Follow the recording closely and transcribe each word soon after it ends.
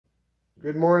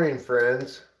Good morning,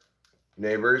 friends,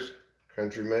 neighbors,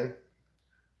 countrymen.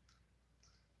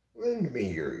 Lend me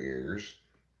your ears.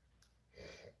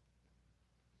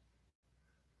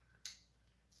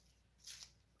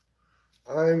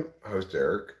 I'm host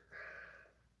Eric,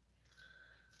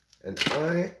 and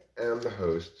I am the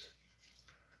host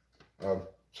of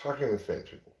Talking with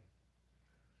Famous People,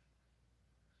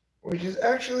 which is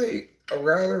actually a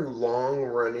rather long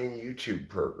running YouTube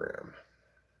program.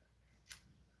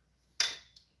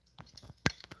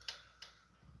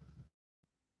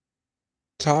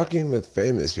 Talking with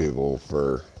famous people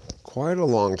for quite a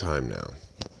long time now.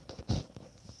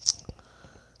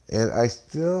 And I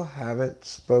still haven't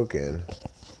spoken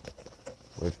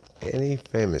with any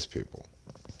famous people.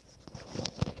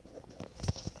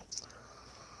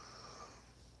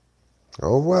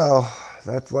 Oh well,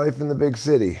 that's life in the big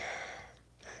city.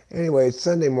 Anyway, it's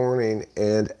Sunday morning,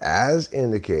 and as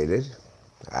indicated,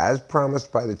 as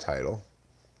promised by the title,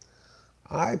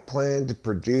 I plan to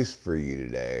produce for you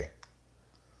today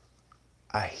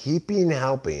a heaping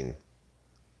helping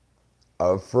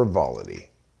of frivolity.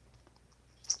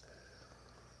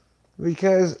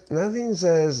 Because nothing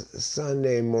says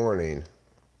Sunday morning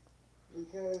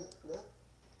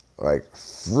like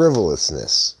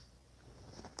frivolousness.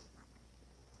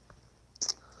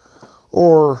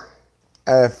 Or,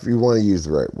 if you want to use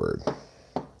the right word,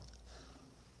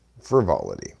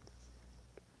 frivolity.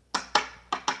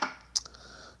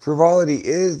 Frivolity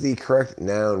is the correct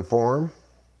noun form,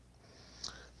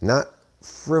 not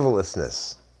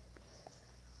frivolousness.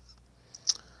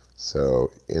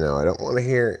 So, I don't want to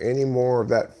hear any more of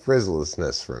that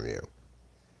frivolousness from you.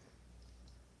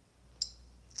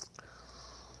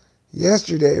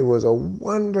 Yesterday was a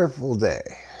wonderful day.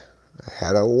 I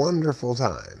had a wonderful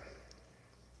time.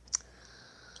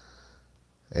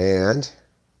 And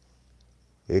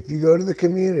if you go to the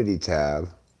community tab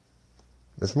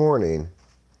this morning,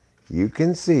 you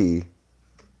can see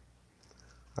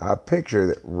a picture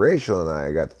that Rachel and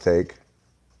I got to take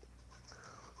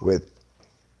with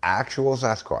actual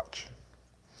Sasquatch.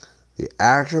 The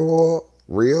actual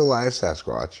real life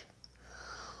Sasquatch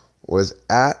was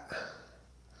at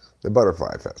the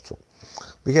Butterfly Festival.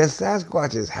 Because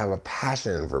Sasquatches have a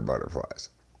passion for butterflies.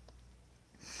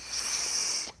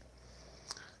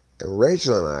 And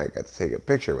Rachel and I got to take a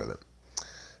picture with him.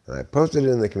 And I posted it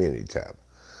in the community tab.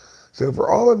 So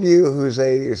for all of you who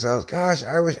say to yourselves, gosh,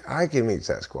 I wish I could meet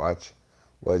Sasquatch,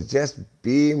 well, just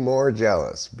be more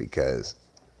jealous, because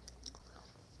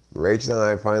Rachel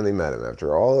and I finally met him.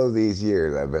 After all of these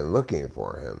years, I've been looking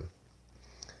for him.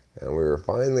 And we were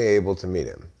finally able to meet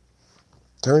him.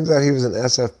 Turns out he was an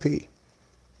SFP.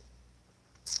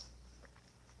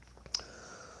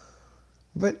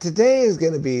 But today is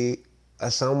going to be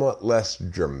a somewhat less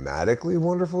dramatically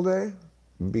wonderful day,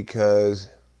 because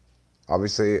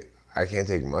obviously I can't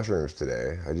take mushrooms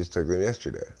today. I just took them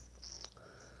yesterday.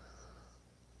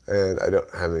 And I don't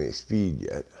have any speed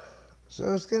yet.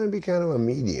 So it's going to be kind of a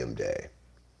medium day.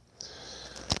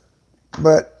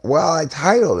 But while I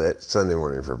titled it Sunday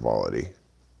Morning Frivolity,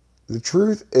 the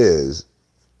truth is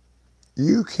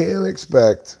you can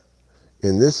expect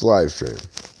in this live stream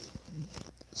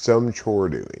some chore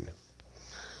doing.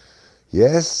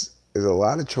 Yes, there's a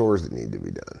lot of chores that need to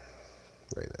be done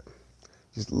right now.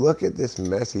 Just look at this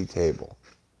messy table.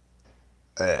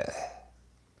 Ugh.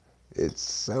 It's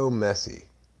so messy.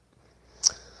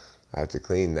 I have to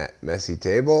clean that messy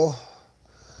table.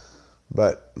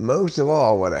 But most of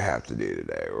all, what I have to do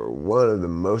today, or one of the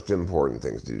most important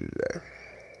things to do today,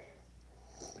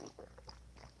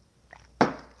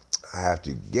 I have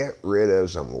to get rid of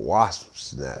some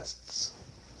wasps' nests.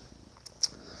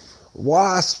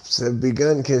 Wasps have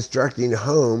begun constructing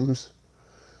homes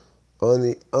on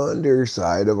the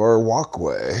underside of our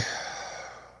walkway.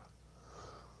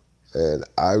 And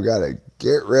I've got to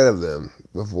get rid of them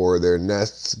before their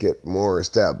nests get more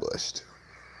established.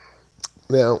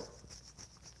 Now,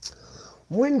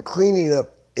 when cleaning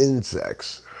up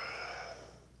insects,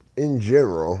 in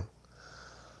general,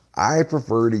 I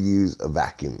prefer to use a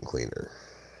vacuum cleaner.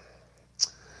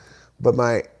 But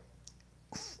my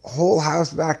whole house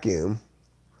vacuum,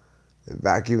 that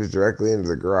vacuums directly into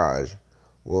the garage,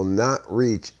 will not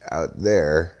reach out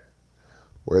there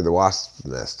where the wasp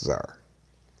nests are.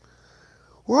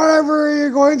 Whatever are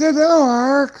you going to do,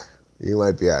 Eric? You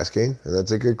might be asking, and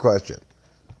that's a good question.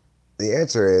 The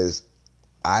answer is,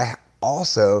 I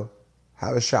also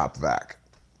have a shop vac.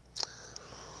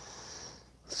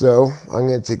 So I'm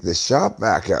going to take the shop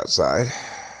vac outside.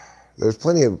 There's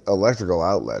plenty of electrical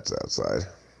outlets outside.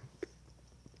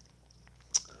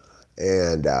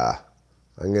 And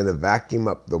I'm going to vacuum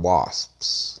up the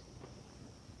wasps.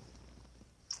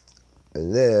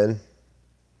 And then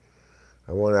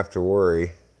I won't have to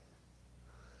worry.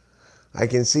 I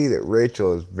can see that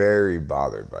Rachel is very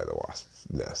bothered by the wasp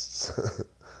nests.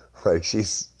 Like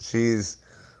she's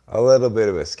a little bit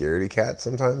of a scaredy cat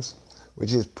sometimes,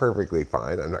 which is perfectly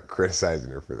fine. I'm not criticizing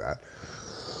her for that.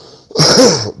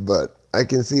 But I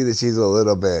can see that she's a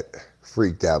little bit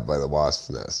freaked out by the wasp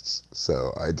nests.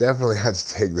 So I definitely have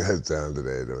to take those down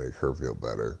today to make her feel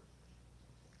better.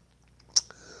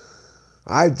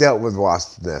 I've dealt with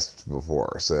wasp nests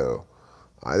before, so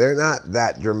they're not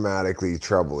that dramatically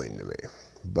troubling to me.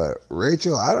 But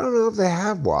Rachel, I don't know if they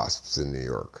have wasps in New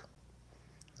York.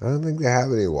 I don't think they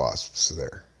have any wasps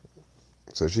there.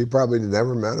 So she probably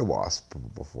never met a wasp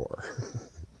before.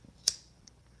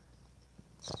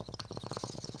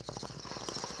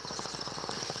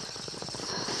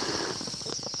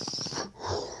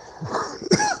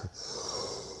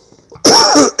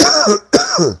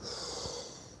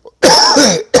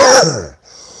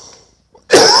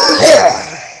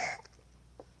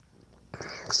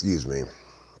 Excuse me.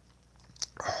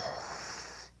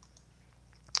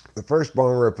 The first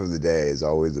bong rip of the day is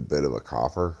always a bit of a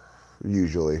cougher,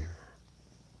 usually.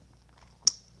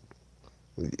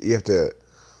 You have to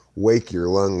wake your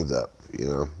lungs up, you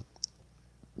know.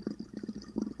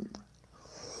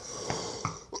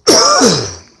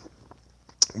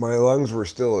 My lungs were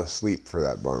still asleep for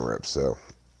that bong rip, so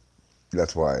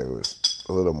that's why it was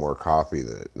a little more coffee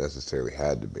than it necessarily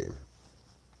had to be.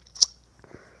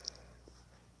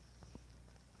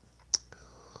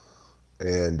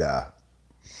 And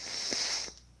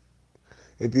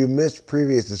if you missed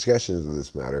previous discussions of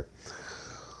this matter,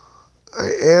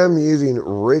 I am using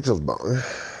Rachel's bong,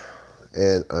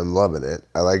 and I'm loving it.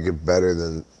 I like it better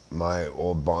than my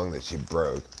old bong that she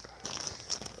broke.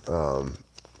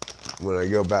 When I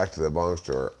go back to the bong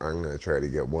store, I'm going to try to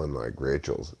get one like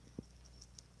Rachel's,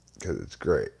 because it's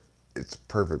great. It's a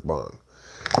perfect bong.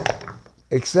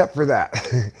 Except for that,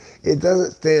 it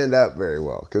doesn't stand up very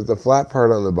well, because the flat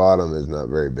part on the bottom is not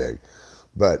very big.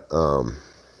 But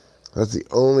that's the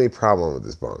only problem with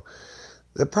this bong.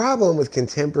 The problem with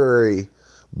contemporary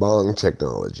bong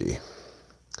technology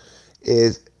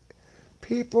is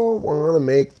people want to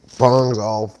make bongs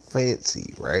all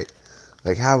fancy, right?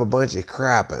 Like have a bunch of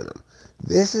crap in them.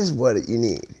 This is what you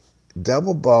need.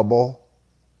 Double bubble,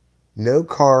 no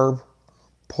carb,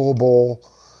 pull bowl,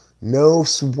 no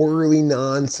swirly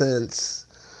nonsense.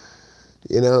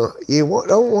 You know, you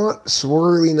don't want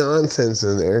swirly nonsense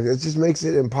in there. It just makes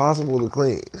it impossible to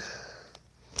clean.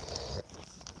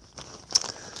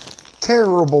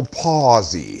 Terrible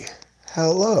palsy.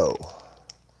 Hello.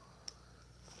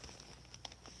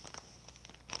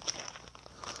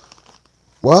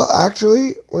 Well,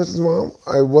 actually, Mrs. Mom,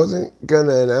 I wasn't going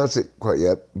to announce it quite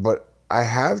yet, but I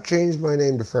have changed my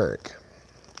name to Frank.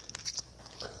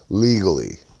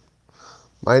 Legally.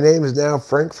 My name is now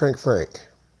Frank.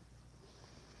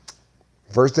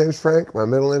 First name's Frank, my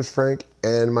middle name's Frank,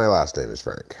 and my last name is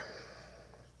Frank.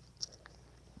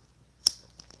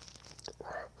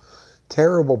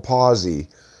 Terrible palsy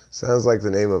sounds like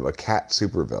the name of a cat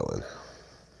supervillain.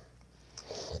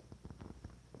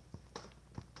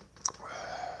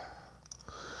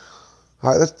 All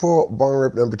right, let's pull bong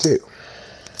rip number 2.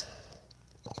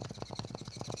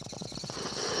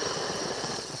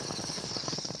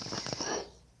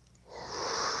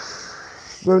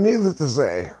 So needless to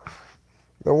say,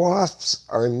 the wasps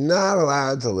are not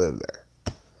allowed to live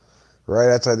there. Right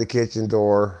outside the kitchen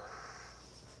door.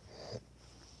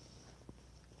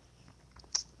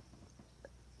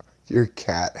 Your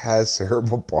cat has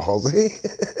cerebral palsy?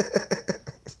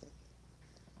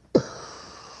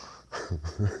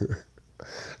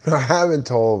 No, I haven't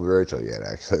told Rachel yet,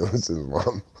 actually. Listen,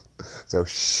 Mom. So,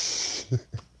 shh.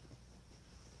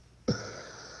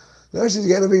 No, she's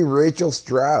going to be Rachel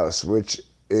Strauss, which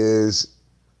is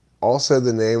also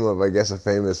the name of, I guess, a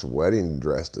famous wedding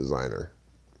dress designer.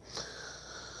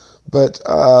 But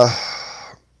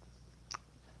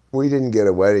we didn't get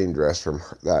a wedding dress from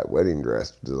that wedding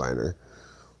dress designer.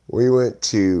 We went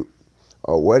to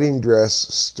a wedding dress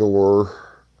store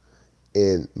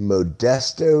in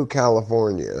Modesto,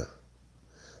 California,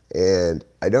 and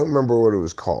I don't remember what it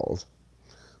was called,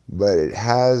 but it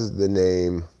has the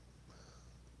name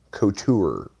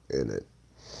Couture in it.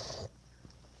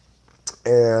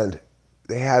 And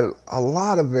they had a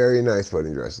lot of very nice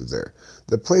wedding dresses there.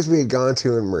 The place we had gone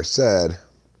to in Merced,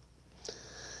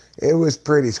 it was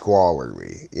pretty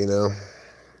squalorly, you know.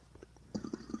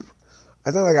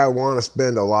 I don't think I want to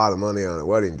spend a lot of money on a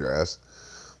wedding dress,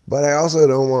 but I also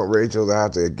don't want Rachel to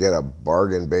have to get a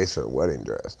bargain basement wedding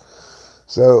dress.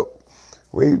 So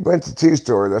we went to 2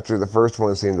 stores after the first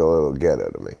one seemed a little ghetto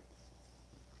to me.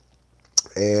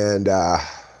 And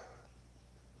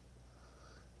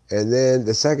then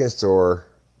the second store,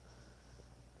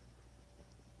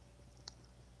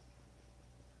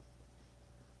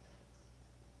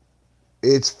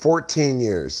 it's 14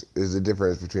 years is the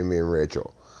difference between me and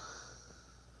Rachel.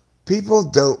 People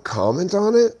don't comment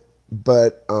on it,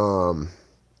 but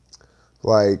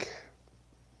like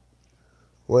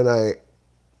when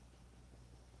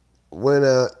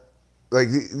like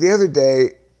the other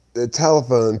day, the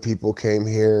telephone people came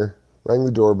here, rang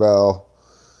the doorbell,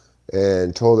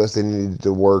 and told us they needed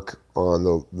to work on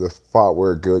the spot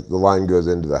where the line goes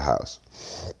into the house.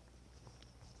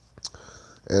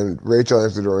 And Rachel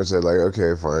answered the door and said, like,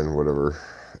 okay, fine, whatever.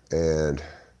 And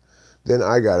then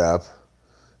I got up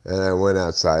and I went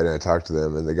outside and I talked to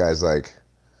them, and the guy's like,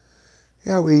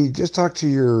 yeah, we just talked to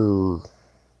your,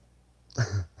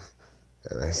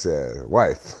 and I said,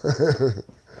 wife,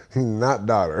 not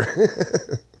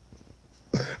daughter.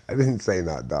 I didn't say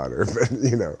not daughter, but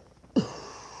you know.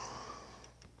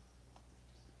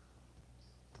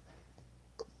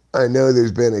 I know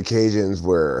there's been occasions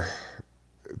where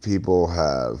people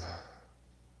have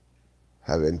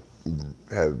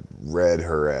read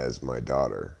her as my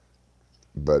daughter,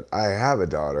 but I have a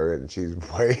daughter and she's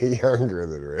way younger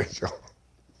than Rachel.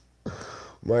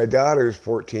 My daughter's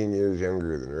 14 years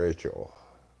younger than Rachel,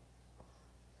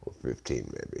 or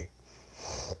 15 maybe.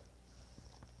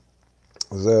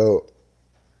 So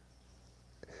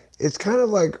it's kind of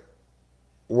like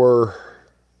we're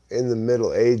in the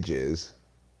Middle Ages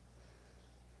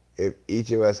if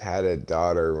each of us had a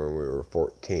daughter when we were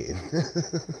 14.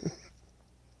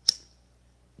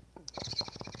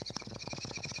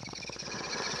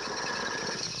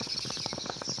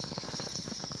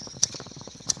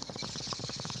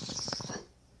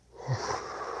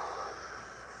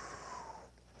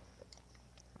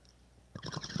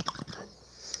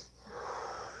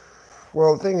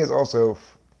 Well, the thing is also,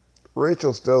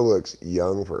 Rachel still looks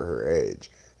young for her age,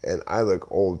 and I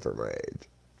look old for my age.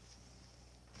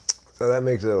 So that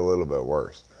makes it a little bit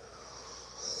worse.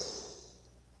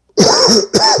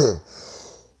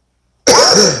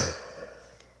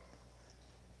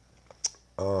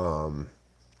 um,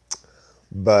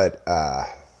 but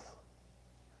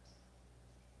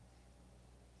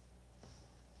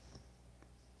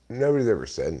nobody's ever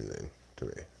said anything to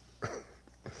me.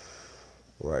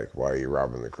 Like, why are you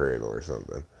robbing the cradle or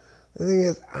something? The thing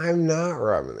is, I'm not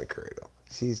robbing the cradle.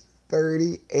 She's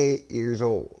 38 years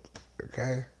old,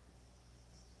 okay?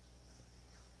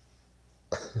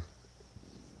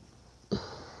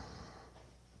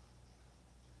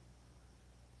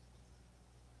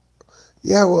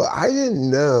 Yeah, well, I didn't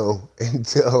know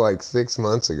until like 6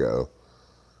 months ago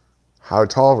how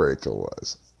tall Rachel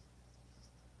was.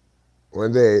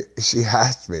 One day she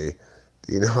asked me,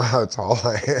 do you know how tall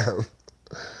I am?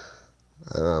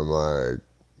 And I'm like,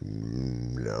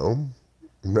 no.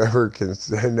 Never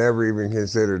even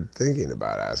considered thinking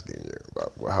about asking you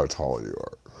about how tall you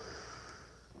are.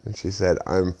 And she said,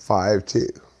 I'm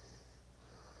 5'2".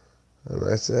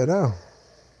 And I said, oh,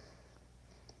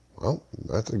 well,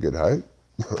 that's a good height.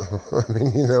 I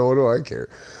mean, you know, what do I care?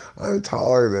 I'm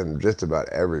taller than just about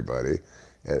everybody,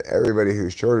 and everybody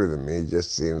who's shorter than me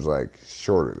just seems like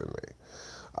shorter than me.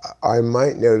 I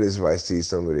might notice if I see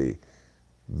somebody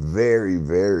very,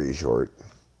 very short,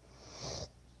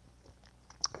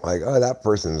 like, oh, that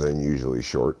person's unusually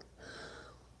short.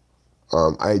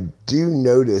 I do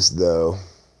notice, though,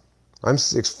 I'm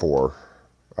 6'4".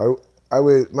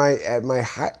 At my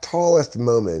tallest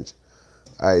moment,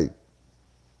 I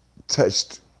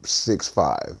touched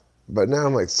 6'5", but now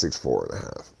I'm like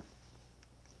 6'4.5".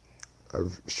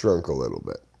 I've shrunk a little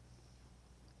bit.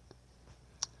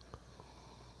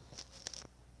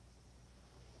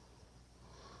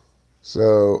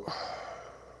 So,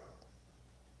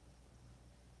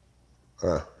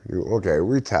 okay,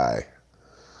 we tie.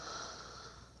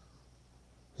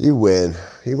 You win.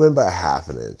 You win by half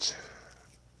an inch.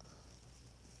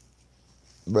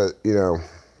 But, you know,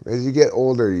 as you get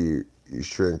older, you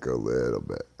shrink a little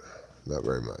bit. Not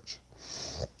very much.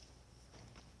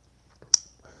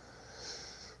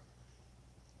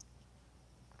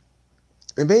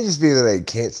 It may just be that I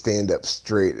can't stand up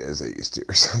straight as I used to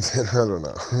or something. I don't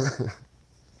know.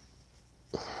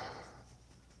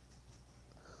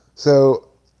 So,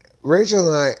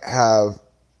 Rachel and I have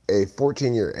a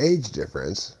 14-year age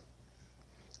difference,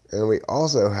 and we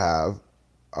also have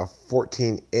a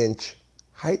 14-inch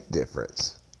height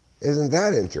difference. Isn't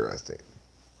that interesting?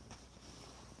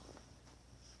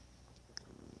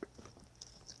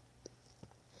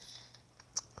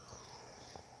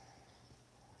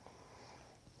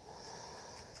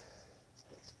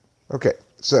 Okay,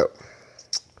 so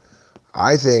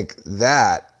I think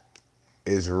that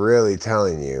is really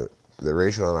telling you that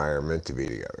Rachel and I are meant to be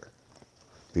together.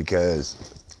 Because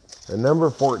the number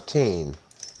 14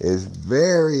 is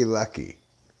very lucky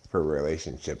for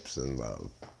relationships and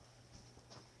love.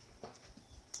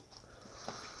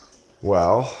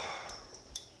 Well,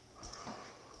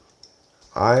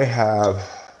 I have,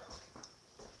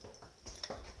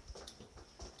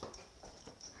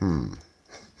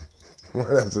 what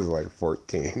else is like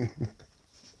 14?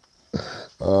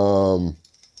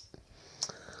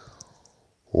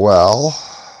 Well,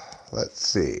 let's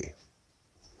see.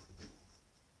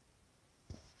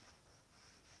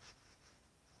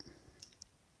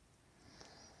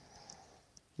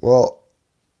 Well,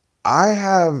 I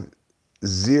have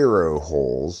 0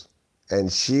 holes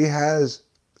and she has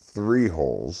 3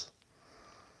 holes.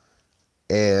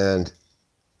 And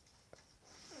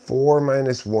 4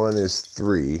 minus 1 is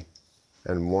 3,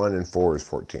 and 1 and 4 is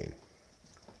 14.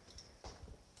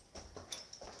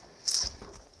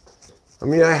 I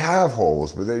mean, I have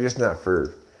holes, but they're just not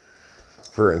for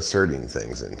inserting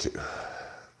things into.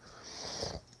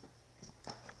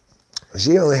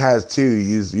 She only has 2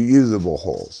 usable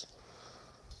holes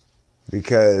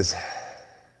because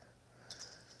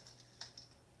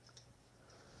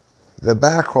the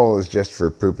back hole is just for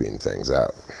pooping things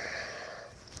out.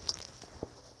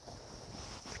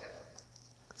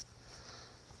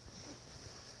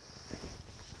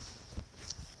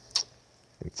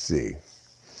 Let's see.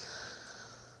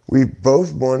 We've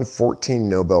both won 14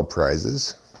 Nobel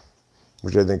Prizes,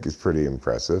 which I think is pretty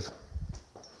impressive,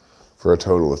 for a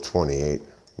total of 28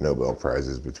 Nobel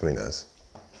Prizes between us.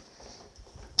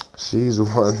 She's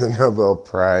won the Nobel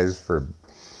Prize for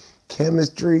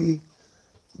chemistry,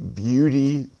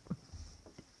 beauty,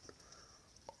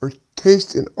 or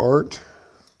taste in art.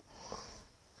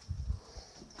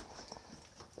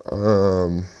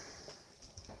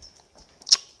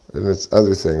 And it's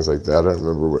other things like that. I don't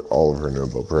remember what all of her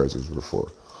Nobel Prizes were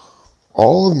for.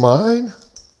 All of mine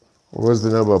was the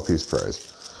Nobel Peace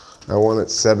Prize. I won it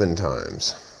 7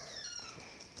 times.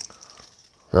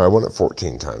 No, I won it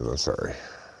 14 times, I'm sorry.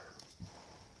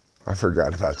 I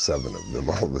forgot about 7 of them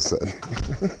all of a sudden.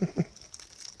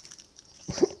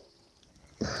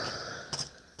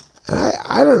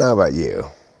 I don't know about you,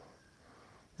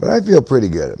 but I feel pretty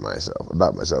good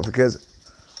about myself because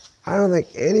I don't think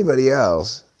anybody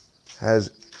else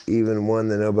has even won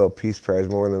the Nobel Peace Prize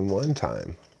more than 1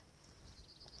 time.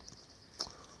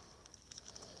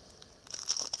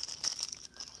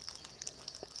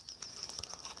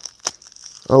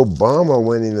 Obama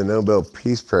winning the Nobel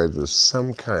Peace Prize was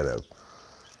some kind of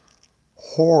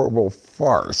horrible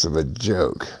farce of a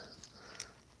joke.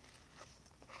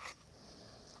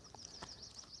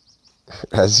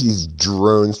 As he's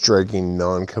drone striking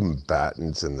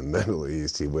non-combatants in the Middle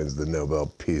East, he wins the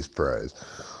Nobel Peace Prize.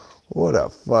 What a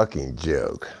fucking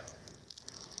joke.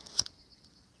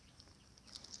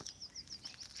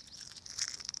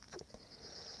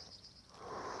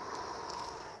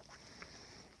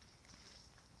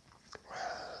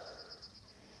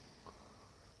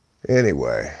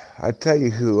 Anyway, I tell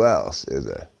you who else is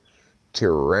a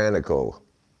tyrannical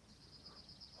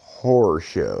horror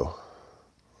show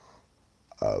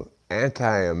of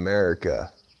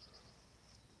anti-America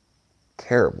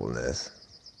terribleness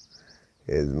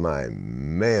is my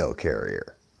mail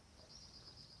carrier.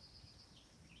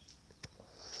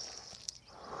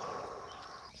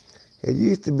 It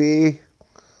used to be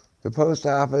the post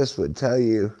office would tell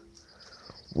you,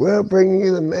 we'll bring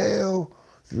you the mail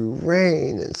through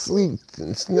rain and sleet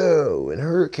and snow and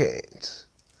hurricanes.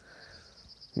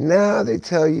 Now they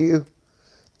tell you,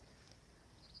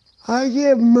 I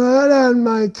get mud on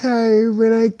my tire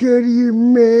when I go to your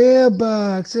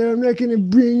mailbox, and I'm not going to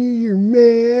bring you your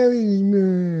mail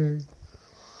anymore.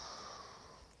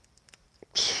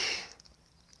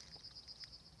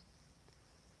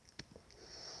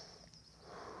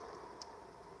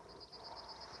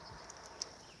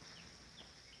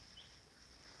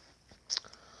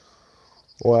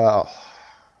 Well,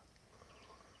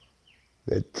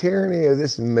 the tyranny of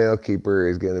this mail keeper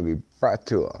is going to be brought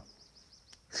to a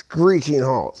screeching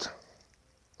halt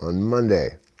on Monday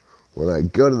when I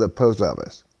go to the post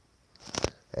office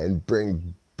and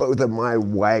bring both of my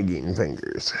wagging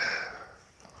fingers.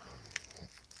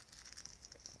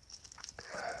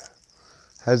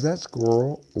 Has that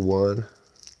squirrel won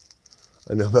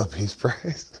a Nobel Peace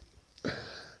Prize?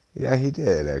 Yeah, he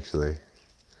did, actually.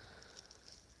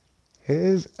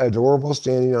 His adorable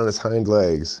standing on his hind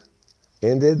legs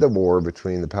ended the war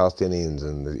between the Palestinians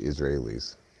and the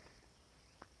Israelis.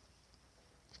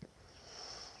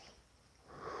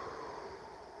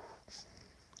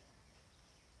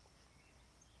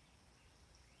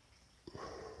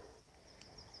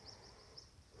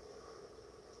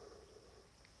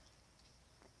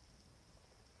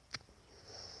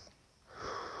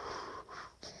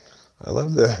 I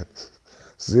love the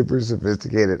super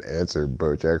sophisticated answer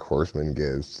BoJack Horseman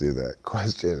gives to that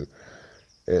question.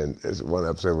 And there's one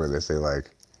episode where they say, like,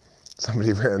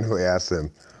 somebody randomly asks him,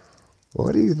 well,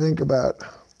 what do you think about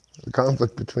the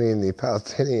conflict between the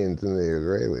Palestinians and the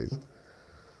Israelis?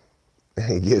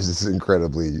 And he gives this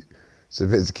incredibly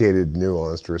sophisticated,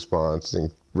 nuanced response,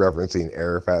 and referencing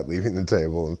Arafat leaving the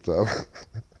table and stuff.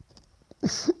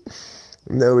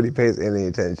 Nobody pays any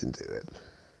attention to it.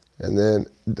 And then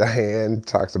Diane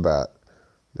talks about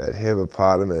that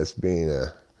hippopotamus being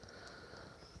a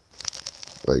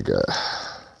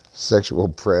sexual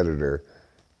predator,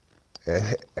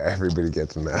 and everybody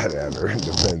gets mad at her and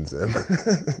defends him.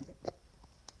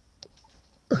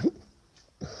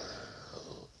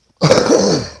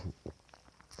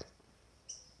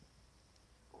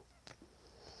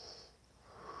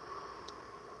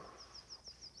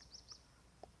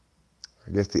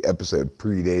 I guess the episode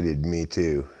predated me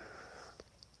too.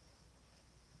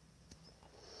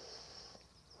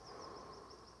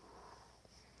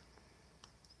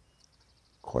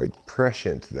 Quite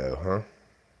prescient though, huh?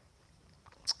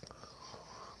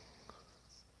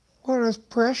 What does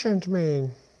prescient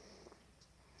mean?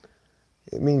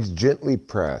 It means gently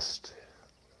pressed.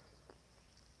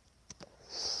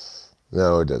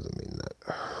 No, it doesn't mean that.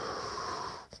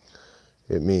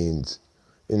 It means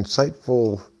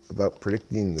insightful about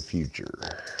predicting the future.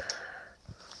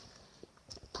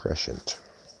 Prescient.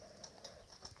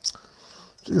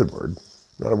 It's a good word.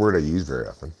 Not a word I use very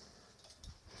often.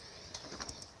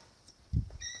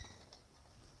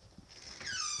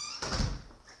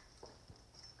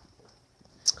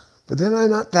 But then I'm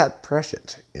not that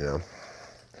prescient, you know.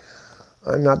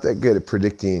 I'm not that good at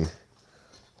predicting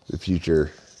the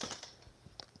future,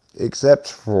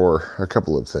 except for a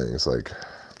couple of things, like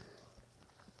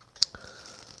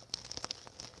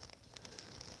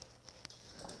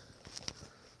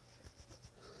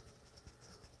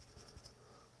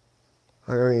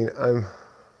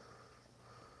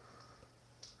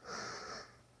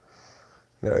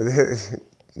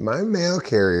my mail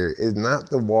carrier is not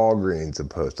the Walgreens of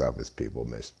post office people,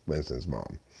 Miss Winston's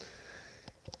mom.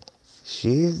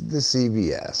 She's the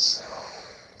CVS,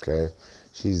 okay?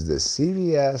 She's the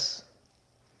CVS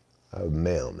of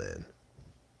mailmen.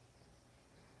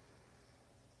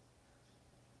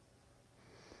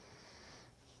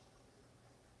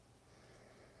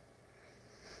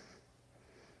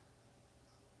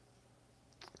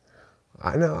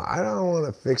 I know, I don't want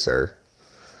to fix her.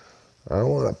 I don't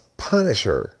want to punish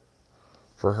her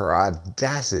for her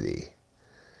audacity.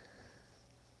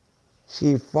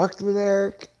 She fucked with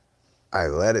Eric. I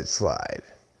let it slide.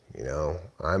 You know,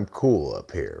 I'm cool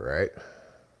up here, right?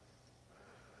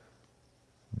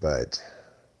 But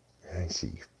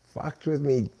she fucked with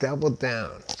me, doubled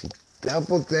down. She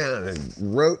doubled down and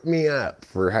wrote me up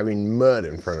for having mud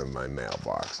in front of my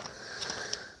mailbox.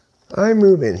 I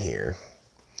move in here.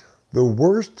 The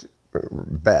worst,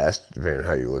 best, depending on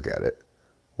how you look at it,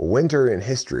 winter in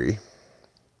history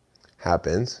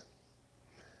happens,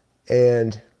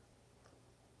 and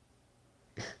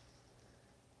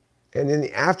in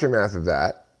the aftermath of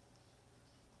that,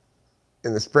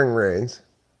 in the spring rains,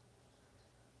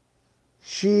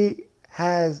 she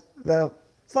has the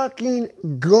fucking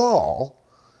gall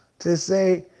to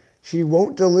say she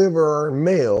won't deliver our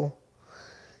mail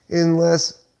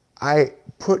unless I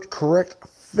put correct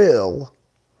fill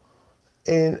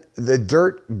in the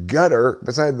dirt gutter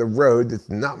beside the road that's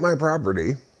not my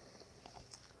property.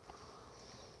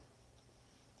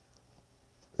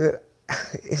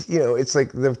 You know, it's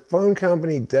like the phone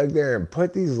company dug there and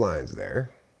put these lines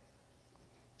there,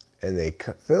 and they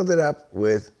filled it up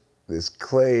with this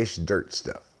clayish dirt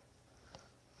stuff.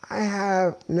 I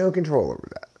have no control over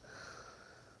that.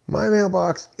 My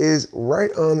mailbox is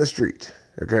right on the street,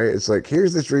 okay? It's like,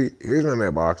 here's the street, here's my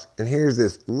mailbox, and here's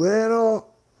this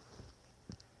little,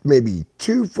 maybe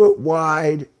 2 foot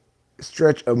wide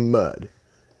stretch of mud.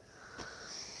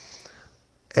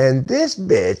 And this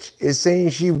bitch is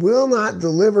saying she will not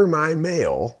deliver my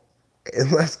mail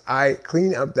unless I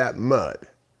clean up that mud.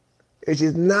 It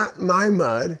is not my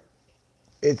mud.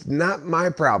 It's not my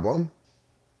problem.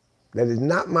 That is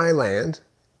not my land.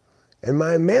 And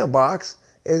my mailbox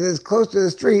is as close to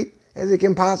the street as it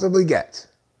can possibly get.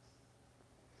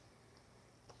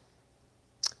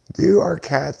 Do our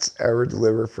cats ever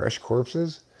deliver fresh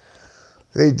corpses?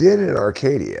 They did in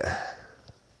Arcadia.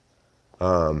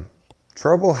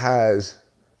 Trouble has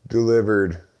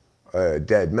delivered a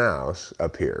dead mouse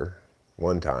up here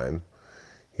one time.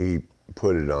 He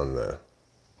put it on the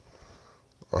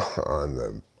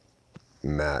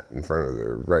mat in front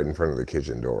of right in front of the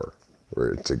kitchen door,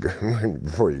 where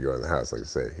before you go in the house, like I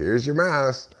say, here's your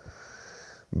mouse.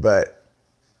 But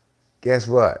guess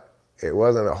what? It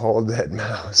wasn't a whole dead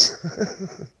mouse.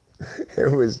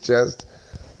 It was just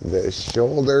the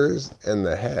shoulders and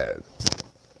the head.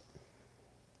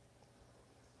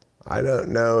 I don't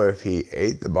know if he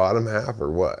ate the bottom half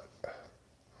or what.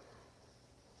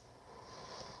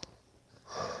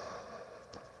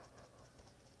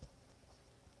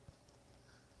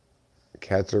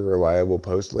 Cats are reliable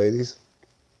post ladies.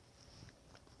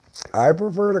 I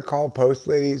prefer to call post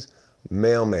ladies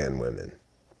mailman women.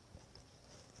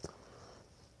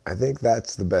 I think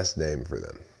that's the best name for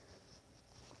them.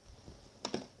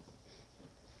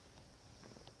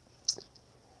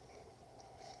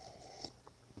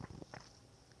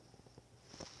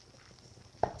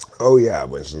 Oh yeah,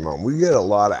 Winston's mom. We get a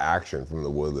lot of action from the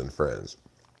Woodland Friends.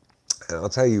 And I'll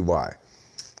tell you why.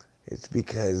 It's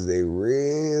because they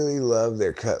really love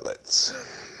their cutlets.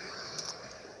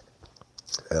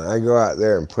 And I go out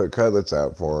there and put cutlets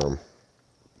out for them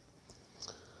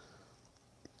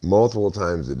multiple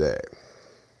times a day.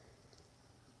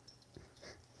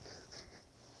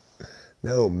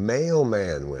 No,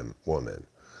 mailman woman.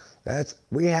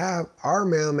 Our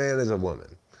mailman is a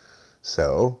woman.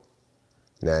 So,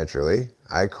 naturally,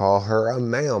 I call her a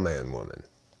mailman woman.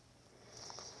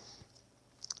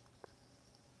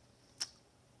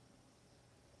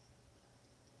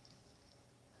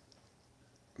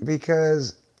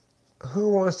 Because who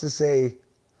wants to say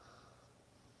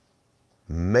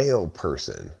mail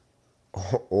person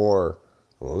or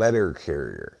letter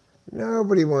carrier?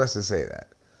 Nobody wants to say that.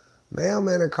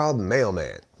 Mailmen are called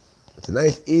mailman. It's a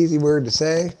nice, easy word to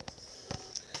say.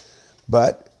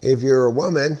 But if you're a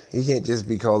woman, you can't just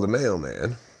be called a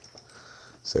mailman.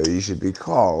 So you should be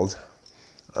called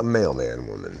a mailman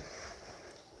woman.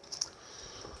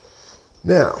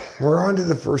 Now, we're on to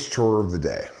the first chore of the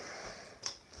day.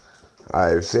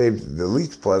 I've saved the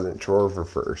least pleasant chore for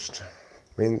first.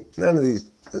 I mean, some of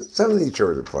these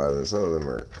chores are pleasant, some of them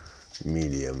are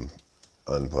medium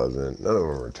unpleasant, none of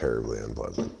them are terribly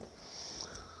unpleasant.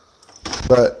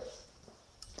 But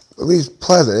the least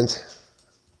pleasant,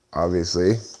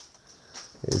 obviously,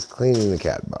 is cleaning the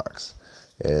cat box.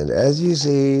 And as you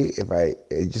see,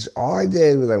 all I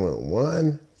did was I went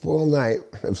one full night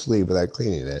of sleep without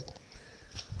cleaning it.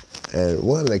 And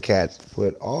one of the cats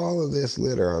put all of this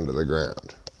litter onto the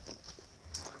ground.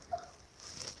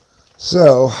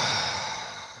 So,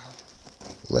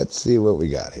 let's see what we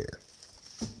got here.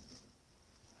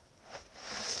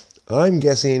 I'm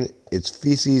guessing it's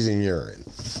feces and urine.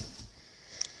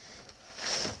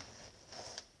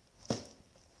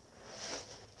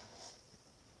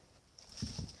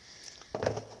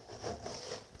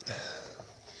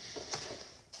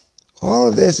 All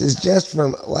of this is just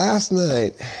from last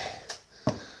night.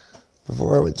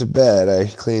 Before I went to bed, I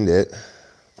cleaned it.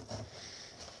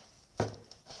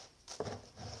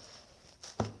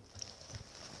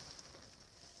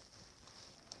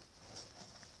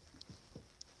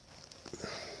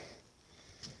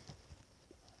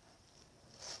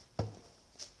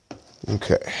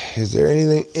 Okay, is there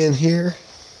anything in here?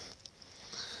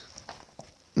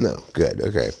 No, good,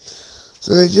 okay.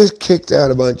 So they just kicked out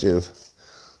a bunch of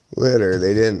litter.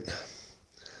 They didn't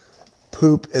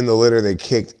poop in the litter they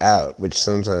kicked out, which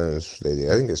sometimes they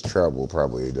do. I think it's Trouble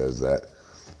probably does that.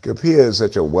 Capia is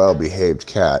such a well-behaved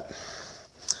cat.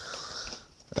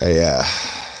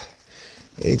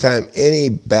 Anytime any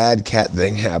bad cat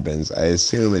thing happens, I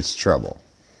assume it's Trouble.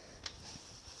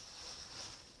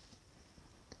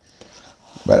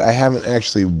 But I haven't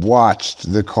actually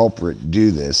watched the culprit do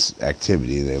this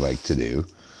activity they like to do.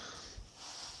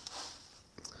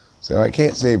 So I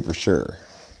can't say for sure.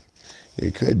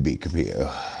 It could be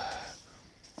Capio.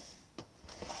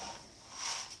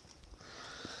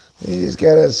 You just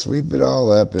gotta sweep it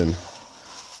all up and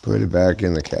put it back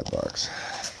in the cat box.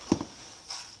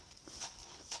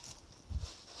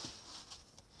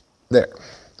 There.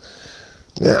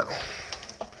 Now,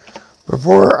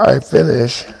 before I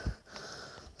finish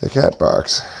the cat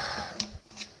box,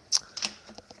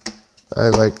 I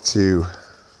like to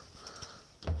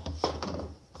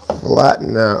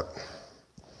flatten out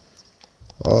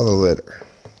all the litter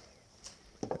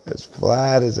as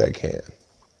flat as I can.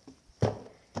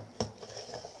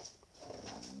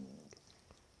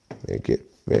 Make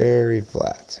it very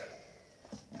flat.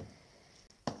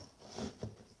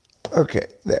 Okay,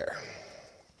 there.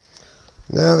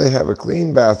 Now they have a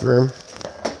clean bathroom.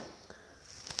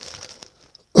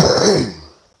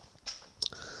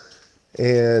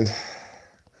 And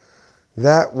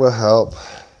that will help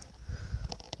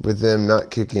with them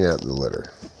not kicking out the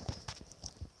litter.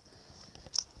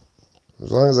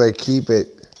 As long as I keep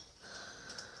it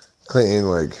clean,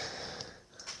 like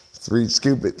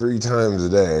scoop it 3 times a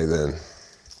day, then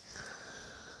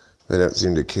they don't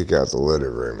seem to kick out the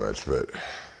litter very much. But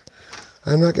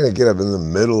I'm not going to get up in the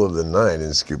middle of the night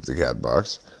and scoop the cat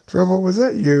box. Trouble, was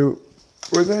that you?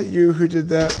 Was that you who did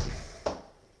that?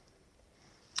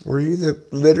 Were you the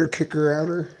litter kicker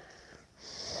outer?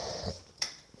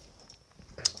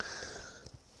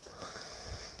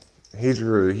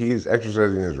 He's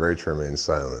exercising his right to remain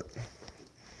silent.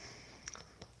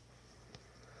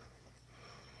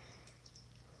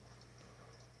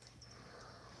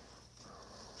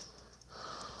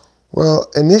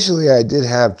 Well, initially I did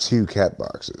have 2 cat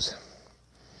boxes,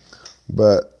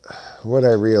 but what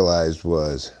I realized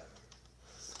was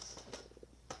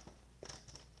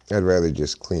I'd rather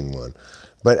just clean one.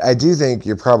 But I do think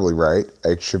you're probably right.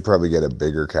 I should probably get a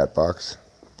bigger cat box.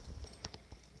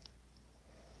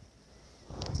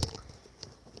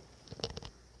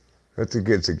 That's a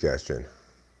good suggestion.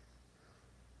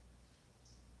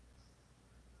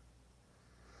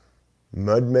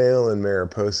 Mudmail and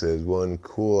Mariposa is one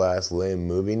cool-ass lame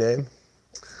movie name.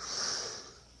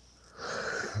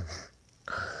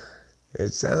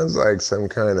 It sounds like some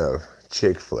kind of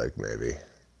chick flick, maybe.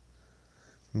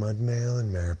 Mudmail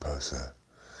and Mariposa.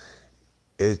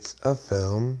 It's a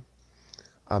film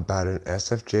about an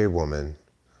SFJ woman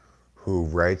who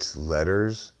writes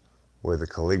letters with a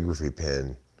calligraphy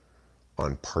pen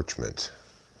on parchment.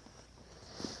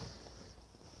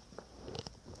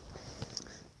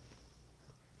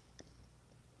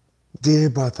 Dear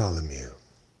Bartholomew,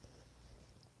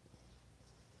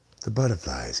 the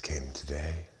butterflies came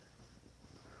today.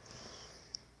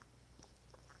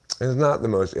 It's not the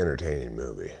most entertaining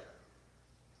movie.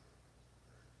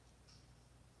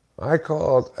 I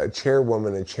called a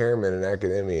chairwoman a chairman in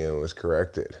academia and was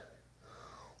corrected.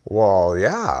 Well,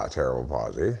 yeah, terrible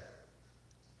Posy.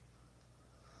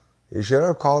 You should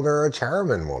have called her a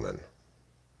chairman woman.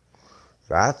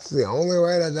 That's the only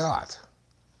way to do it.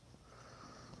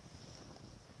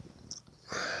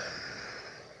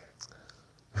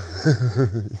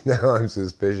 Now I'm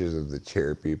suspicious of the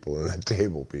chair people and the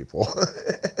table people.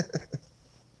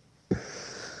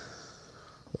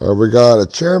 We got a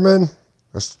chairman,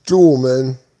 a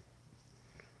stoolman,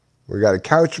 we got a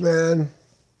couchman.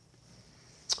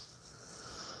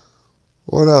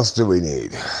 What else do we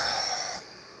need?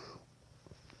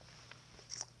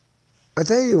 I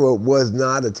tell you what was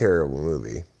not a terrible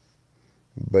movie,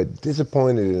 but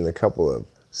disappointed in a couple of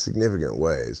significant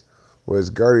ways,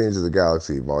 was Guardians of the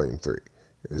Galaxy Volume 3.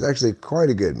 It was actually quite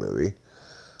a good movie,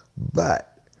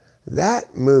 but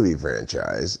that movie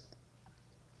franchise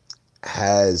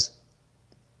has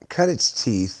cut its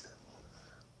teeth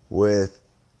with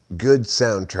good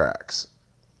soundtracks,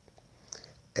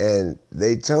 and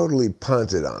they totally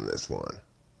punted on this one.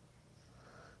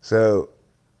 So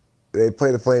they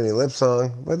played a Flaming Lips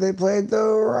song, but they played the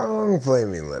wrong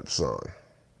Flaming Lips song.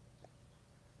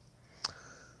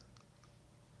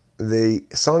 The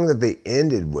song that they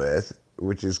ended with,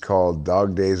 which is called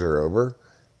Dog Days Are Over,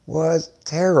 was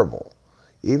terrible.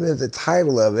 Even if the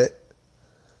title of it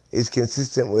is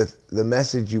consistent with the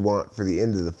message you want for the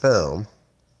end of the film,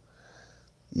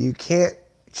 you can't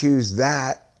choose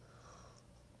that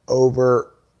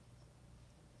over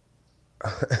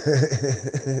I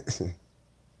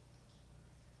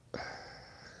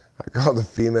called a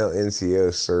female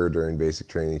NCO sir during basic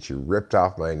training. She ripped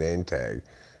off my name tag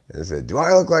and said, "Do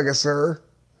I look like a sir?"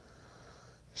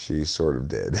 She sort of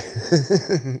did.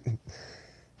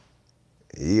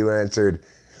 You answered,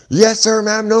 "Yes, sir,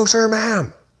 ma'am. No, sir,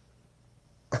 ma'am."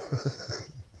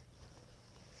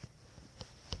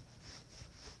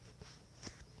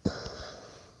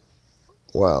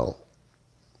 Well,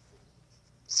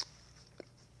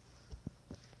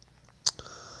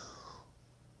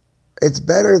 it's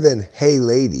better than Hey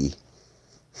Lady.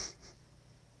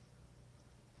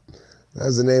 That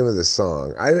was the name of the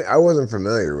song. I wasn't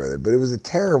familiar with it, but it was a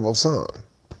terrible song.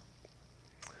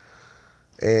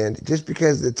 And just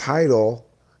because the title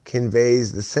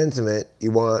conveys the sentiment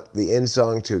you want the end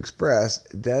song to express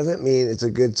doesn't mean it's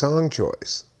a good song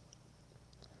choice.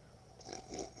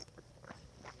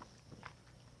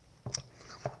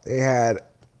 I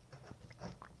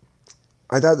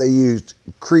thought they used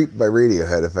Creep by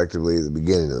Radiohead effectively at the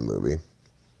beginning of the movie.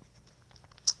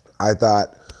 I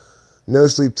thought No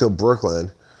Sleep Till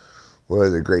Brooklyn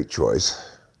was a great choice.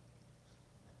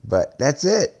 But that's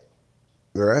it.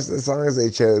 The rest of the songs they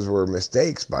chose were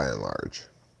mistakes by and large.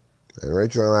 And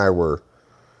Rachel and I were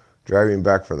driving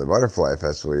back from the Butterfly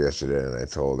Festival yesterday, and I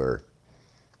told her,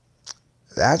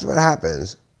 that's what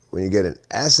happens when you get an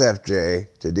SFJ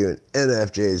to do an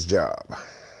NFJ's job.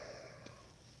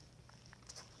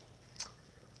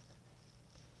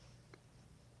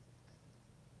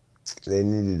 they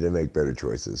needed to make better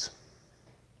choices.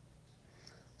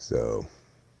 So,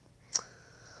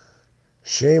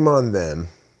 shame on them.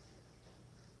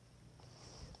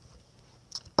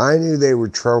 I knew they were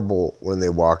trouble when they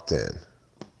walked in.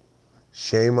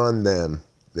 Shame on them.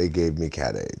 They gave me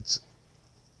cat aids.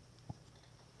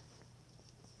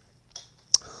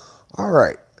 All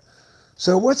right.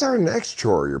 So what's our next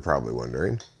chore, you're probably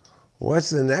wondering?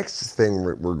 What's the next thing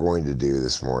we're going to do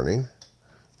this morning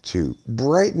to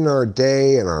brighten our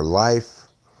day and our life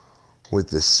with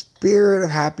the spirit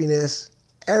of happiness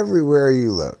everywhere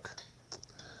you look?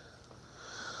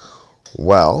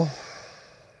 Well,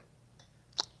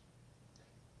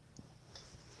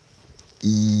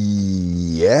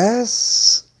 yes.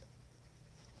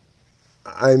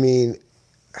 I mean,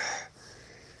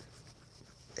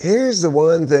 here's the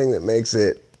one thing that makes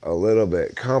it a little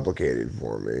bit complicated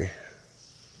for me,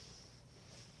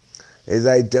 is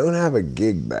I don't have a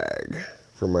gig bag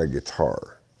for my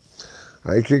guitar.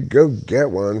 I could go get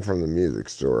one from the music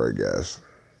store, I guess.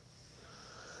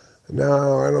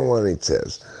 No, I don't want any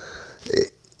tips.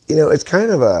 It's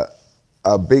kind of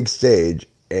a big stage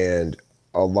and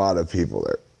a lot of people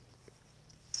there.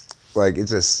 Like,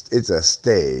 it's a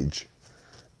stage,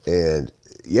 and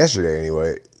yesterday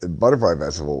anyway, the Butterfly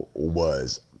Festival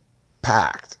was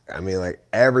packed. I mean, like,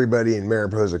 everybody in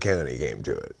Mariposa County came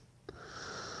to it.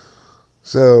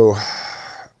 So,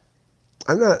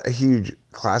 I'm not a huge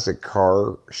classic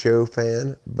car show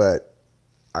fan, but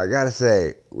I gotta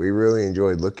say, we really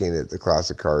enjoyed looking at the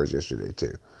classic cars yesterday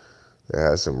too. They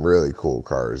have some really cool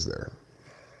cars there.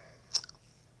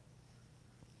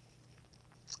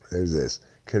 There's this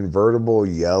convertible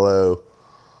yellow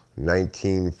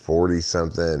 1940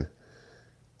 something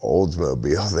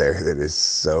Oldsmobile there that is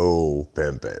so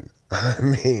pimpin'. I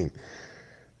mean,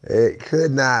 it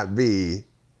could not be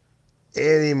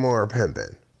any more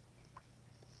pimpin'.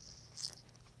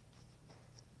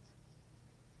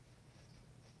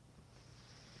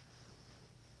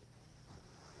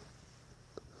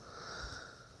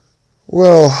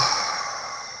 Well,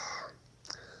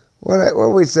 what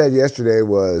we said yesterday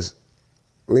was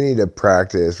we need to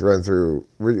practice, run through.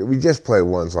 We just play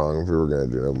one song if we were going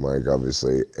to do a mic,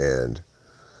 obviously, and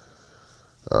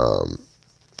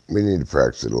we need to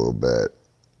practice it a little bit.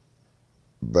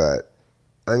 But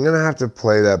I'm going to have to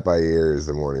play that by ear as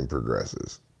the morning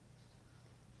progresses.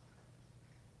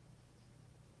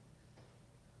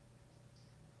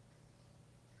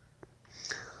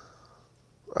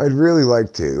 I'd really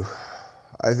like to.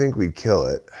 I think we'd kill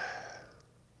it.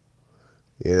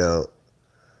 You know,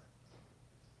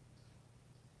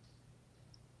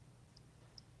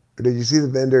 did you see the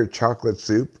vendor chocolate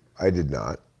soup? I did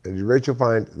not. Did Rachel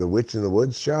find the Witch in the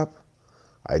Woods shop?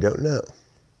 I don't know.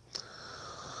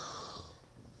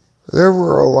 There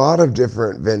were a lot of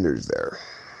different vendors there.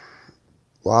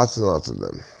 Lots and lots of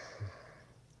them.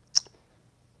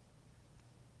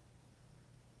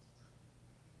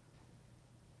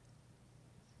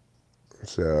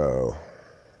 So,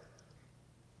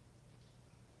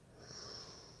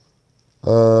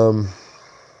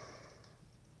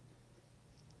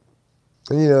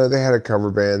 and they had a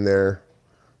cover band there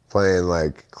playing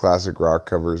like classic rock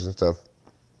covers and stuff.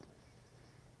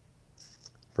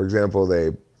 For example,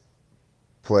 they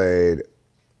played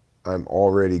I'm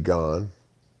Already Gone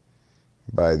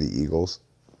by the Eagles.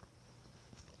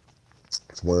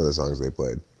 It's one of the songs they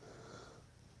played.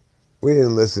 We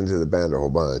didn't listen to the band a whole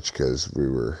bunch because we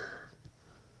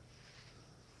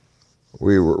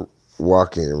were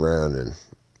walking around, and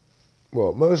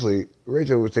mostly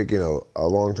Rachel was taking a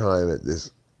long time at this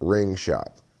ring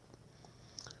shop,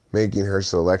 making her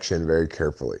selection very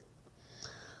carefully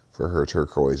for her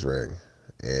turquoise ring,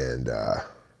 and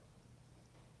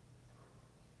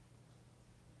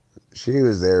she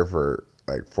was there for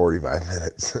like 45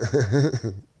 minutes.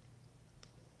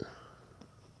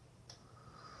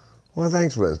 Well,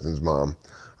 thanks, Winston's mom.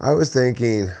 I was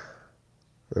thinking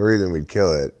the reason we'd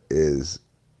kill it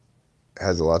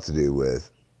has a lot to do with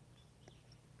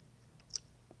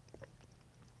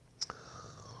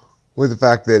the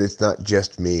fact that it's not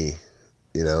just me,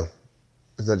 It's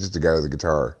not just a guy with a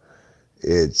guitar.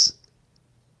 It's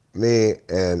me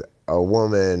and a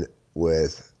woman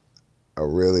with a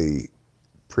really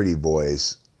pretty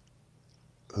voice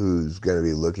who's going to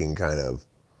be looking kind of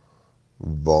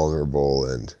vulnerable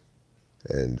and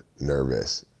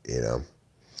nervous,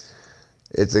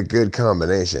 It's a good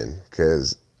combination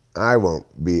because I'll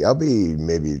be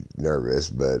maybe nervous,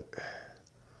 but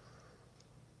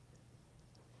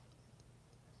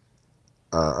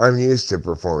I'm used to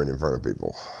performing in front of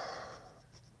people.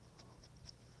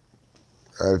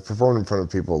 I've performed in front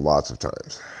of people lots of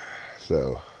times.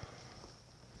 So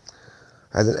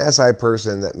As an SI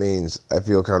person, that means I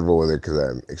feel comfortable with it because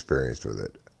I'm experienced with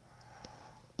it.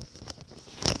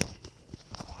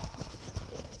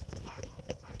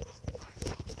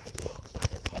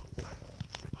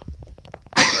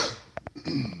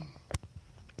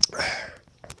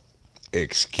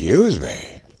 Excuse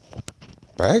me.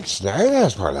 Big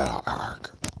snake for little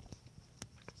arc.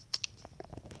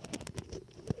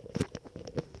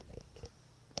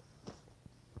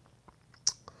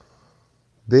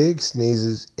 Big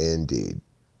sneezes indeed.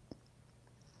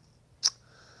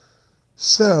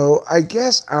 So I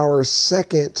guess our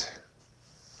second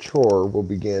chore will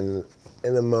begin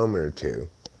in a moment or two.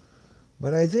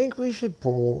 But I think we should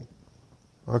pull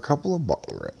a couple of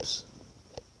bong rips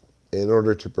in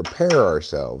order to prepare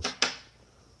ourselves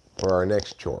for our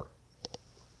next chore.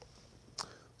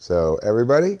 So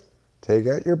everybody, take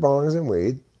out your bongs and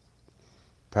weed,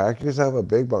 pack yourself a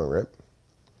big bong rip,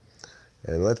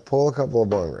 and let's pull a couple of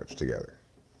bong rips together.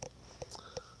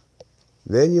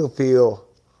 Then you'll feel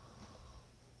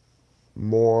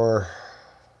more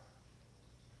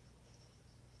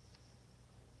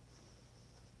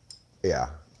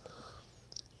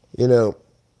you know,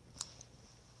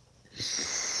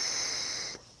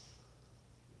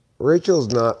 Rachel's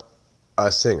not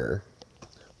a singer,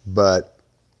 but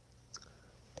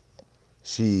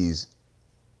she's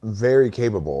very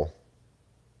capable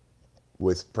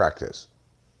with practice.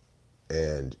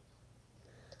 And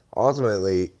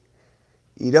ultimately,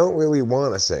 you don't really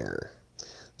want a singer.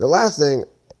 The last thing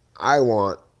I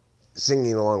want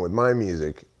singing along with my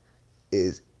music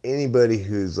is anybody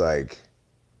who's like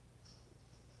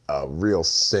a real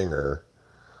singer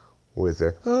with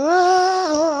their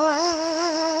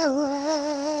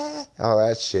all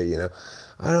that shit, you know.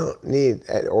 I don't need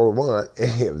or want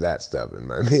any of that stuff in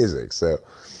my music. So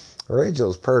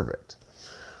Rachel's perfect.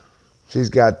 She's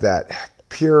got that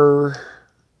pure,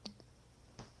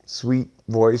 sweet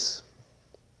voice,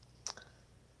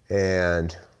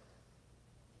 and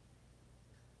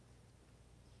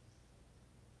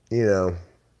you know,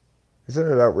 there's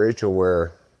something about Rachel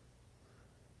where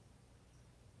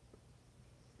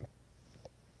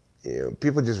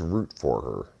people just root for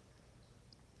her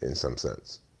in some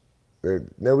sense.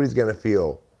 Nobody's going to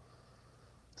feel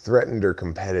threatened or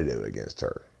competitive against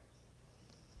her.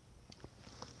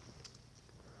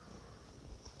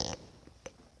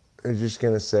 They're just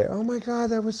going to say, oh my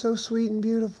God, that was so sweet and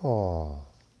beautiful.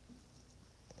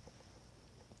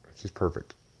 She's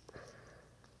perfect.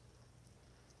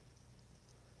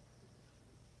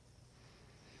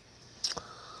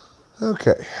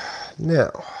 Okay, now,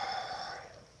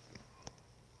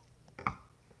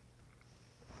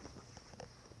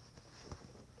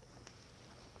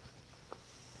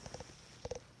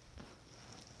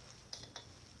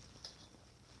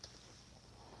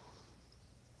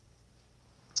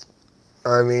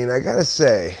 I mean, I gotta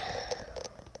say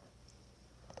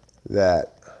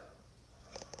that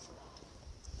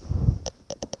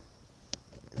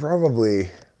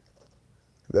probably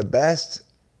the best,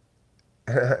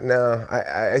 no,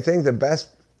 I think the best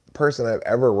person I've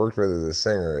ever worked with as a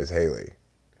singer is Haley.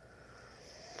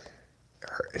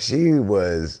 She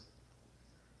was,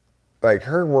 like,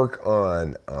 her work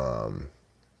on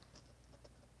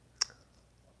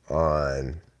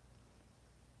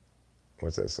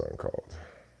what's that song called?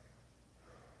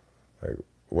 Like,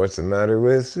 what's the matter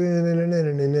with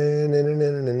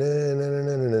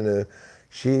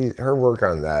her work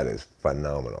on that is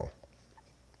phenomenal.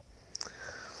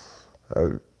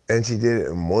 And she did it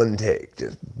in one take,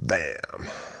 just bam.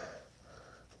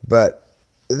 But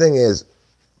the thing is,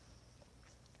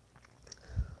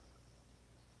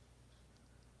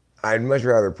 I'd much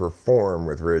rather perform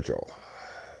with Rachel.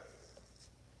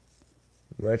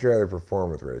 Much rather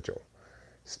perform with Rachel.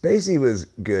 Spacey was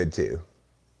good too.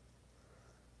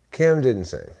 Kim didn't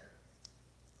sing.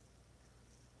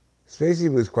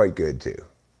 Spacey was quite good too.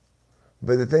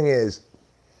 But the thing is,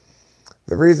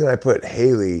 the reason I put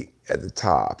Haley at the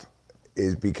top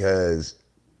is because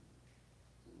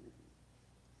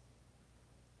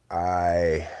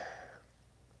I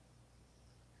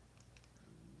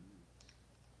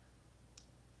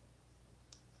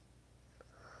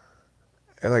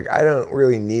don't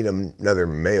really need another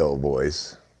male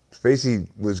voice. Spacey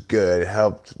was good,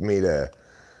 helped me to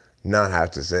not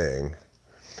have to sing,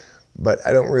 but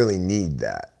I don't really need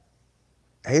that.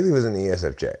 Haley was in the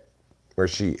ESFJ, where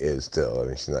she is still. I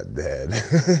mean, she's not dead.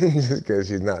 Just because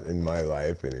she's not in my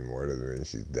life anymore doesn't mean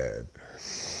she's dead.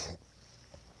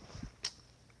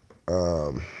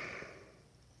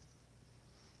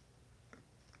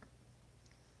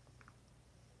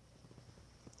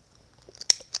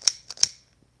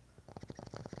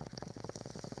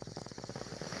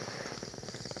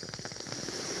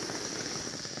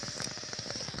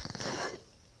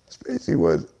 Spacey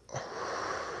was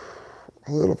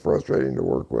a little frustrating to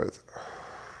work with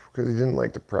because he didn't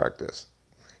like to practice.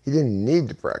 He didn't need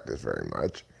to practice very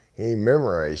much. He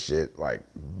memorized shit like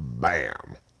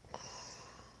bam.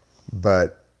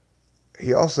 But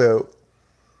he also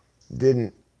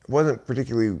wasn't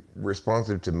particularly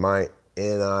responsive to my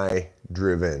NI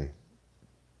driven,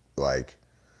 like,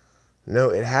 no,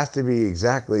 it has to be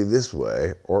exactly this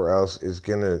way or else it's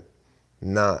gonna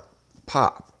not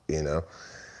pop, you know?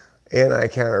 NI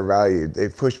countervalued, they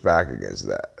pushed back against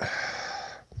that.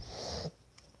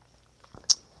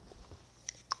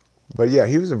 But yeah,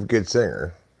 he was a good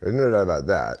singer. There's no doubt about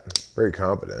that. Very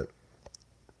competent.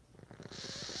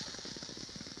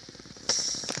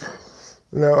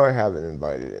 No, I haven't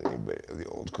invited anybody of the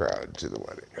old crowd to the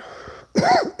wedding.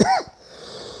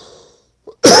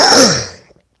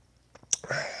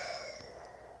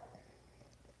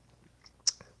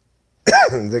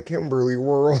 The Kimberly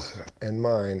world and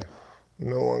mine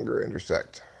no longer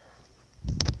intersect.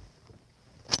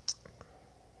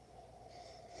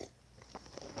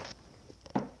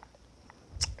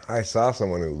 I saw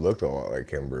someone who looked a lot like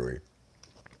Kimberly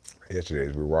yesterday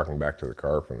as we were walking back to the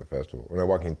car from the festival. We're not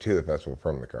walking to the festival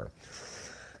from the car.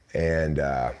 And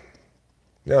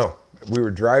no, we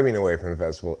were driving away from the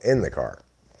festival in the car.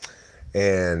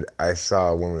 And I saw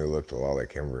a woman who looked a lot like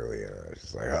Kimberly, and I was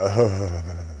just like, oh.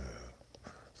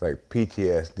 It's like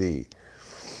PTSD.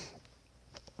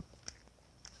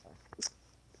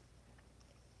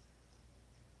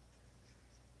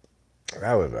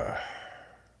 That was a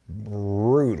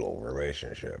brutal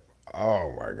relationship.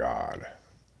 Oh my God.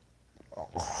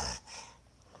 Oh.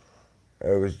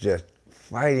 It was just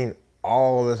fighting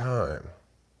all the time.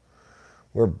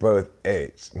 We're both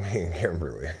 8s, me and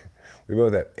Kimberly. We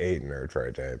both have 8 in our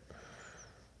tri-type.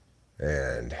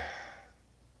 And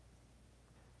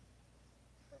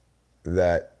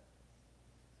that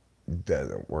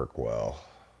doesn't work well.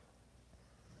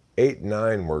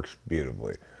 8-9 works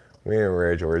beautifully. Me and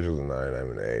Rachel's a 9,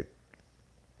 I'm an 8.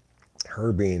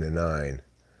 Her being a 9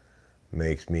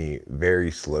 makes me very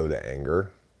slow to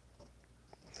anger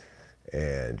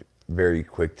and very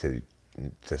quick to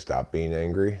stop being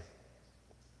angry.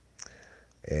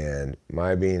 And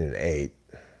my being an 8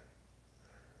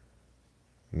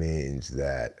 means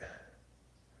that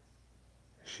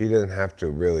she doesn't have to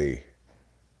really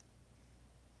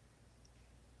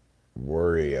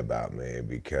worry about me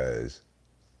because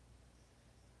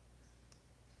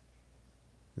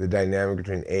the dynamic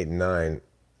between 8 and 9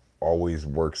 always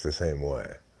works the same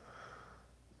way.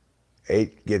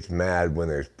 8 gets mad when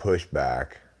there's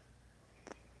pushback.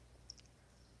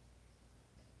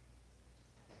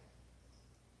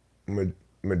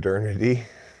 Modernity.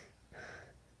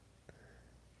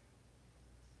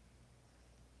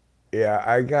 Yeah,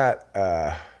 I got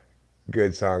a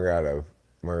good song out of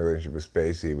my relationship with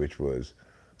Spacey, which was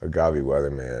Agave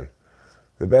Weatherman.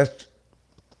 The best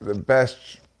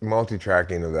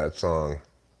multi-tracking of that song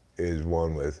is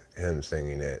one with him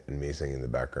singing it and me singing the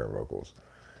background vocals.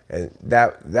 And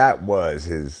that was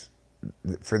his,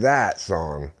 for that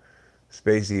song,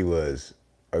 Spacey was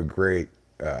a great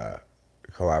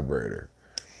collaborator.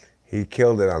 He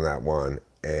killed it on that one,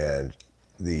 and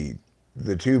the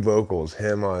 2 vocals,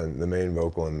 him on the main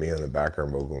vocal and me on the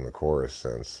background vocal in the chorus,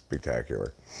 sounds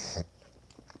spectacular.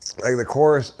 Like the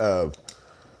chorus of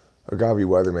Agave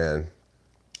Weatherman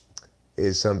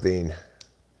is something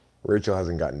Rachel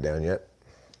hasn't gotten down yet,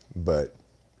 but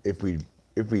if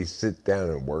we sit down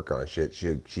and work on shit,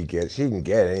 she can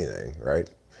get anything, right?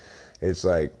 It's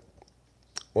like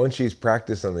once she's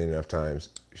practiced something enough times,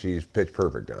 she's pitch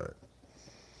perfect on it.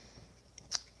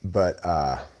 But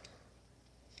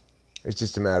it's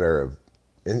just a matter of,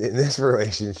 in this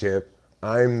relationship,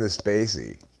 I'm the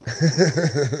Spacey.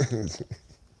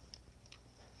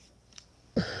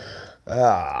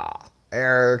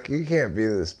 Eric, you can't be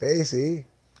the Spacey.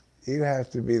 You have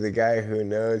to be the guy who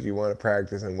knows you want to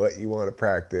practice and what you want to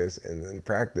practice and then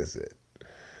practice it.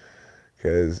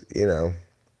 Because, you know,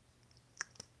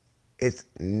 it's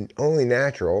only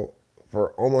natural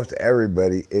for almost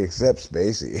everybody except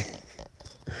Spacey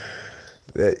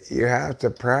that you have to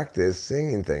practice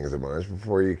singing things a bunch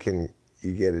before you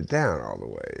get it down all the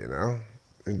way, you know?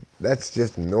 And that's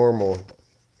just normal.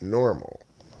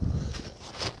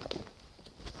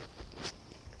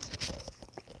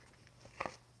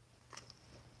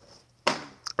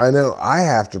 I know I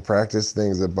have to practice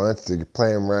things a bunch to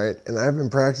play them right, and I've been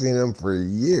practicing them for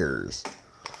years.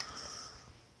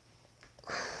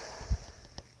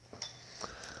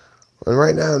 And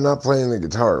right now I'm not playing the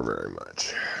guitar very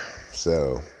much.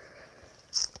 So,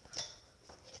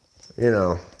 you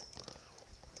know,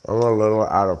 I'm a little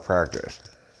out of practice.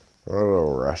 a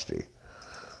little rusty.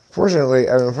 Fortunately,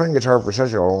 I've been playing guitar for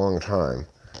such a long time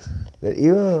that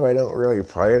even if I don't really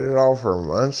play it at all for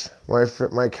months,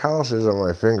 my calluses on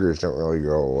my fingers don't really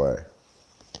go away.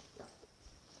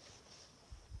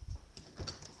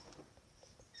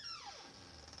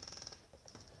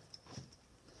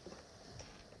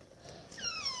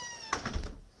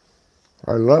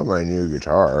 I love my new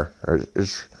guitar.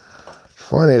 It's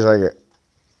funny,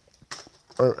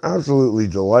 I'm absolutely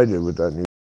delighted with that new,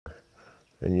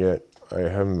 and yet I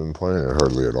haven't been playing it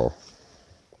hardly at all.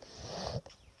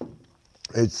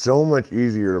 It's so much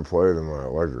easier to play than my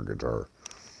electric guitar.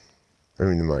 I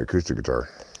mean, my acoustic guitar.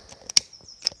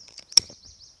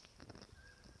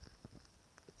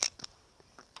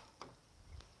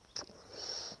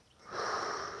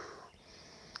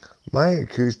 My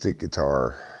acoustic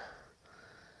guitar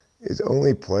is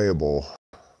only playable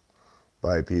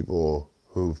by people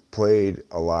who've played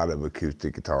a lot of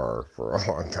acoustic guitar for a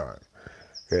long time.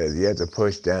 Because you have to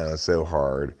push down so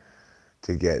hard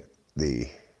to get the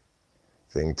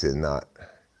thing to not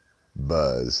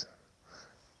buzz.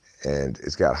 And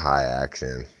it's got high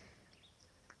action.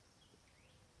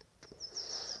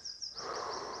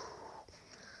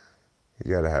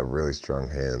 You gotta have really strong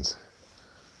hands.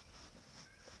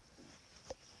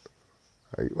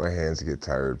 My hands get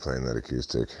tired playing that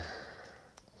acoustic.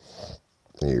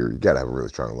 You gotta have a really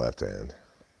strong left hand.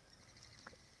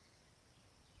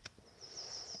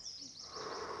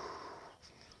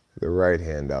 The right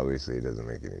hand obviously doesn't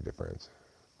make any difference.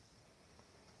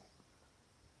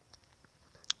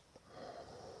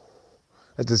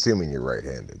 That's assuming you're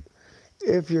right-handed.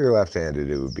 If you're left-handed,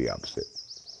 it would be opposite.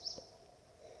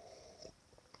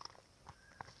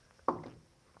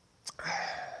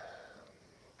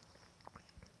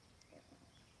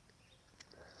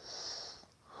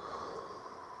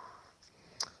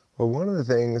 Well, one of the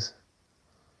things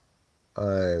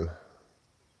I'm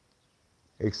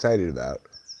excited about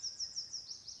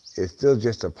is still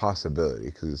just a possibility,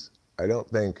 because I don't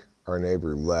think our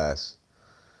neighbor Les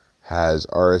has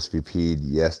RSVP'd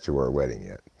yes to our wedding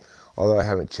yet. Although I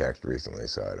haven't checked recently,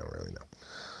 so I don't really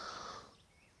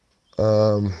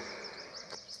know.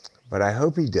 But I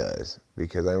hope he does,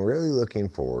 because I'm really looking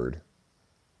forward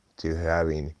to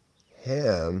having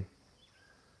him,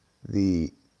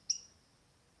 the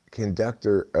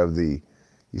conductor of the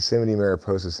Yosemite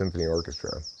Mariposa Symphony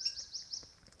Orchestra,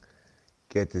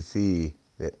 get to see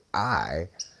that I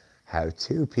have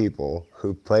two people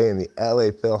who play in the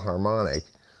LA Philharmonic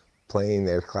playing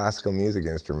their classical music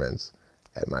instruments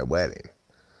at my wedding.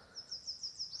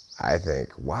 I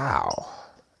think, wow,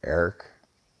 Eric,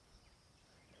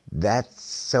 that's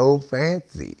so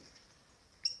fancy.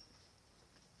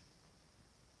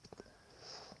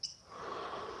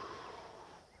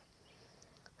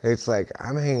 It's like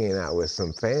I'm hanging out with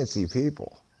some fancy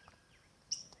people.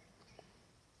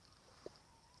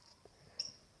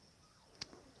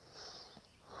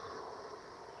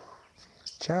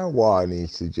 Chow Wah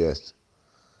needs to just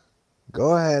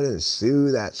go ahead and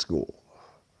sue that school.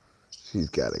 She's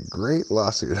got a great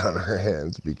lawsuit on her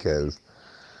hands because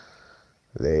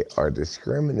they are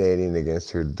discriminating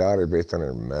against her daughter based on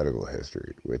her medical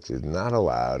history, which is not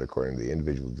allowed according to the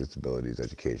Individual Disabilities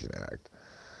Education Act.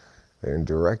 They're in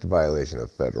direct violation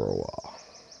of federal law.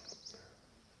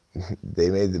 They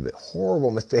made the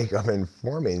horrible mistake of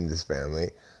informing this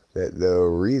family that the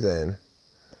reason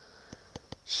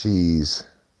she's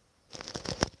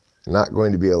not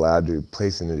going to be allowed to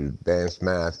place in advanced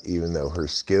math, even though her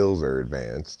skills are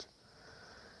advanced,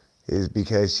 is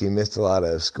because she missed a lot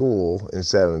of school in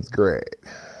 7th grade.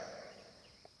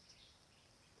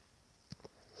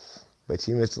 But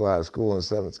she missed a lot of school in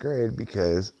 7th grade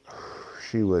because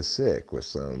she was sick with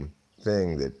some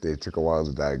thing that they took a while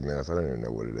to diagnose. I don't even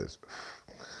know what it is.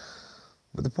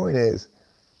 But the point is,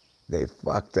 they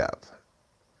fucked up.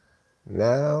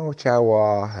 Now Chow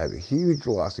Wah has a huge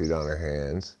lawsuit on her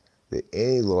hands that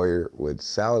any lawyer would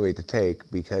salivate to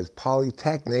take, because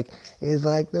Polytechnic is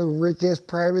like the richest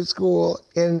private school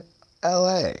in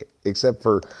LA, except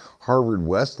for Harvard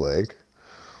Westlake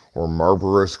or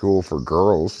Marlboro School for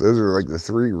Girls. Those are like the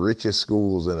 3 richest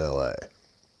schools in LA.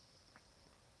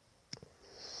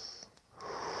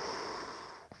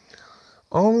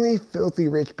 Only filthy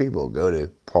rich people go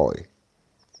to Poly.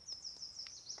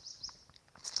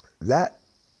 That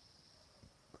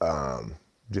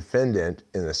defendant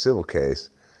in the civil case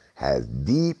has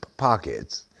deep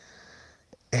pockets,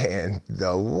 and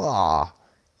the law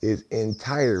is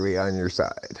entirely on your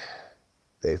side.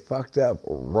 They fucked up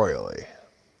royally.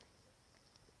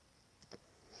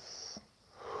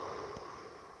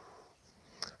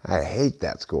 I hate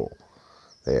that school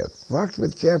They have fucked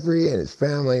with Jeffrey and his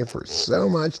family for so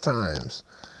much times.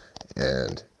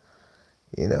 And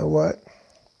you know what?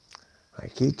 I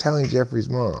keep telling Jeffrey's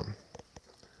mom,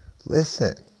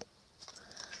 listen,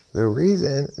 the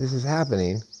reason this is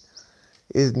happening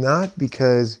is not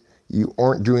because you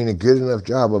aren't doing a good enough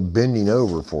job of bending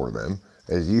over for them,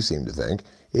 as you seem to think.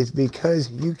 It's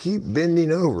because you keep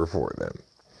bending over for them.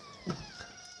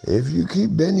 If you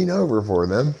keep bending over for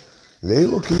them, they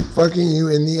will keep fucking you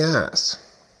in the ass.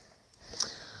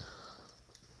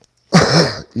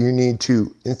 You need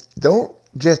to, don't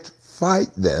just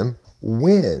fight them,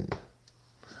 win.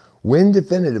 Win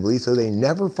definitively so they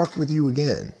never fuck with you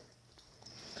again.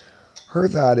 Her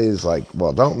thought is like,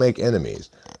 well, don't make enemies.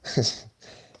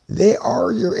 They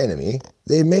are your enemy.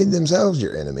 They made themselves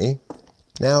your enemy.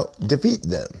 Now, defeat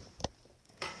them.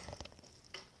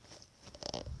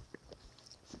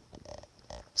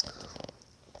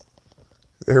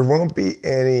 There won't be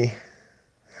any,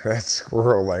 that's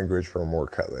squirrel language for more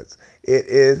cutlets. It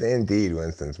is indeed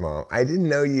Winston's mom. I didn't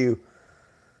know you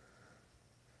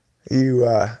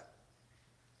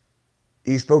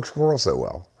spoke squirrel so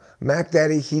well. Mac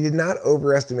Daddy, he did not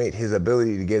overestimate his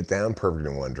ability to get it down perfect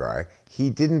in one try. He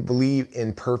didn't believe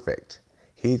in perfect.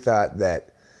 He thought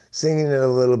that singing it a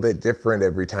little bit different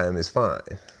every time is fine.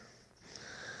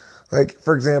 Like,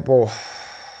 for example,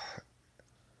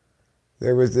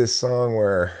 there was this song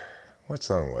where, what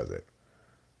song was it?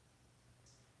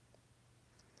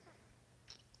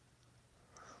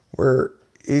 Where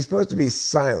he's supposed to be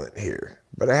silent here,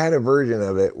 but I had a version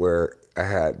of it where I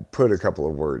had put a couple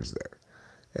of words there.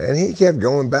 And he kept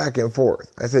going back and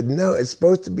forth. I said, no, it's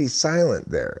supposed to be silent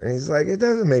there. And he's like, it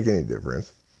doesn't make any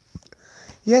difference.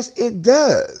 Yes, it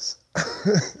does.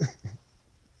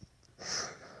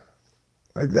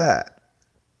 Like that.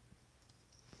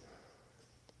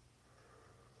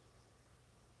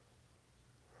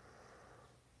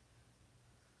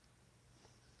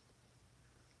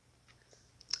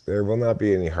 There will not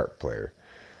be any harp player.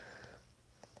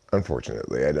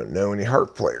 Unfortunately, I don't know any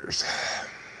harp players.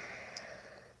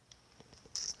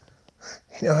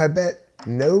 You know, I bet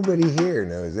nobody here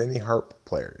knows any harp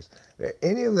players. Do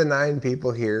any of the 9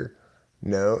 people here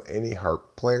know any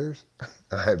harp players?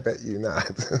 I bet you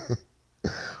not.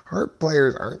 Harp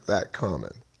players aren't that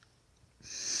common.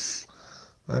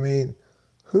 I mean,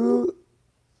 who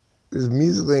is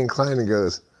musically inclined and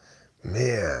goes,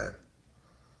 man,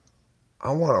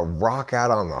 I want to rock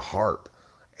out on the harp.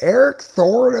 Eric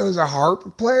Thor knows a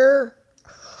harp player?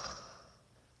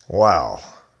 Wow.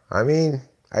 I mean,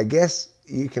 I guess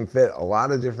you can fit a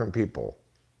lot of different people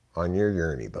on your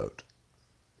journey boat.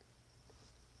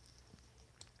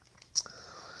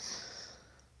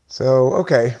 So,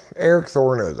 okay, Eric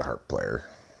Thor knows a harp player.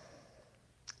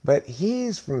 But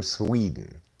he's from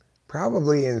Sweden.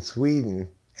 Probably in Sweden,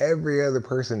 every other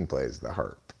person plays the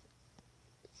harp.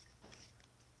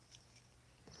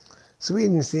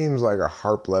 Sweden seems like a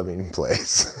harp-loving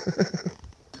place.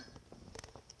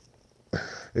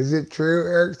 Is it true,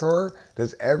 Eric Thor?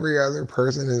 Does every other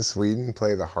person in Sweden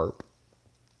play the harp?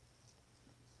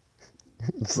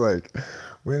 It's like,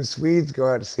 when Swedes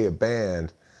go out to see a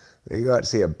band, they go out to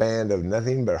see a band of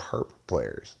nothing but harp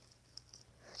players.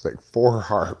 It's like 4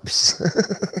 harps.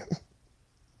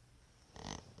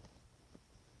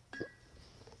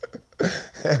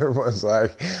 Everyone's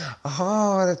like,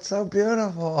 oh, that's so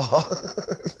beautiful.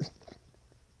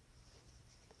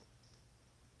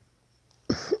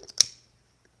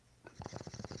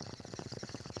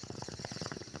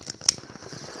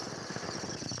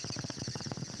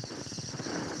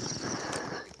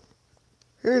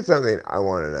 Here's something I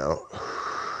want to know.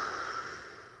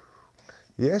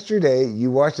 Yesterday, you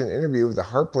watched an interview with the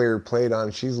harp player who played on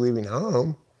She's Leaving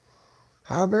Home.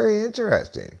 How very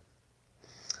interesting.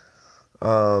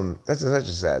 That's such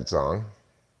a sad song.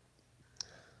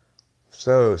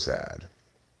 So sad.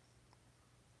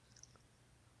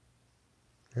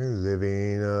 You're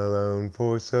living alone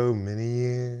for so many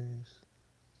years.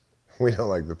 We don't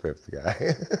like the 5th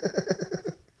guy.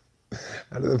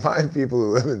 Out of the 5 people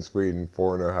who live in Sweden,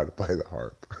 4 know how to play the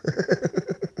harp.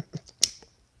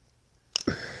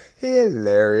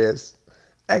 Hilarious.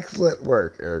 Excellent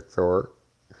work, Eric Thor.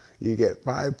 You get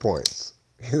 5 points.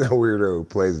 He's a weirdo who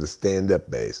plays the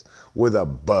stand-up bass with a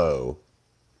bow.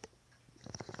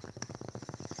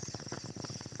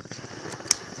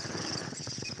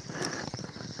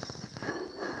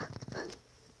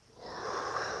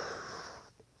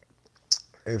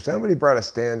 If somebody brought a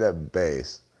stand-up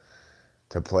bass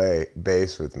to play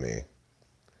bass with me,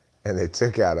 and they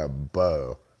took out a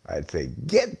bow, I'd say,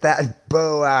 get that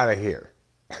bow out of here.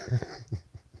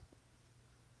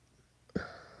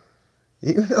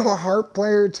 You know a harp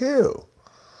player too.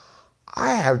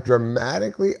 I have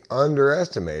dramatically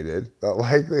underestimated the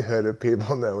likelihood of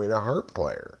people knowing a harp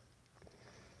player.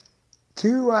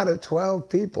 2 out of 12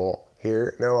 people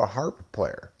here know a harp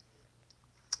player.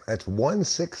 That's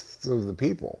 1/6 of the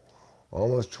people,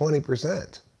 almost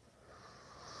 20%.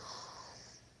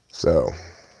 So,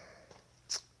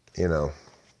 you know,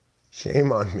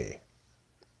 shame on me.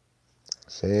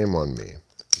 Shame on me.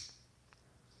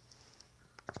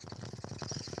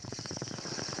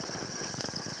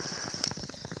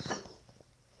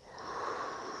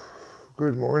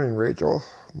 Good morning, Rachel,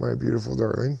 my beautiful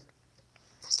darling.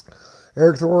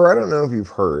 Eric Thor, I don't know if you've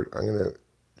heard. I'm going to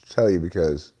tell you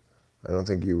because I don't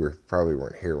think you probably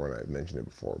weren't here when I mentioned it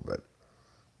before, but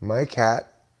my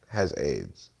cat has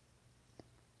AIDS.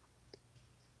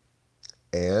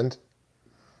 And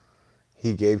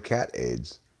he gave cat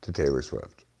AIDS to Taylor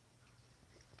Swift.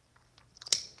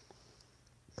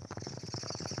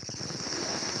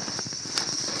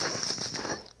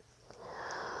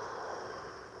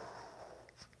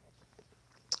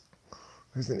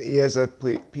 There's an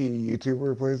ESFP YouTuber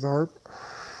who plays the harp.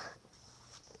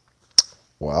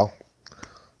 Well,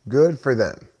 good for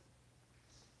them.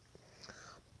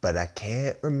 But I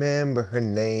can't remember her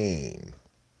name.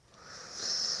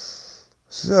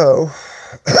 So,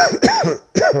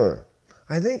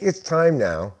 I think it's time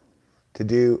now to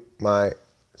do my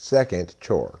second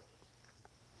chore.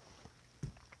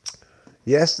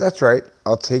 Yes, that's right.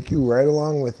 I'll take you right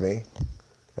along with me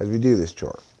as we do this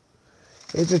chore.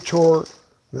 It's a chore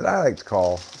that I like to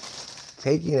call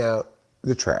taking out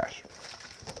the trash.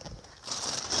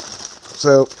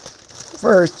 So,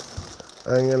 first,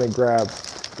 I'm going to grab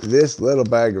this little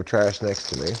bag of trash next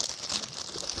to me.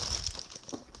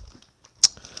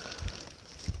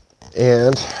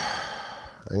 And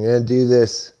I'm going to do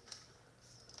this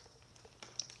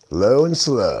low and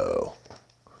slow.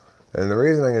 And the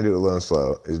reason I'm going to do it low and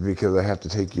slow is because I have to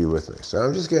take you with me. So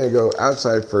I'm just going to go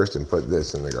outside first and put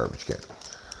this in the garbage can.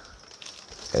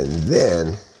 And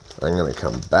then I'm going to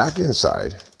come back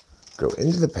inside, go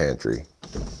into the pantry,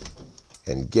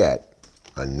 and get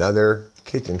another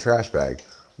kitchen trash bag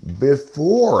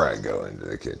before I go into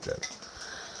the kitchen.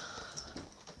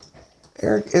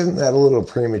 Eric, isn't that a little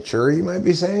premature, you might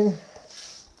be saying?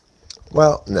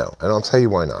 Well, no, and I'll tell you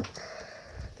why not.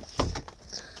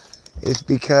 It's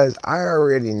because I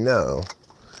already know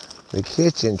the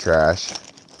kitchen trash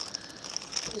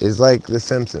is like the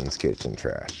Simpsons kitchen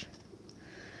trash,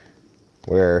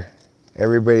 where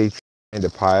everybody trying to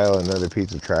pile another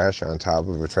piece of trash on top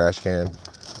of a trash can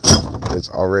that's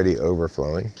already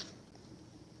overflowing.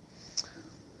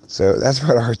 So that's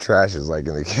what our trash is like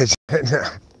in the kitchen right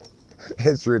now.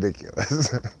 It's ridiculous.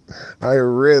 I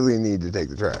really need to take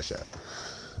the trash out.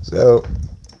 So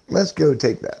let's go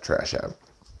take that trash out.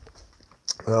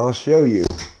 And I'll show you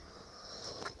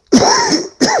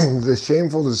the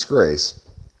shameful disgrace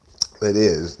that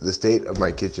is the state of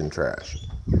my kitchen trash.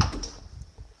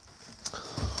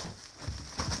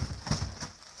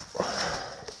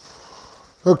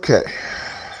 Okay.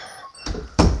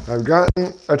 I've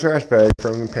gotten a trash bag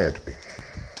from the pantry.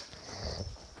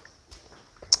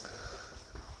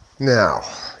 Now,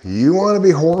 you want to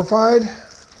be horrified?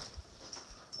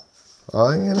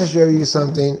 I'm going to show you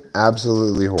something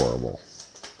absolutely horrible.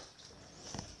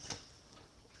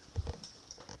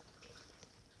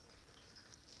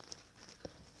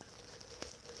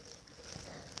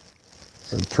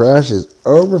 The trash is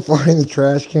overflowing the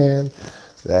trash can.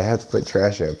 So I have to put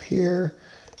trash up here,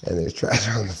 and there's trash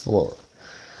on the floor.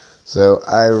 So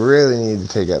I really need to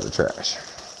take out the trash.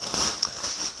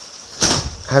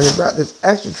 Having brought this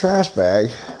extra trash bag,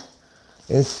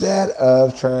 instead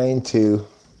of trying to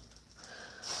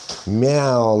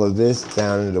meow all of this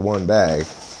down into one bag,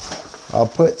 I'll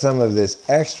put some of this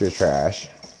extra trash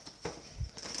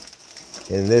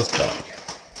in this bag.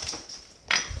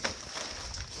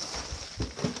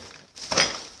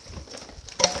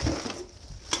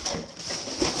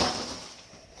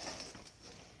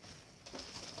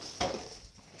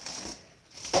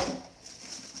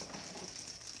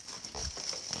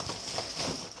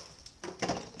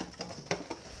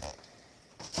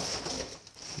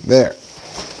 There.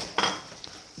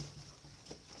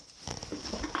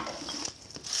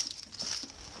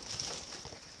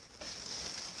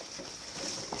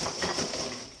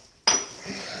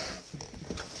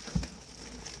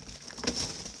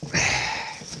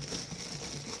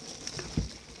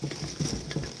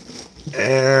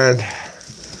 And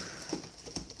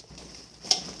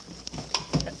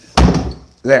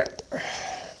there.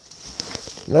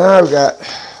 Now I've got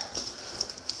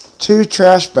 2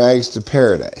 trash bags to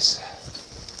paradise.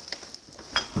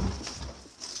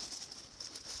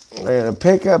 going to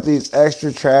pick up these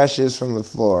extra trashes from the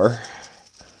floor.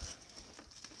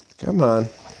 Come on.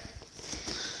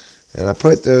 And I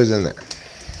put those in there.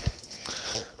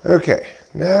 Okay,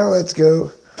 now let's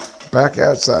go back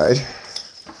outside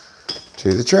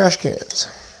to the trash cans.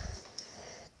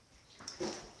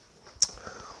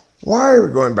 Why are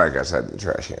we going back outside to the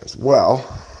trash cans? Well,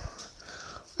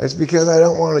 it's because I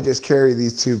don't want to just carry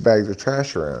these 2 bags of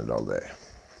trash around all day.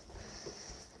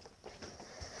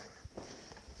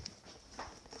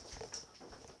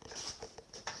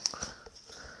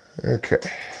 Okay.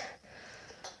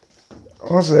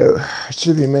 Also, it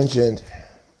should be mentioned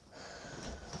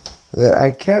that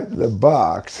I kept the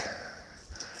box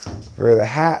for the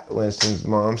hat Winston's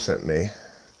mom sent me,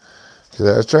 because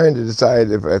I was trying to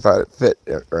decide if I thought it fit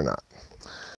or not.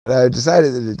 But I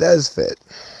decided that it does fit.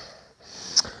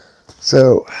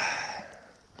 So,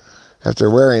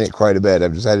 after wearing it quite a bit,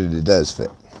 I've decided it does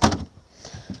fit.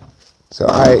 So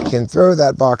I can throw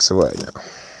that box away now,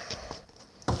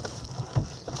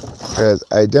 because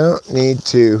I don't need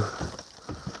to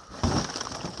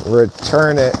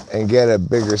return it and get a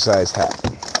bigger size hat.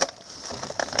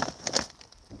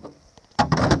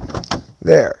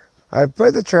 There. I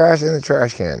put the trash in the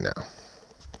trash can now.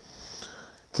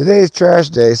 Today's trash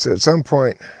day, so at some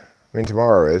point,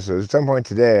 tomorrow is, so at some point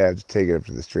today I have to take it up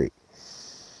to the street.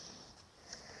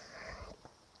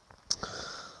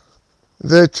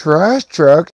 The trash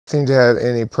truck doesn't seem to have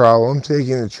any problem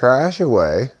taking the trash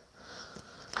away.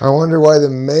 I wonder why the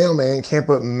mailman can't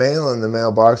put mail in the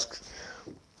mailbox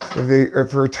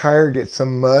if her tire gets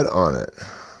some mud on it.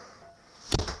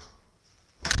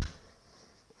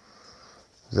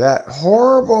 That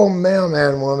horrible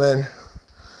mailman woman.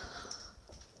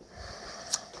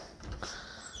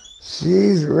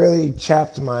 She's really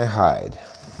chapped my hide.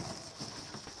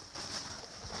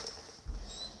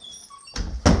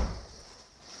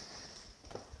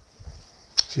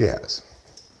 She has.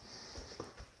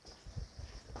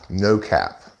 No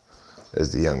cap,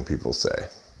 as the young people say.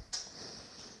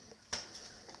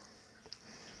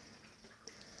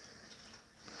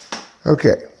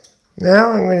 Okay,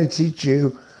 now I'm going to teach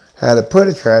you how to put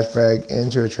a trash bag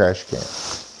into a trash can.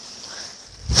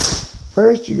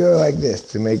 First you go like this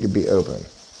to make it be open.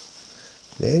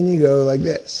 Then you go like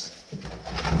this.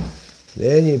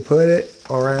 Then you put it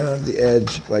around the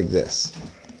edge like this.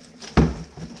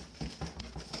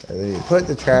 And then you put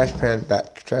the trash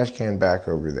can back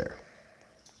over there.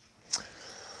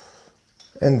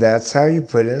 And that's how you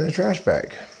put in a trash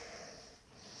bag.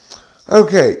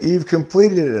 Okay, you've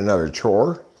completed another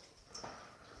chore.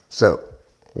 So,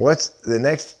 what's the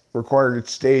next required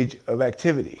stage of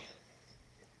activity?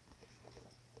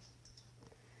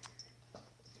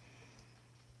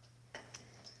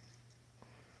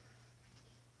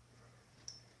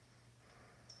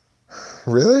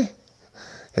 Really?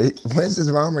 Hey, Winston's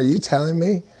mom, are you telling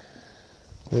me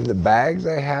that the bags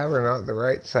I have are not the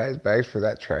right size bags for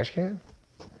that trash can?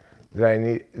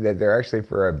 That they're actually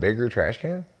for a bigger trash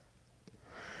can?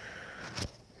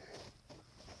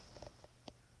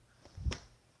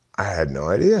 I had no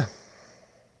idea.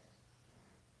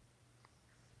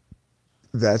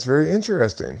 That's very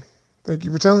interesting. Thank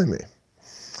you for telling me.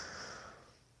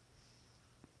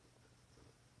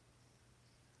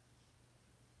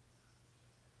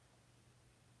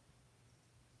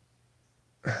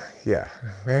 Yeah,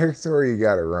 very sorry you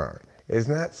got it wrong. It's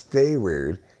not stay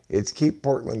weird, it's keep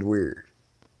Portland weird.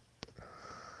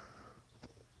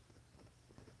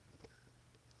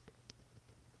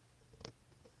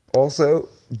 Also,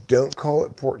 don't call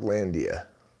it Portlandia.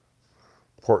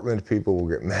 Portland people will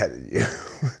get mad at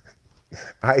you.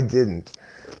 I didn't,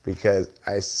 because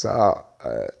I saw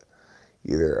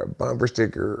either a bumper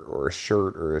sticker or a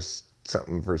shirt or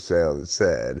something for sale that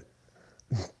said,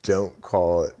 don't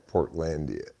call it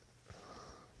Portlandia.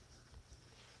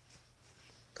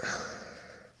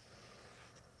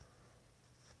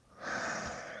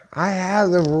 I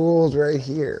have the rules right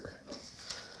here.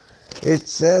 It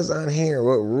says on here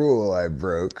what rule I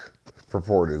broke,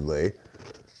 purportedly,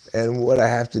 and what I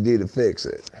have to do to fix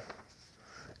it.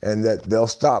 And that they'll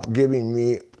stop giving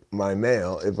me my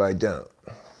mail if I don't.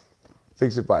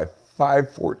 Fix it by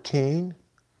 5/14.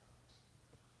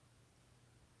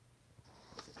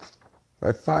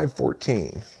 By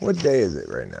 5/14. What day is it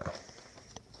right now?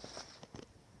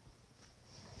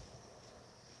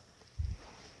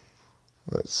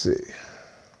 Let's see.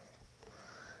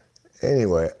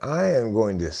 Anyway, I am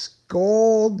going to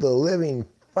scold the living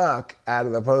fuck out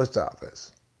of the post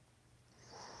office.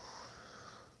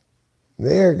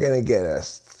 They're going to get a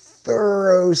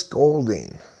thorough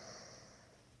scolding.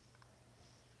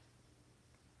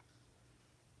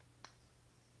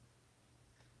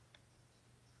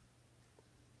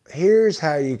 here's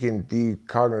how you can do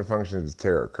cognitive functions with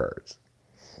tarot cards.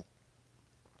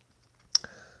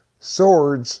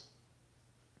 Swords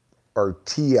are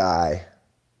TI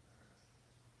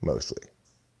mostly.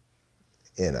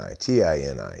 NI.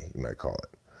 TI-NI, you might call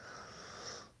it.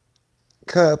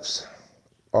 Cups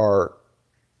are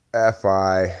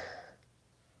FI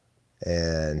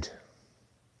and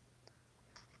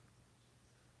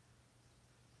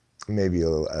maybe a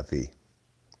little FE.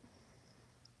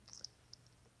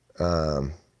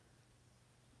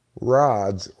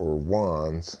 Rods or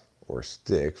wands or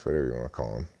sticks, whatever you want to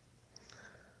call them,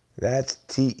 that's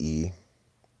TE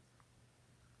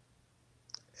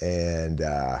and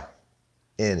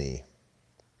NE.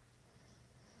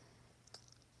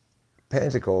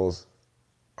 Pentacles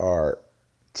are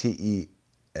TE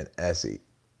and SE.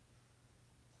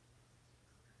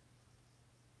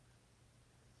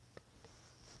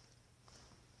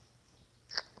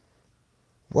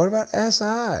 What about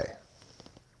SI?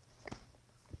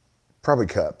 Probably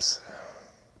cups.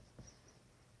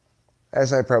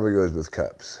 SI probably goes with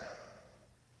cups.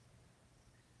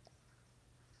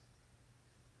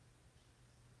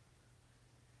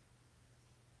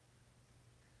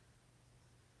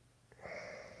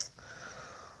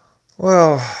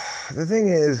 Well, the thing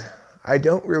is, I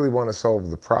don't really want to solve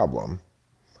the problem.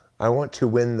 I want to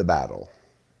win the battle.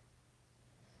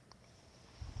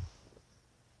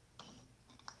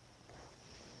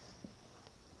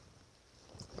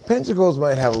 Pentacles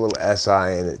might have a little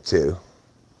SI in it too.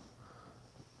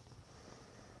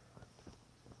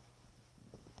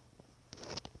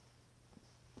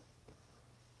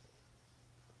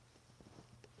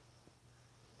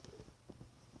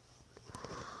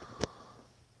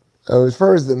 As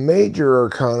far as the major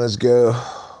arcanas go,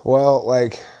 well,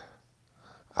 like,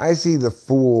 I see the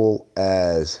Fool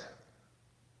as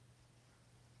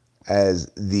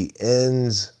the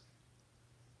ends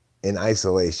in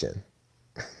isolation.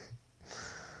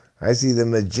 I see the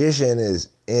Magician as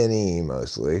NE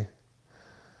mostly.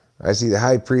 I see the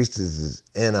High Priestess as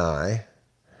NI.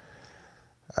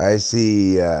 I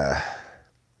see the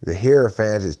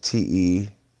Hierophant as TE.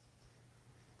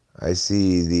 I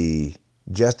see the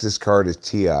Justice card as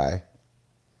TI.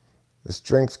 The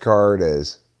Strength card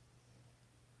as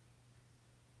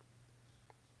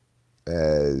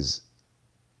SENI.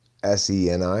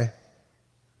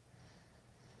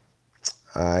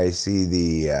 I see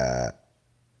the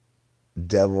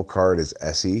Devil card as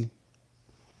SE.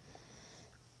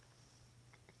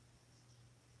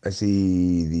 I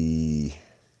see the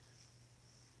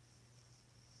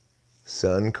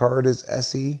Sun card as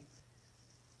SE.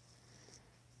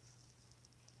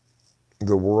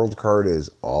 The World card is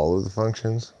all of the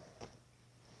functions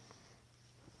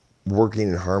working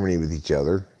in harmony with each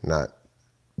other, not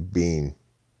being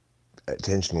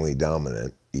attentionally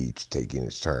dominant, each taking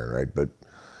its turn, right? But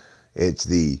it's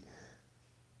the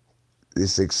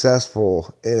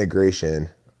successful integration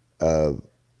of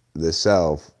the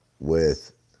self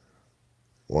with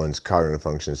one's cognitive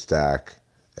function stack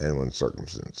and one's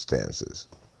circumstances.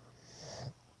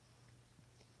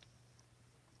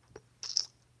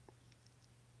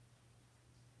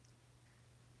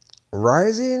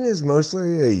 Rising is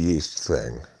mostly a yeast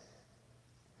thing.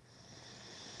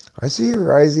 I see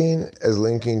rising as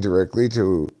linking directly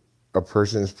to a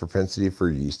person's propensity for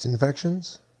yeast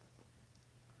infections.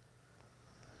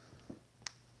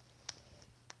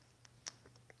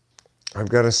 I've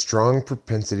got a strong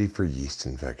propensity for yeast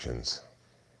infections.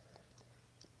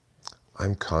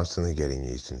 I'm constantly getting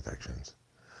yeast infections.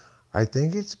 I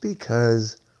think it's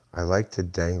because I like to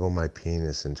dangle my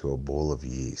penis into a bowl of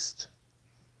yeast.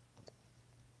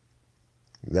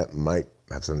 That might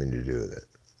have something to do with it.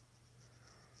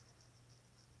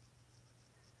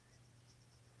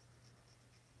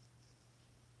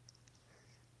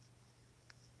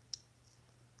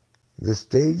 The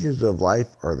stages of life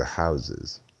are the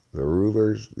houses, the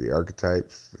rulers, the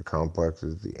archetypes, the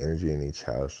complexes, the energy in each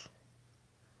house.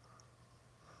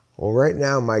 Well, right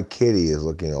now my kitty is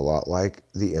looking a lot like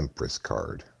the Empress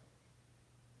card.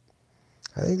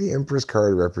 I think the Empress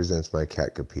card represents my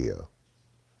cat Capillo.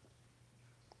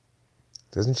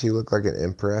 Doesn't she look like an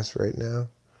empress right now?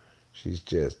 She's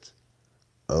just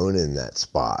owning that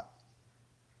spot.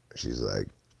 She's like,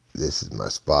 this is my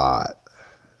spot.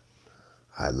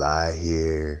 I lie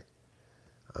here.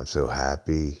 I'm so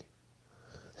happy.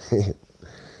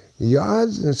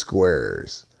 Yards and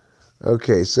squares.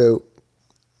 Okay, so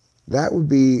that would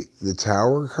be the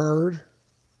Tower card.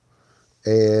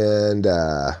 And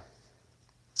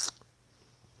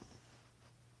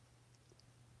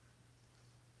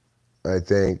I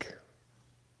think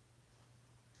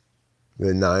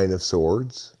the Nine of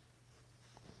Swords.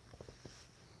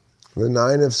 The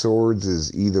Nine of Swords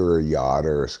is either a yacht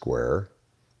or a square,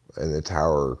 and the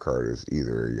Tower card is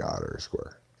either a yacht or a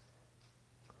square.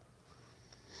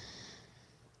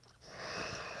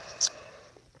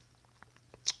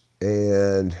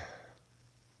 And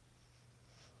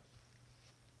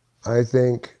I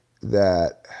think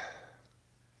that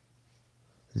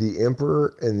the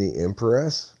Emperor and the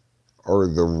Empress are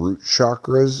the root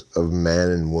chakras of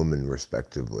man and woman,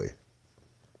 respectively.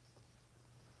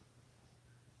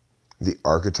 The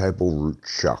archetypal root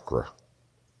chakra.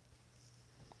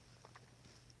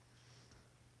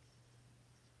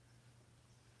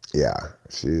 Yeah,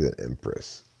 she's an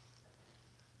Empress.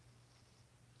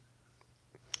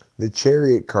 The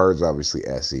Chariot card's obviously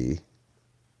SE,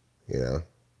 you know.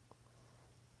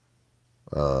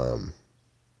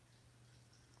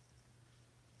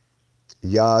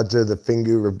 Yards are the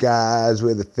finger of guys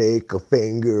where the fake or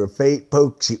finger of fate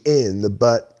pokes you in the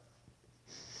butt.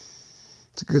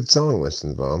 It's a good song,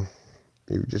 Winston's mom.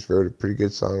 You just wrote a pretty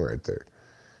good song right there.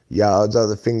 Yards are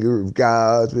the finger of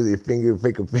guys with your finger,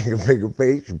 finger,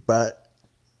 face your butt.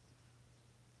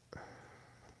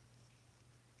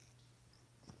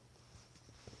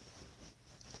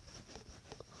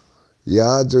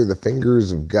 Yards are the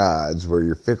fingers of gods where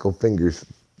your fickle fingers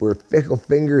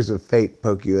of fate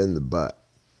poke you in the butt.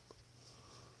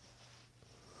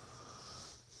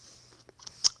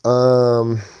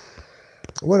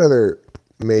 What other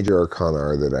major arcana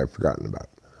are that I've forgotten about?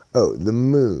 Oh, the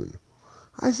moon.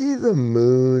 I see the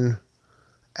moon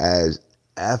as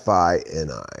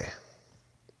F-I-N-I.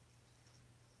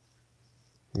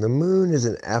 The moon is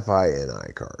an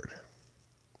F-I-N-I card.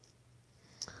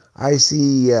 I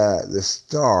see the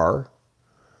star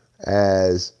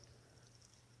as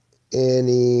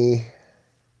N-E-S-E.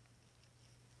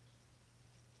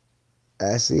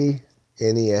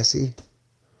 N-E-S-E.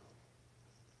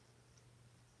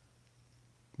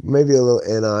 Maybe a little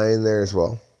N-I in there as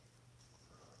well.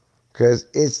 Because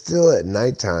it's still at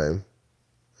nighttime,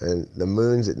 and the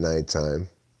moon's at nighttime.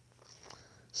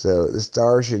 So the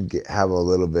star should have a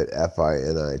little bit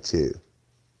F-I-N-I too.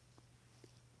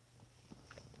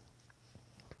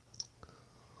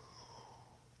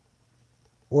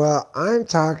 Well, I'm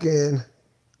talking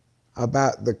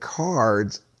about the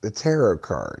cards, the tarot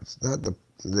cards, not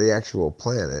the actual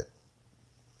planet.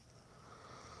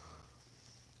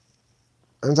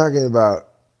 I'm talking about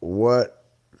what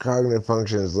cognitive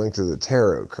function is linked to the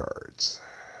tarot cards.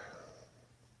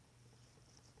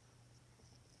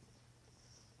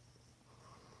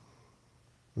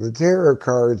 The tarot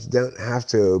cards don't have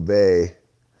to obey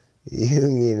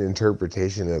Jungian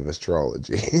interpretation of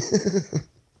astrology.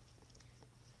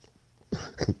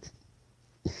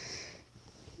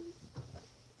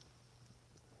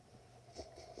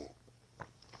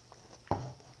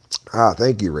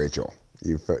 Thank you, Rachel.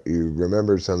 You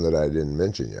remembered some that I didn't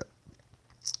mention yet.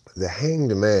 The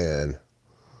Hanged Man,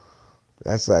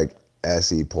 that's like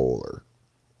SE polar.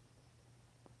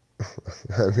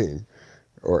 I mean,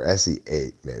 or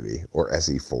SE8 maybe, or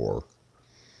SE4.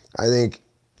 I think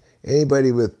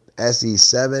anybody with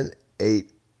SE7,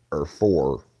 8, or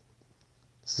 4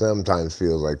 sometimes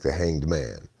feels like the Hanged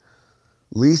Man.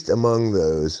 Least among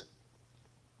those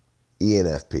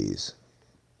ENFPs.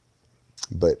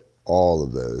 But all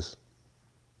of those,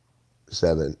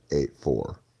 7, 8,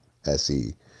 4,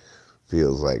 SE,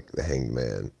 feels like the Hanged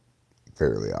Man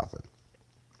fairly often.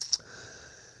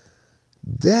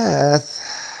 Death,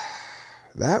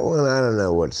 that one I don't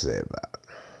know what to say about.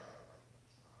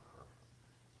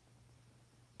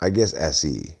 I guess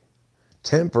SE.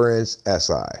 Temperance,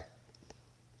 SI.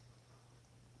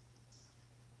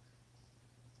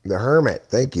 The Hermit,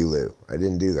 thank you, Lou. I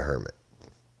didn't do the Hermit.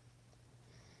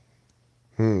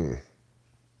 I'm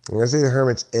going to say the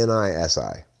Hermit's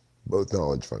NI-SI, both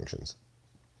knowledge functions.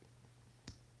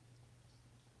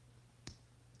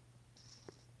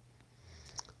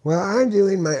 Well, I'm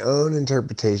doing my own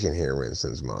interpretation here,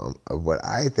 Winston's mom, of what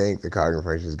I think the cognitive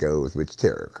functions go with which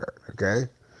tarot card, okay?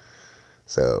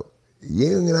 So,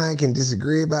 Jung and I can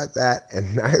disagree about that,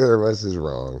 and neither of us is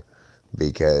wrong,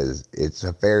 because it's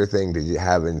a fair thing to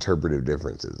have interpretive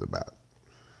differences about.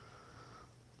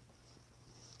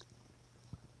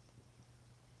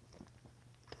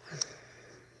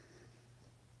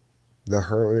 The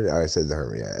Hermit, I said the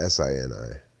Hermit, yeah,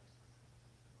 S-I-N-I.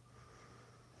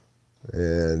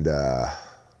 And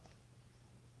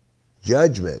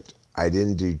Judgment, I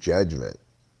didn't do Judgment.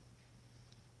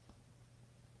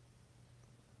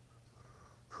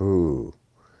 Who?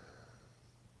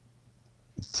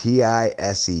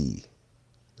 T-I-S-E.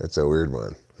 That's a weird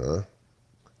one, huh?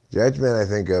 Judgment I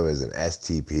think of as an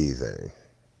STP thing.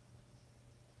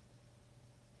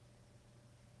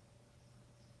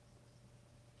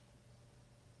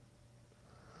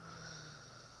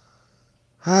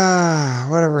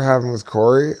 Whatever happened with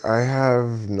Corey, I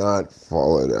have not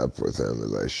followed up with him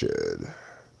as I should.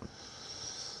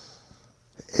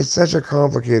 It's such a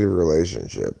complicated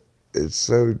relationship. It's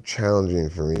so challenging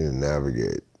for me to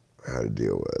navigate how to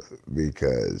deal with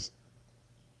because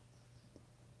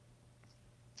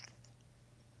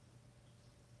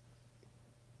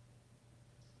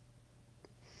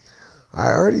I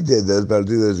already did those, but I'll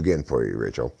do those again for you,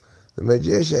 Rachel. The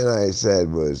magician I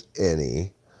said was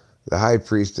N-E, the high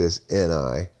priestess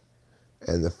N-I,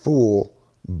 and the fool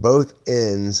both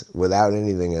ends without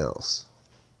anything else.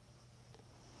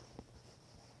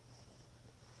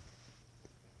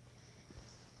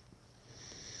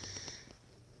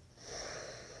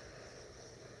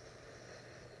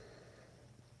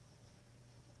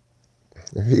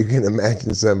 If you can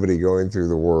imagine somebody going through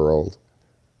the world.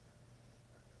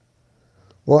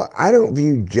 Well, I don't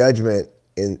view judgment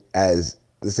as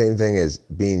the same thing as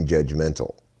being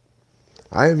judgmental.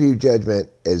 I view judgment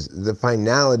as the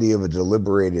finality of a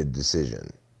deliberated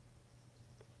decision.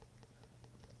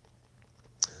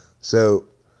 So,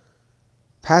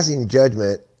 passing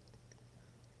judgment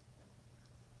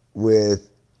with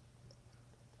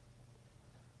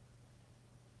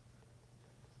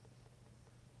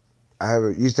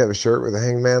used to have a shirt with a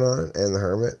hangman on it and the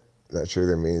hermit. Not sure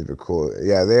their meanings, but cool.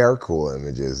 Yeah, they are cool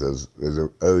images. Those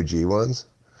are OG ones.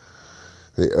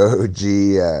 The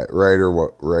OG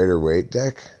Rider Waite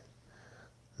deck.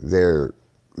 They're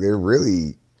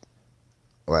really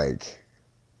like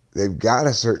they've got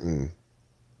a certain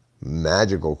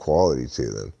magical quality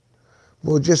to them.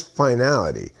 Well, just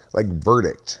finality, like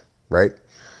verdict, right?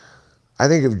 I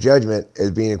think of judgment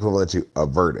as being equivalent to a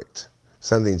verdict.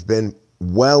 Something's been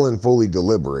well and fully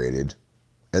deliberated,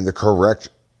 and the correct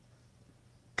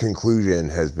conclusion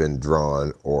has been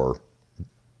drawn or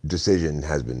decision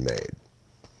has been made.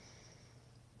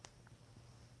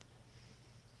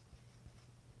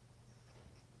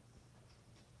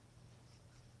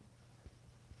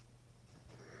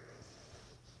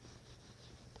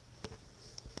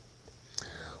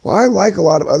 Well, I like a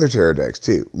lot of other tarot decks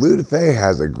too. Ludafe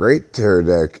has a great tarot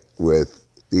deck with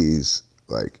these,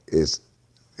 like, it's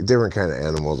different kind of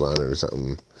animals on it or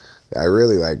something. I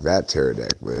really like that tarot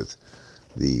deck with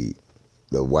the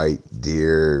white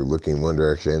deer looking one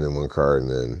direction in one card,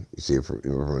 and then you see it from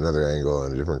another angle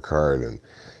on a different card, and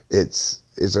it's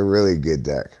a really good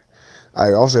deck.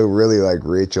 I also really like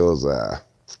Rachel's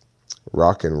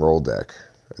rock and roll deck.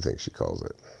 I think she calls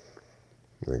it.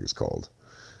 I think it's called.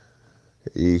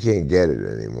 You can't get it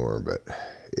anymore, but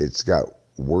it's got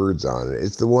words on it.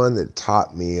 It's the one that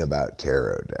taught me about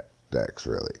tarot decks,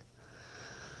 really.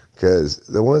 Because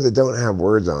the ones that don't have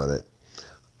words on it,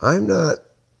 I'm not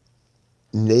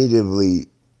natively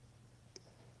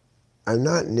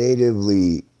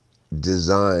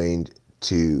designed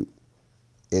to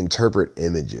interpret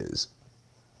images.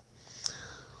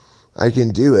 I can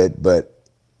do it, but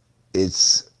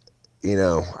it's, you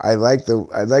know, I liked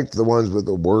the ones with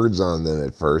the words on them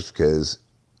at first because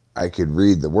I could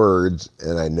read the words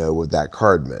and I know what that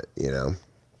card meant, you know.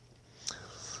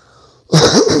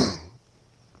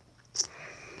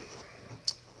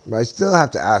 But I still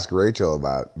have to ask Rachel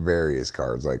about various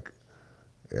cards, like,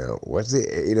 you know, what's the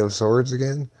Eight of Swords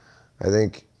again? I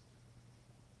think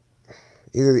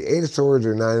either the Eight of Swords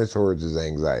or Nine of Swords is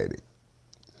anxiety.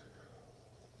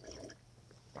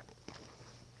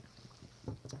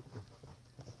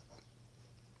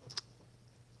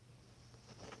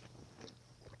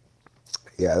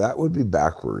 Yeah, that would be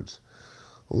backwards.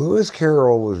 Lewis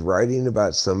Carroll was writing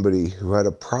about somebody who had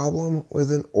a problem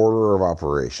with an order of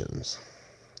operations.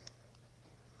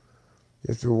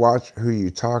 You have to watch who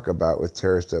you talk about with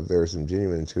tarot stuff. There are some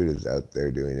genuine intuitives out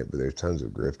there doing it, but there's tons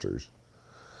of grifters.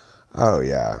 Oh,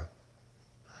 yeah.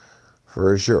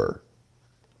 For sure.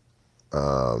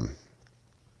 A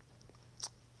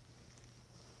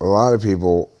lot of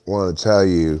people want to tell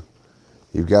you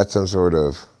you've got some sort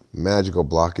of magical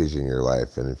blockage in your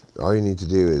life, and all you need to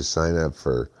do is sign up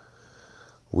for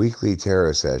weekly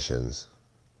tarot sessions,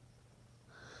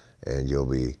 and you'll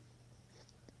be,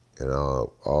 and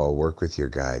I'll work with your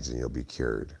guides, and you'll be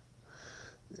cured.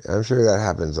 I'm sure that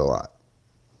happens a lot,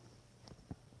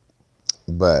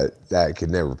 but that could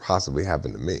never possibly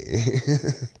happen to me.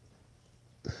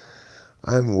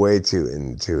 I'm way too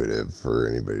intuitive for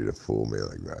anybody to fool me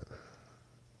like that.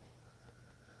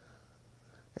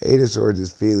 Eight of Swords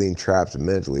is feeling trapped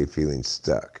mentally, feeling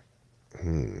stuck.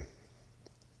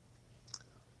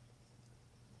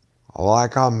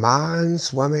 Like a man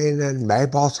swimming in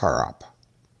maple syrup.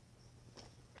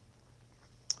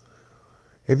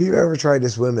 If you've ever tried to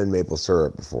swim in maple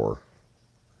syrup before,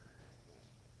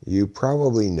 you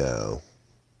probably know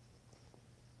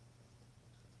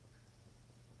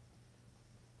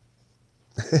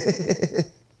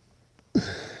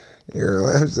Your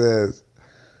left says,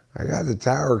 I got the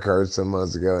tower card some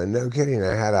months ago, and no kidding,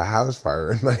 I had a house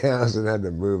fire in my house and had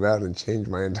to move out and change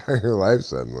my entire life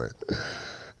suddenly.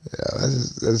 Yeah,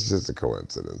 that's just a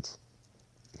coincidence.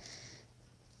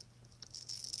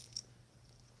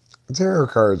 Tarot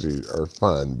cards are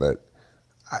fun, but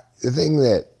the thing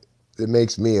that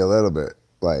makes me a little bit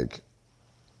like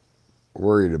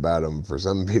worried about them for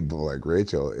some people like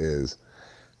Rachel is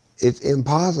it's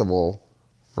impossible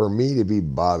for me to be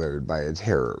bothered by a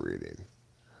tarot reading.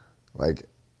 Like,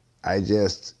 I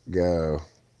just go,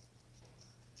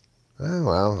 oh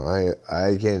well,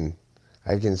 I can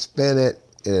spin it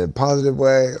in a positive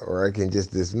way, or I can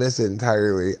just dismiss it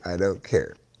entirely. I don't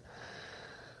care.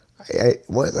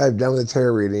 Once I've done the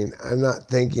tarot reading, I'm not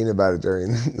thinking about it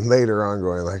during later on,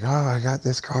 going like, oh, I got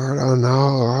this card. Oh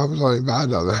no, I was like, that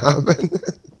doesn't happen.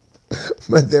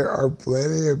 But there are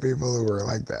plenty of people who are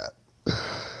like that.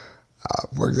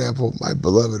 For example, my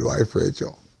beloved wife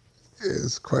Rachel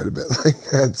is quite a bit like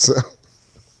that. So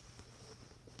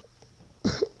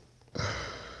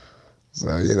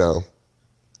you know.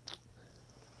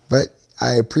 But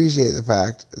I appreciate the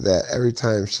fact that every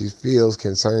time she feels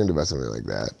concerned about something like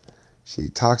that, she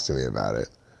talks to me about it,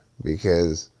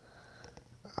 because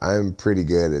I'm pretty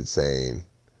good at saying,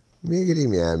 miggity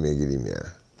meow, miggity meow.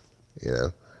 You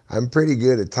know, I'm pretty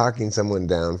good at talking someone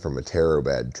down from a tarot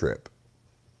bad trip.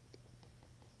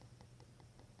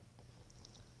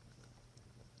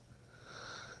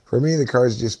 For me, the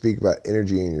cards just speak about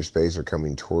energy in your space or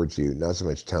coming towards you, not so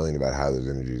much telling about how those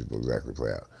energies will exactly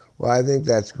play out. Well, I think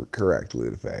that's correct,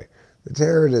 Ludafe. The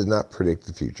tarot does not predict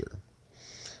the future.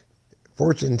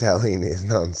 Fortune telling is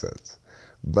nonsense.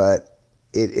 But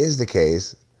it is the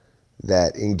case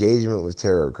that engagement with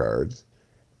tarot cards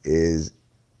is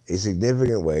a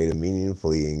significant way to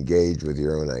meaningfully engage with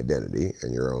your own identity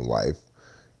and your own life,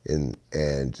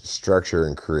 and structure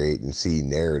and create and see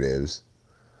narratives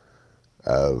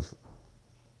of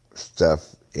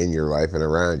stuff in your life and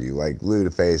around you. Like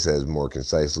Ludafe says more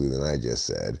concisely than I just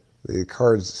said, the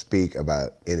cards speak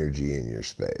about energy in your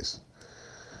space.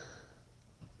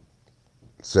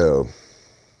 So,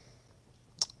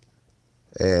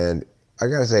 and I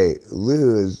gotta say,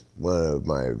 Lou is one of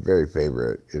my very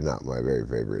favorite, if not my very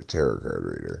favorite, tarot card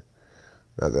reader.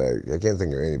 Not that I can't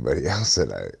think of anybody else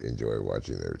that I enjoy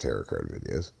watching their tarot card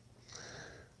videos.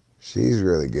 She's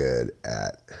really good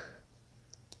at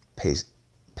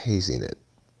pacing it.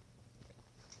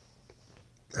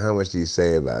 How much do you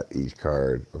say about each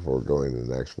card before going to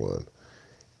the next one?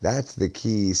 That's the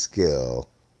key skill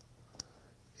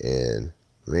in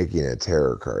making a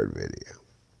tarot card video.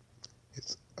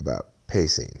 It's about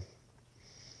pacing.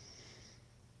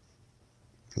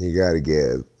 You got to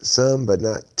give some but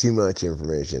not too much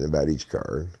information about each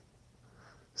card.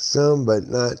 Some but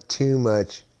not too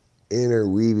much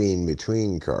interweaving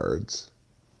between cards.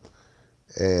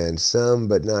 And some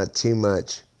but not too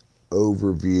much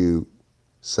overview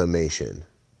summation.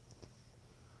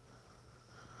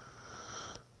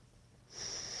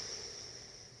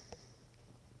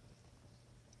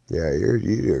 Yeah, you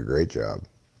do a great job.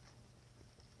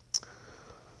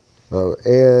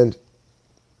 And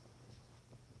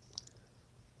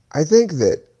I think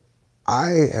that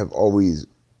I have always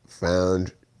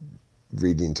found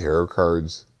reading tarot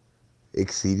cards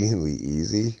exceedingly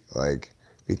easy, like,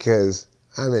 because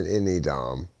I'm an indie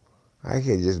dom. I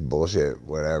can just bullshit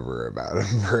whatever about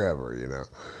them forever, you know.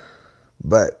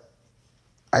 But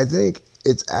I think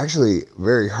it's actually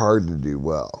very hard to do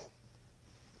well.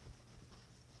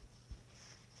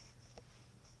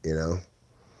 You know,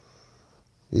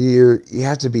 you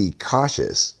have to be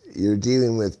cautious. You're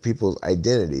dealing with people's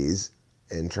identities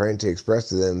and trying to express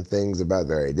to them things about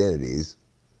their identities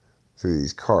through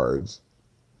these cards.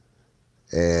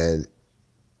 And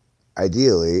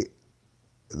ideally,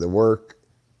 the work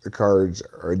the cards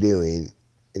are doing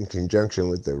in conjunction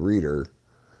with the reader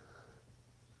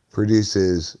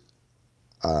produces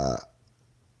a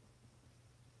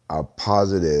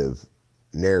positive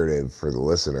narrative for the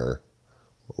listener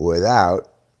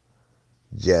without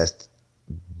just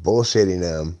bullshitting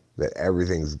them that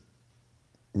everything's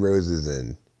roses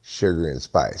and sugar and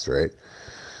spice, right?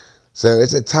 So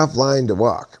it's a tough line to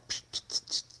walk.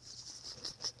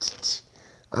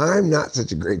 I'm not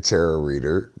such a great tarot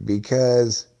reader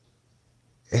because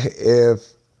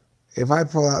if I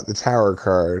pull out the Tower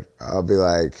card, I'll be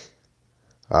like,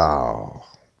 oh,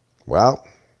 well,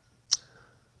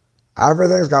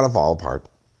 everything's got to fall apart.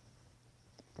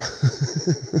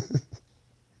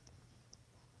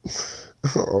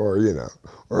 Or, you know,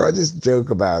 or I just joke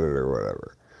about it or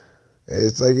whatever.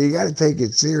 It's like you got to take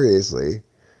it seriously,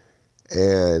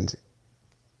 and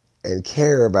and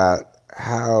care about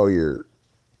how you're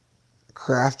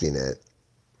crafting it,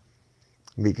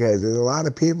 because there's a lot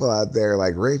of people out there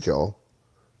like Rachel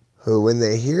who, when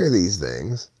they hear these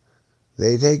things,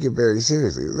 they take it very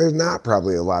seriously. There's not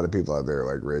probably a lot of people out there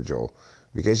like Rachel,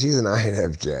 because she's an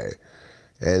INFJ,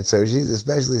 and so she's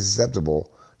especially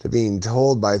susceptible to being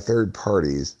told by third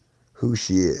parties who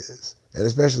she is, and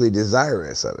especially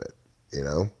desirous of it, you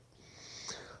know?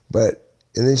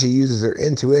 And then she uses her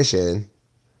intuition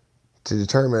to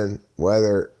determine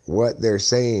whether what they're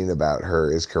saying about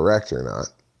her is correct or not.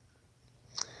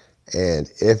 And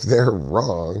if they're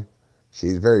wrong,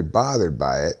 she's very bothered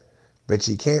by it, but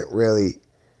she can't really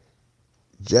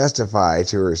justify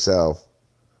to herself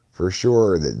for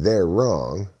sure that they're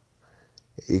wrong,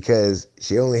 because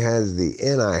she only has the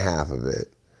NI half of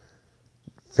it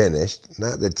finished,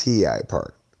 not the TI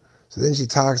part. So then she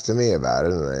talks to me about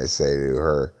it, and I say to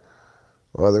her,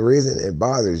 well, the reason it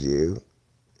bothers you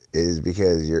is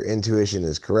because your intuition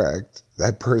is correct.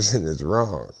 That person is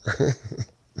wrong. This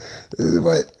is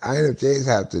what INFJs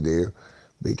have to do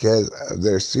because of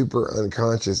their super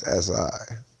unconscious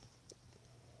SI.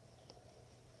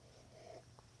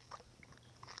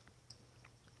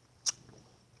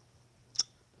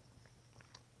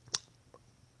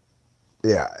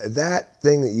 Yeah, that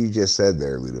thing that you just said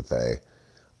there, Ludafe,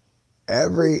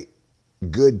 every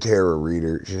good tarot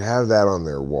reader should have that on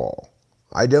their wall.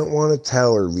 I don't want to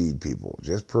tell or lead people,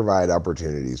 just provide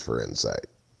opportunities for insight.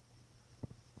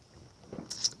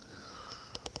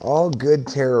 All good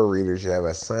tarot readers should have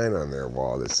a sign on their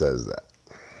wall that says that.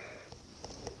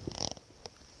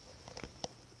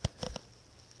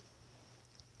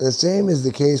 The same is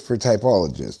the case for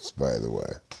typologists, by the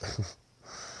way.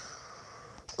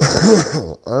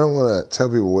 I don't want to tell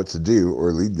people what to do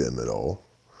or lead them at all.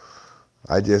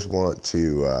 I just want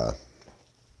to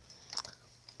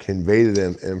convey to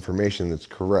them information that's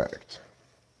correct.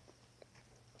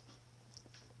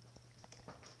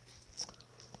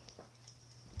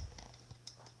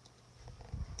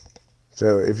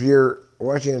 So if you're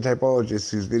watching a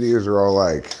typologist whose videos are all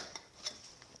like,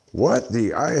 what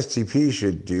the ISTP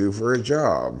should do for a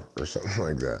job, or something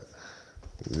like that,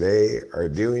 they are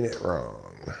doing it wrong.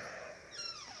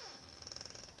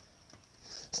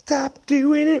 Stop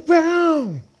doing it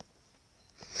wrong.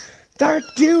 Start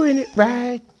doing it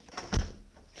right.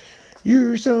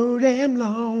 You're so damn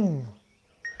long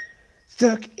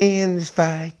stuck in this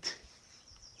fight.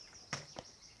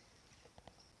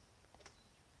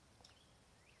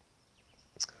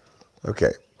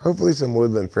 Okay, hopefully some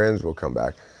woodland friends will come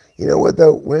back. You know what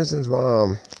though? Winston's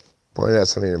mom pointed out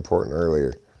something important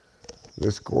earlier.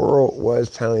 The squirrel was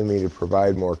telling me to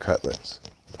provide more cutlets.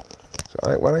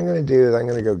 So what I'm going to do is I'm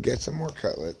going to go get some more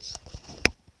cutlets.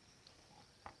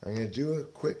 I'm going to do a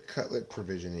quick cutlet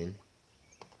provisioning,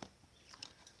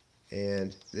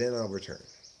 and then I'll return.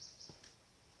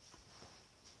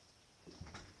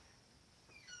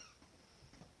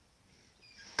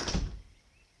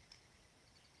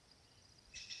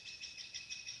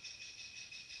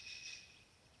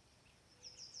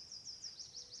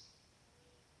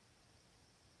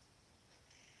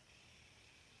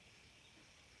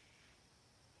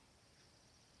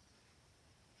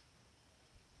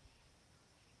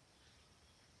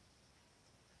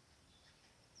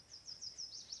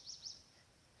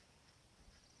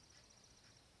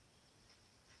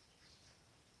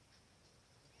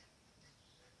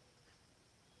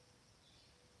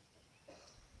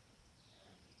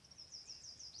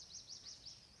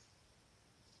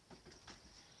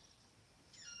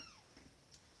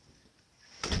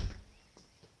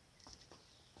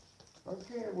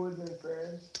 Okay, woodland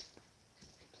friends,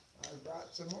 I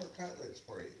brought some more cutlets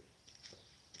for you.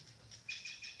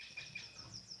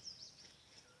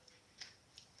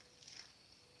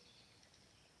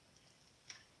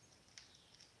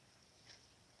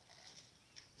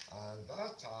 And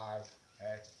this time,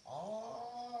 it's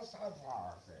all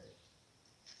sunflower seeds.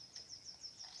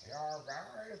 Your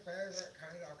very favorite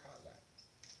kind of cutlet.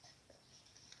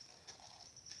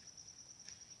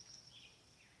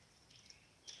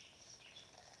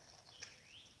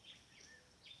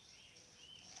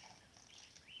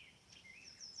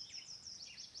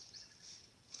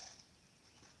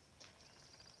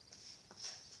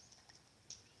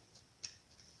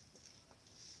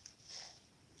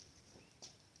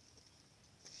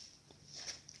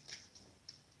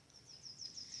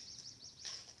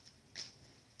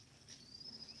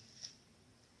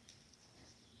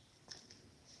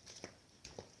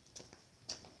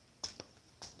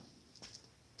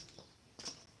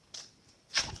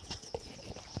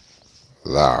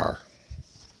 There.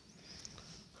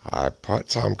 I put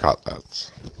some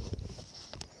cutlets.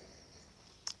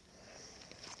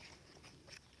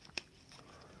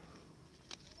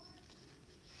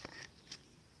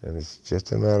 And it's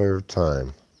just a matter of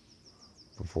time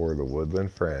before the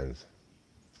woodland friends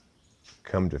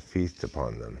come to feast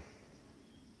upon them.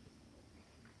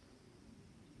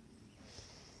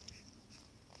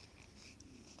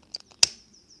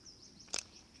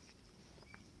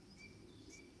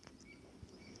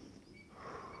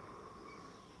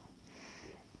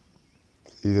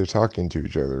 They're talking to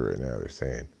each other right now. They're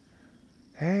saying,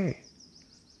 "Hey,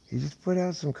 he just put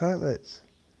out some cutlets.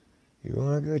 You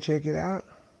want to go check it out?"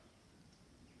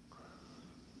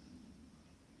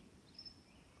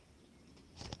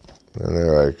 And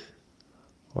they're like,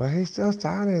 "Well, he's still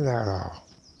standing there, though."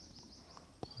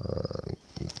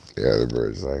 The other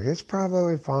bird's like, "It's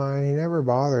probably fine. He never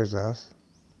bothers us."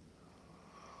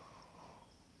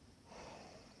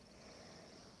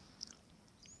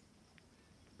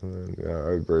 And the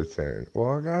other bird's saying,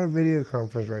 "Well, I got a video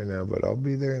conference right now, but I'll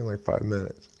be there in like 5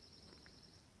 minutes."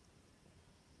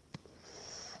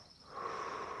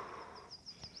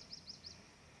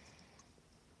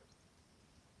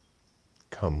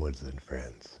 Come, woodland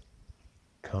friends.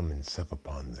 Come and sup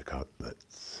upon the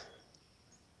cutlets.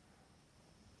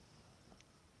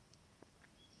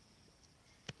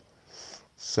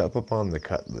 Sup upon the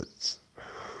cutlets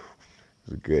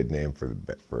is a good name for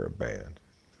a band.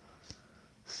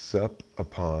 Sup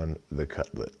upon the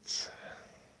cutlets.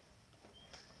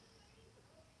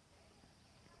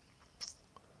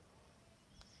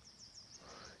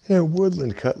 Yeah,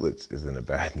 Woodland Cutlets isn't a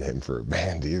bad name for a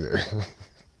band either.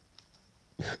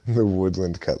 The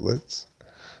Woodland Cutlets.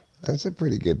 That's a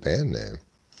pretty good band name.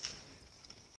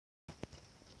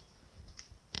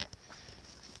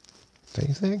 Don't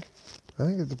you think? I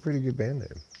think it's a pretty good band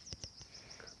name.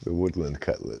 The Woodland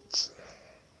Cutlets.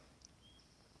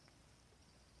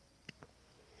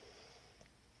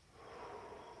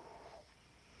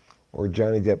 Or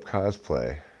Johnny Depp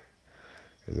Cosplay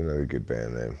is another good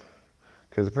band name.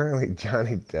 Because apparently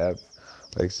Johnny Depp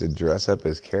likes to dress up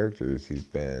as characters he's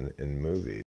been in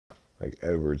movies. Like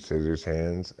Edward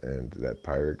Scissorhands and that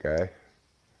pirate guy.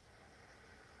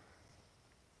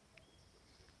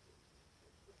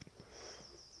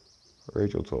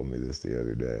 Rachel told me this the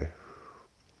other day.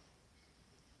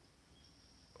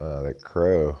 That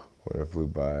crow, when it flew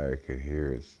by, I could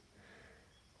hear his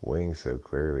wings so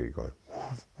clearly going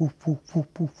woof, woof, woof,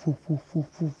 woof, woof, woof,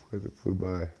 woof, woof, as it flew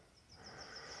by.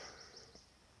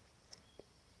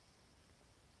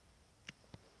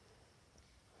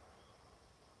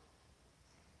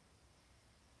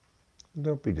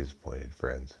 Don't be disappointed,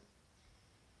 friends.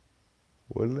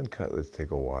 Woodland cutlets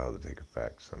take a while to take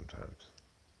effect sometimes.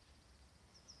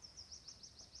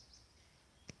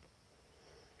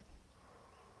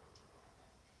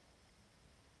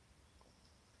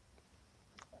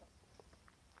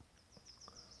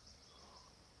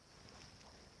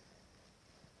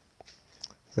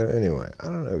 So anyway, I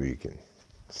don't know if you can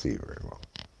see very well.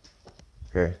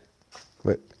 Okay?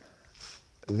 But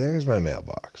there's my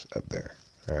mailbox up there.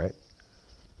 All right?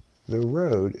 The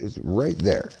road is right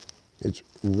there. It's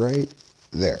right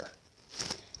there.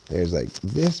 There's like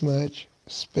this much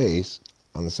space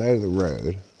on the side of the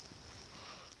road.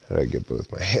 How do I get both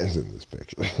my hands in this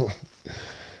picture?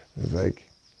 There's like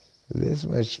this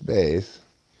much space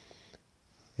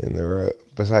in the road,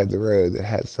 beside the road that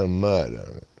has some mud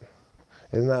on it.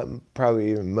 It's not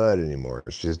probably even mud anymore.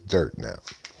 It's just dirt now.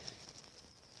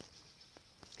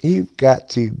 You've got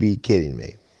to be kidding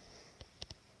me.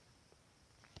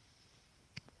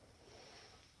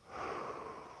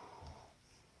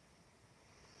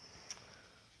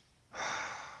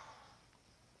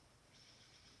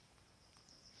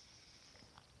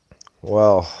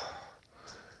 Well,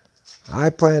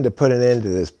 I plan to put an end to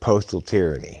this postal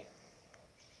tyranny.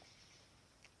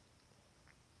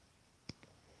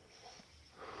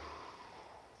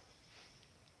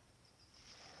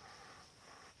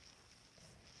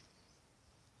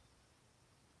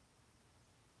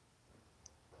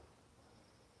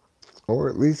 Or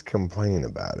at least complain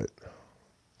about it.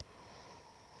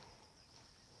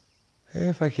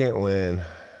 If I can't win,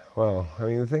 well, I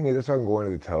mean, the thing is, that's why I'm going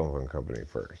to the telephone company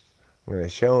first. I'm going to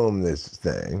show them this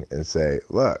thing and say,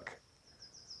 look,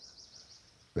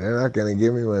 they're not going to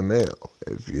give me my mail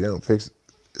if you don't fix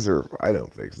this, or if I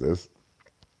don't fix this.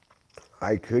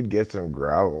 I could get some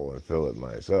gravel and fill it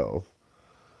myself,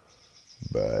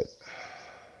 but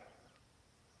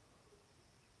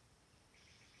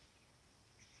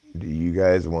do you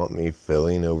guys want me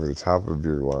filling over the top of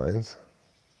your lines?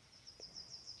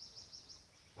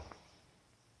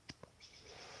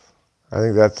 I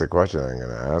think that's the question I'm going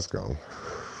to ask them.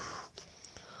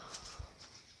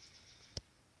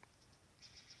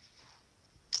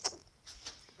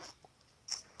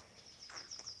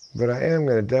 But I am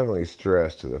going to definitely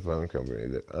stress to the phone company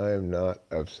that I am not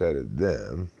upset at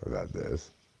them about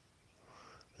this.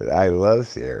 That I love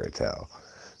Sierratel.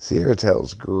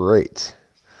 Sierratel's great.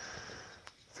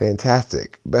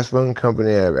 Fantastic. Best phone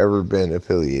company I've ever been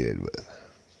affiliated with.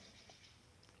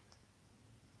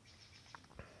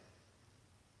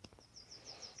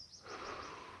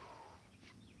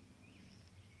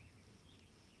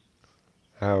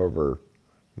 However,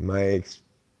 my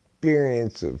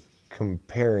experience of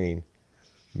comparing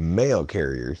mail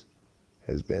carriers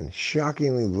has been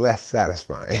shockingly less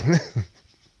satisfying.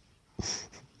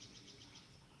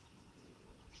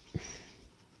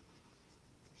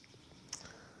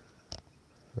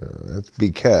 That's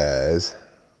because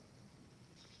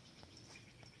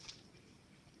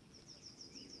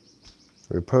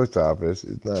the post office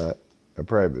is not a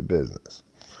private business.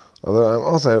 Although I'm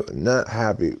also not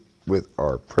happy with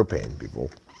our propane people.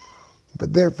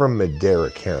 But they're from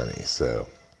Madera County, so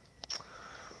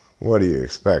what do you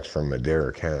expect from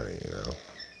Madera County, you know?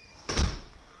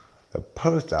 The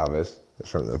post office is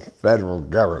from the federal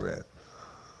government.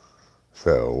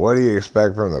 So what do you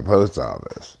expect from the post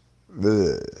office?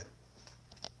 Ugh.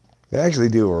 They actually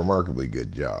do a remarkably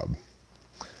good job,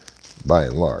 by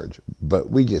and large. But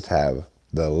we just have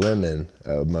the lemon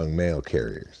among mail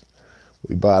carriers.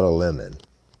 We bought a lemon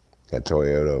at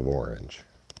Toyota of Orange.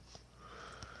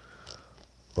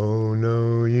 Oh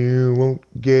no, you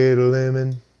won't get a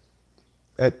lemon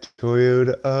at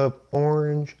Toyota of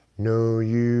Orange. No,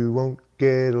 you won't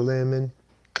get a lemon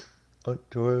at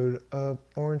Toyota of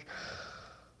Orange.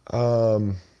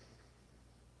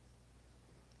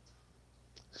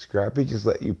 Scrappy just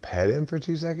let you pet him for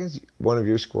 2 seconds? One of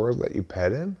your squirrels let you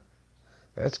pet him?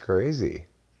 That's crazy.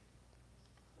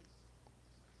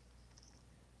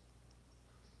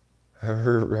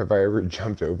 Have I ever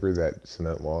jumped over that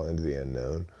cement wall into the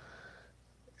unknown?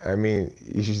 I mean,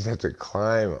 you just have to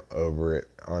climb over it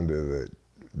onto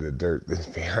the dirt that's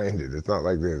behind it. It's not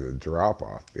like there's a drop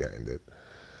off behind it.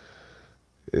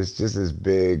 It's just this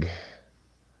big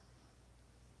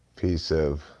piece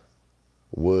of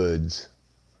woods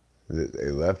that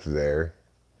they left there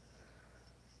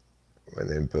when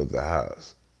they built the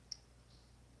house.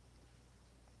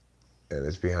 And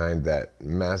it's behind that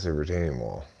massive retaining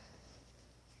wall.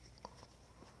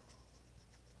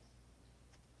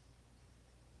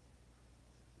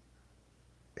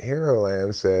 Hero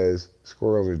Lamb says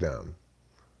squirrels are dumb.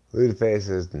 Ludaface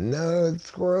says, no,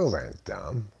 squirrels aren't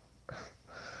dumb.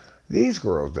 These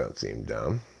squirrels don't seem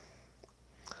dumb.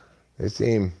 They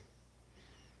seem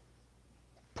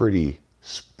pretty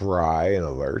spry and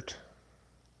alert.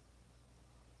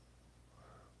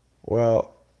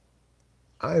 Well,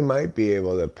 I might be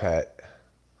able to pet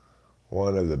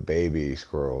one of the baby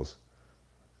squirrels.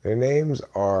 Their names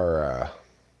are,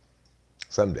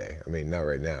 someday. I mean, not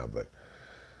right now, but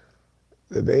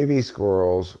the baby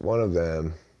squirrels, one of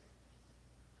them,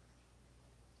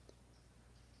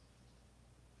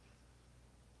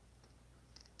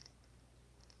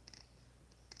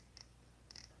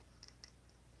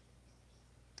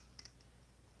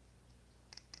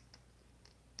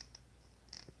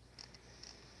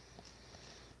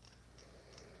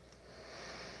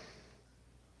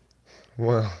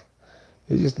 well,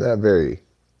 he's just not very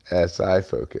SI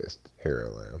focused,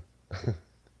 Hero Lamb.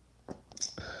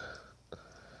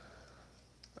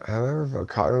 However, if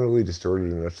cognitively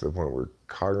distorted enough to the point where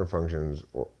cognitive functions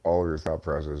or all of your thought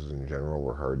processes in general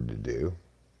were hard to do,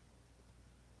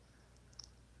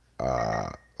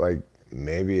 like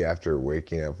maybe after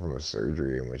waking up from a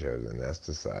surgery in which I was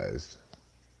anesthetized.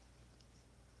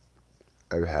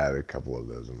 I've had a couple of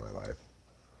those in my life.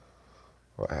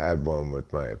 Well, I had one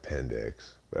with my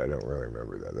appendix, but I don't really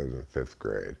remember that. That was in 5th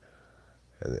grade.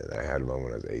 And then I had one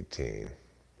when I was 18.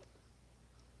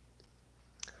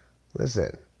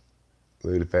 Listen,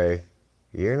 Ludafe,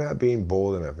 you're not being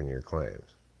bold enough in your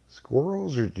claims.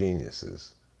 Squirrels are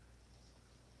geniuses.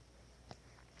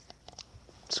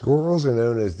 Squirrels are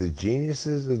known as the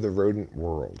geniuses of the rodent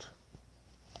world.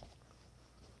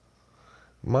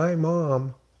 My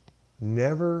mom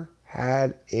never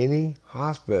had any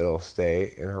hospital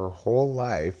stay in her whole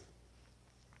life,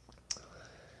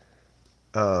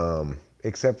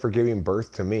 except for giving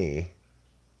birth to me,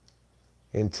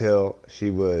 until she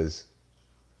was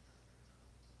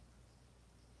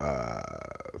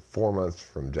 4 months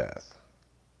from death.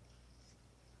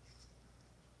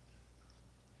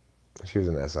 She was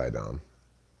an SI dom.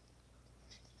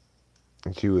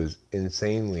 And she was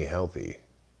insanely healthy.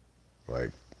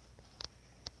 Like,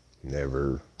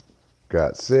 never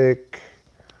got sick.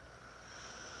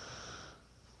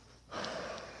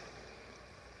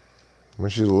 When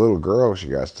she was a little girl, she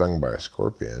got stung by a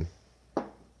scorpion.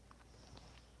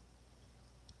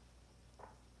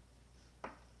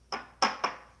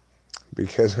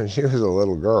 because when she was a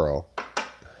little girl,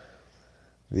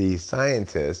 the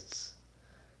scientists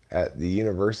at the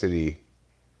University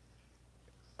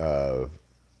of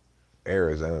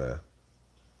Arizona,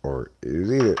 or it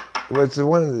was either, well, it's the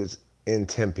one that's in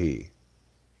Tempe.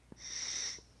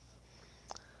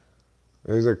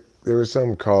 There was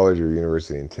some college or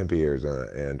university in Tempe, Arizona,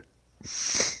 and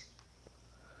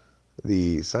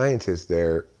the scientists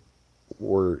there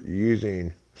were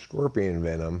using scorpion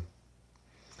venom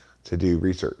to do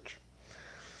research.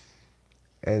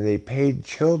 And they paid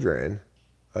children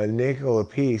a nickel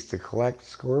apiece to collect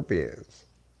scorpions.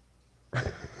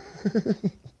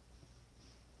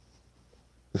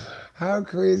 How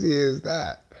crazy is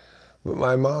that? But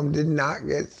my mom did not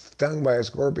get stung by a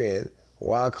scorpion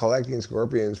while collecting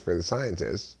scorpions for the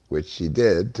scientists, which she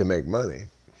did to make money.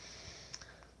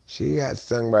 She got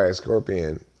stung by a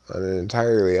scorpion on an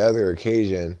entirely other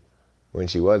occasion when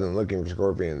she wasn't looking for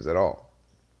scorpions at all.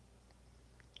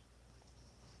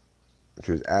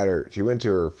 She went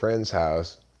to her friend's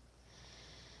house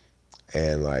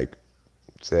and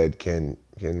said, can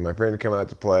my friend come out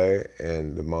to play?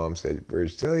 And the mom said, we're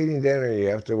still eating dinner, you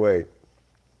have to wait.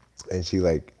 And she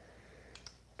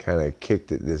kind of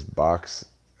kicked at this box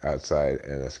outside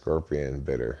and a scorpion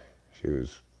bit her. She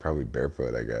was probably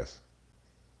barefoot, I guess.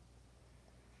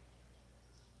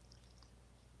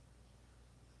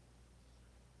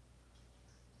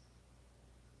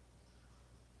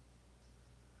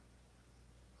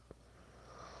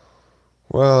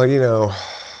 Well,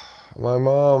 my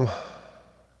mom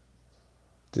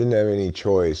didn't have any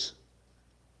choice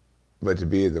but to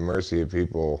be at the mercy of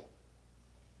people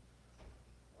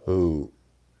who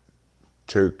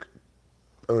took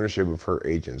ownership of her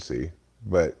agency.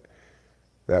 But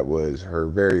that was her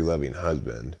very loving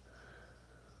husband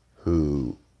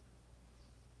who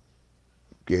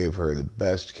gave her the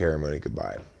best care money could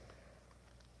buy.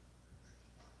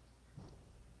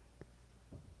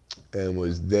 And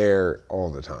was there all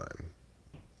the time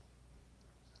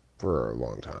for a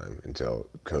long time until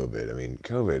COVID. I mean,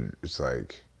 COVID is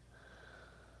like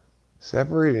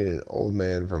separating an old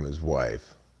man from his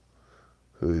wife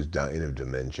who's dying of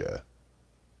dementia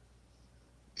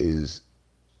is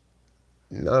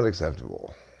not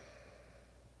acceptable.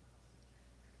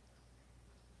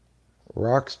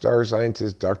 Rock star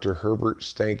scientist Dr. Herbert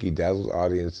Stanky dazzled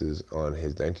audiences on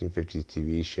his 1950s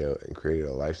TV show and created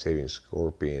a life-saving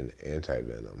scorpion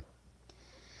anti-venom.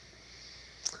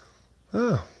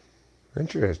 Oh,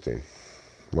 interesting.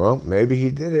 Well, maybe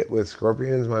he did it with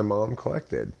scorpions my mom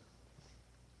collected.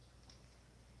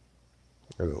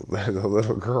 As a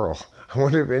little girl. I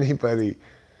wonder if anybody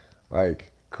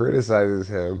criticizes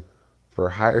him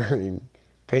for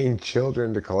paying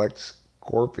children to collect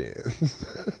scorpions.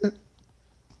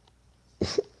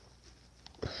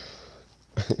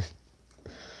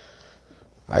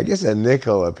 I guess a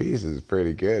nickel a piece is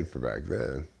pretty good for back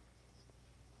then.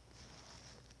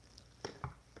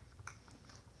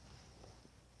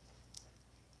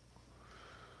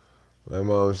 My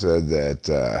mom said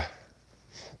that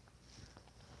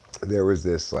there was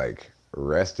this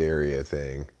rest area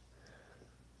thing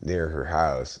near her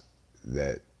house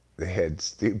that they had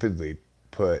stupidly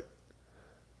put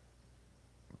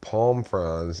palm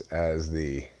fronds as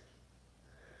the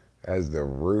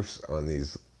roofs on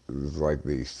these, the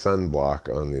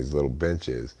sunblock on these little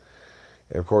benches.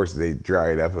 And of course they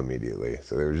dried up immediately,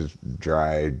 so they were just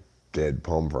dried dead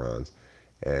palm fronds,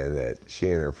 and that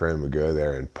she and her friend would go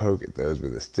there and poke at those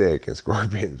with a stick and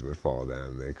scorpions would fall down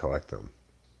and they'd collect them.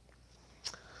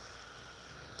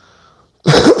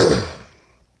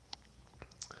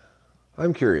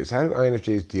 I'm curious, how do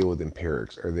INFJs deal with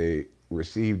empirics? Are they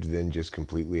received then just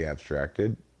completely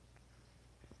abstracted?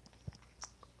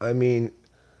 I mean,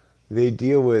 they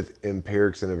deal with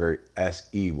empirics in a very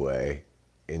SE way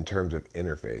in terms of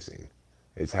interfacing.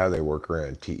 It's how they work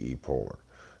around TE polar.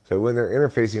 So when they're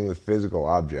interfacing with physical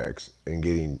objects and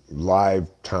getting live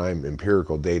time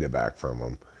empirical data back from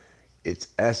them, it's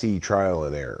SE trial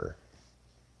and error.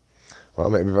 Well,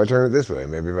 maybe if I turn it this way,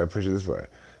 maybe if I push it this way.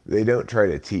 They don't try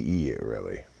to TE it,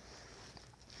 really.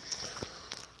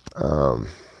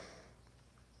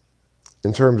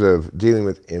 In terms of dealing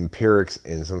with empirics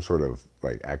in some sort of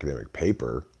academic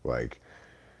paper,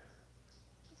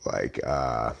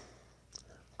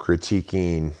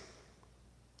 critiquing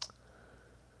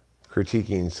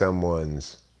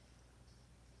someone's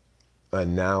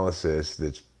analysis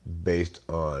that's based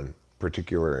on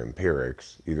particular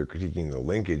empirics, either critiquing the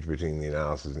linkage between the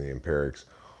analysis and the empirics,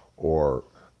 or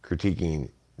critiquing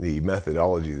the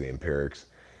methodology of the empirics,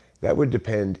 that would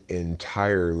depend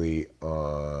entirely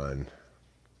on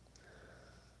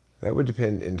That would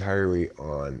depend entirely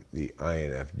on the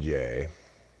INFJ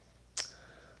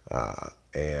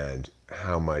and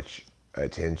how much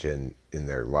attention in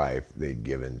their life they'd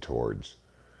given towards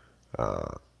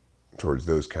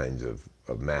those kinds of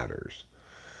matters.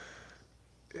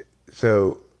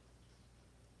 So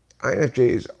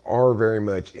INFJs are very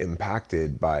much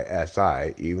impacted by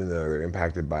SI, even though they're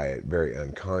impacted by it very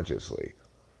unconsciously.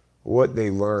 What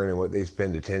they learn and what they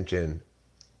spend attention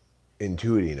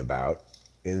intuiting about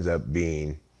ends up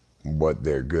being what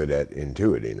they're good at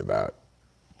intuiting about.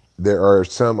 There are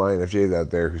some INFJs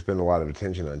out there who spend a lot of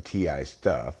attention on TI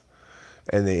stuff,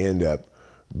 and they end up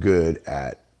good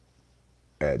at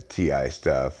TI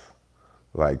stuff,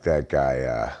 like that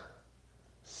guy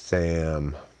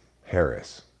Sam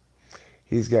Harris.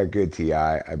 He's got good TI.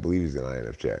 I believe he's an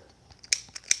INFJ.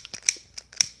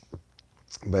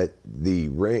 But the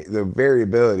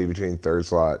variability between third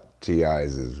slot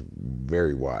TIs is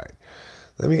very wide.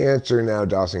 Let me answer now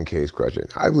Dawson K's question.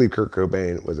 I believe Kurt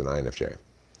Cobain was an INFJ.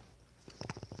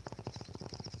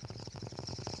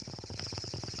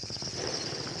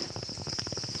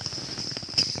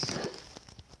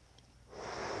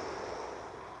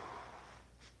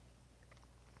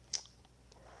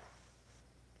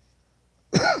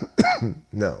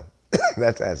 No,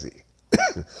 that's SE.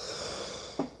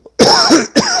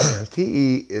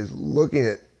 TE is looking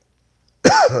at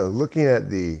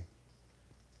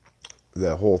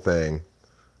the whole thing,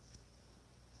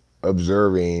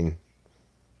 observing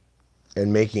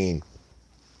and making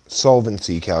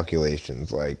solvency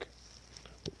calculations, like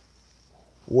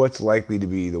what's likely to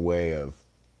be the way of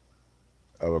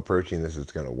approaching this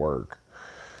that's going to work.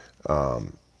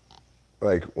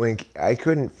 Like when I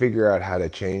couldn't figure out how to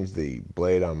change the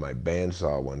blade on my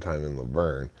bandsaw one time in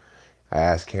Laverne, I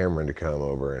asked Cameron to come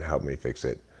over and help me fix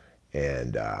it,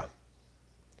 and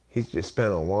he just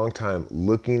spent a long time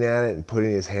looking at it and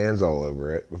putting his hands all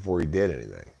over it before he did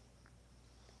anything.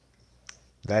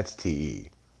 That's TE.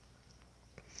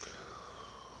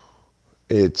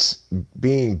 It's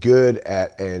being good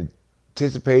at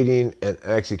anticipating and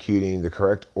executing the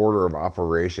correct order of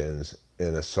operations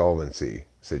in a solvency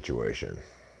situation.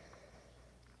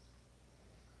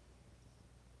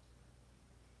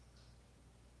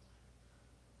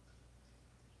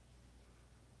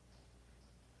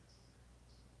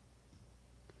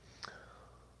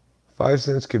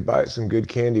 $0.05 could buy some good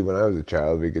candy when I was a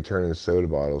child. We could turn in soda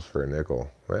bottles for a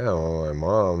nickel. Well, my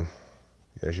mom,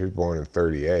 she was born in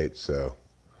 38, so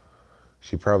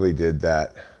she probably did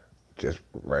that just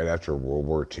right after World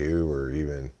War II, or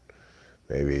even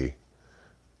maybe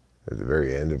at the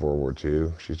very end of World War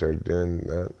II. She started doing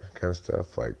that kind of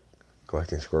stuff, like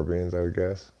collecting scorpions, I would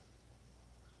guess.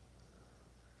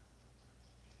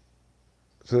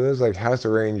 So those like house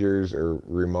arrangers or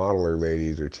remodeler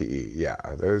ladies or TE, yeah,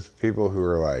 those people who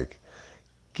are like,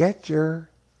 get your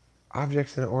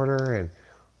objects in order and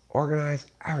organize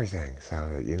everything so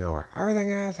that you know where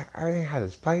everything has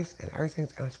its place, and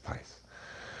everything's in its place.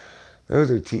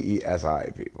 Those are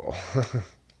TESI people.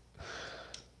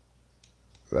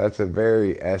 That's a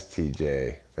very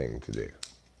STJ thing to do.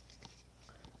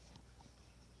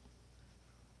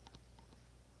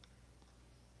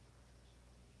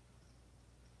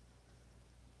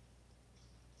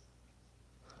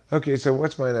 Okay, so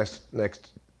what's my next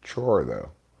chore though?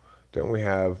 Don't we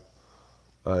have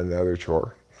another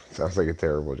chore? Sounds like a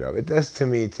terrible job. It does to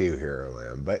me too, Hero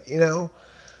Lamb. But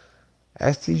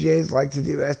STJs like to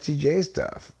do STJ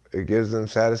stuff. It gives them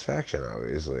satisfaction,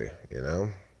 obviously.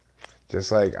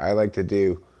 Just like I like to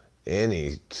do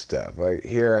any stuff. Like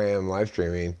here I am live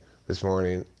streaming this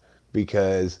morning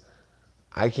because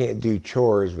I can't do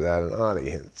chores without an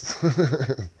audience.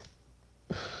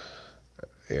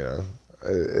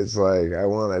 It's like I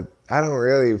don't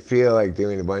really feel like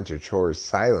doing a bunch of chores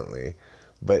silently,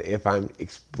 but if I'm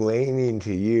explaining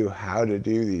to you how to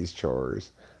do these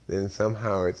chores, then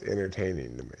somehow it's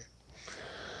entertaining to me.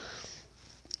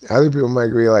 Other people might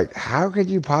be like, how could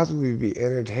you possibly be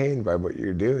entertained by what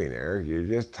you're doing, Eric? You're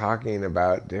just talking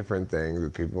about different things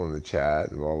with people in the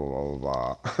chat and blah, blah, blah,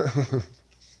 blah, blah.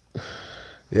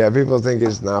 Yeah, people think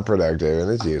it's not productive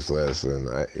and it's useless, and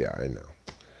I know.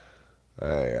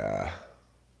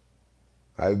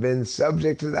 I've been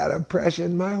subject to that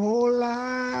oppression my whole life.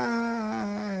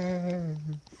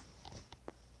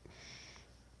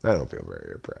 I don't feel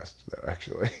very oppressed, though,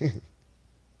 actually.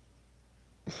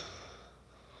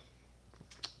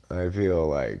 I feel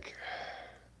like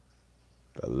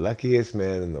the luckiest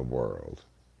man in the world.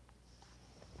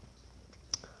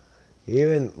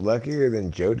 Even luckier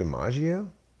than Joe DiMaggio?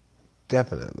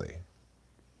 Definitely.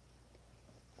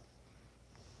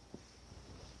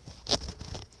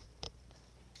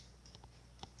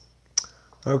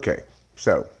 Okay,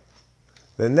 so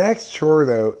the next chore,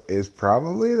 though, is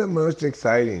probably the most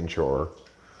exciting chore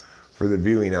for the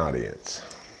viewing audience,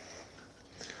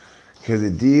 because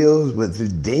it deals with the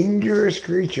dangerous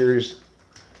creatures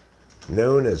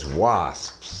known as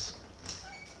wasps.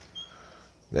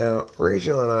 Now,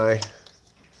 Rachel and I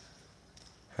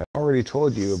have already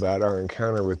told you about our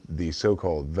encounter with the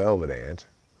so-called velvet ant,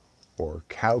 or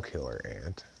cow killer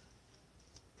ant,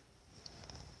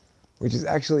 which is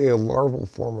actually a larval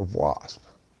form of wasp.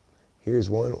 Here's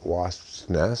one wasp's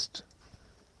nest,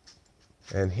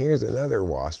 and here's another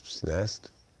wasp's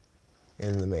nest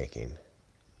in the making.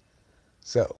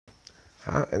 So,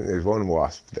 and there's one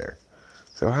wasp there.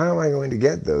 So how am I going to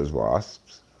get those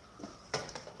wasps?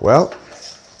 Well,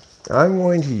 I'm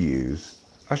going to use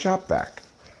a shop vac.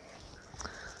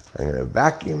 I'm going to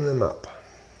vacuum them up.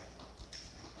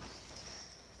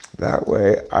 That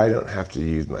way I don't have to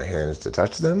use my hands to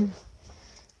touch them,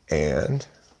 and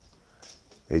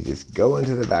they just go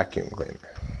into the vacuum cleaner.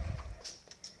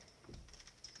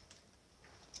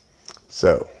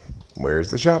 So, where's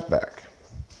the shop vac?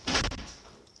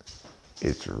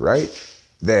 It's right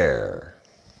there.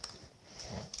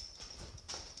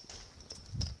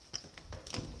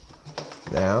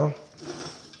 Now,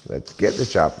 let's get the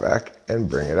shop vac and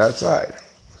bring it outside.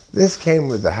 This came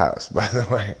with the house, by the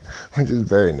way, which is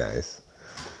very nice.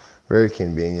 Very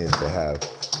convenient to have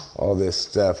all this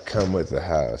stuff come with the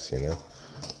house, you know?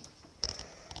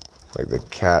 Like the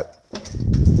cat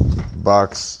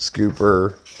box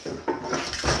scooper.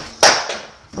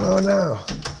 Oh no.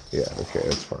 Yeah, okay,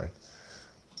 that's fine.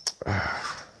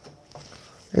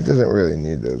 It doesn't really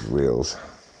need those wheels.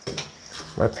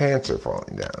 My pants are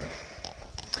falling down.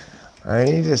 I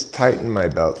need to just tighten my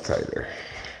belt tighter.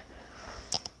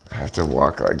 I have to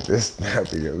walk like this now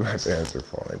because my pants are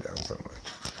falling down so much.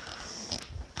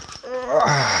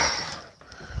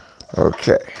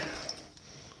 Okay.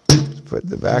 Let's put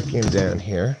the vacuum down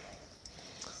here.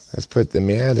 Let's put the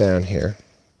meow down here.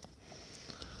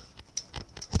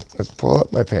 Let's pull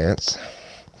up my pants.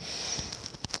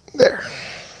 There.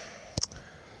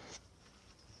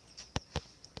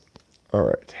 All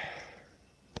right.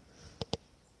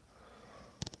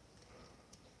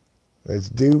 Let's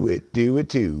do it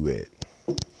to it.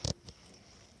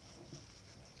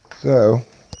 So,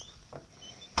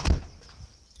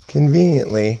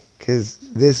 conveniently, because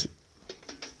this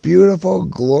beautiful,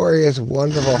 glorious,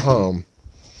 wonderful home,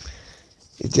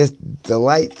 it just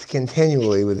delights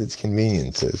continually with its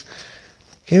conveniences.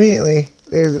 Conveniently,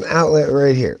 there's an outlet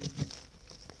right here.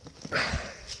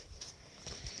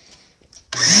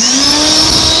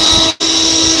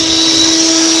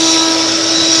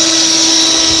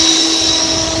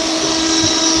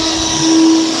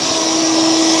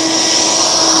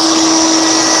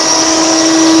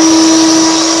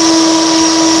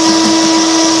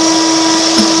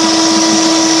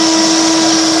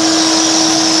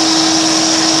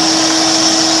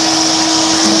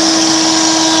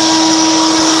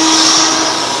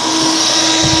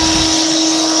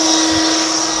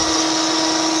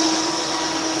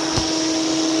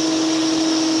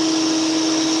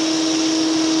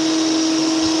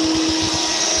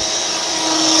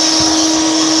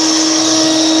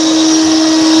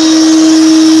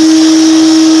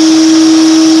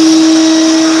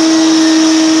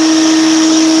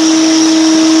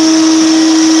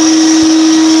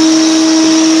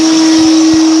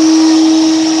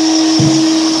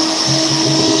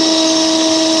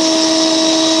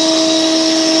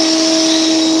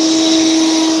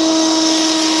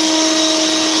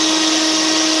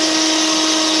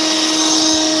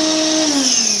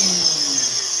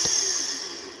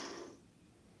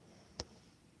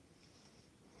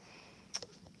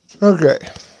 Okay.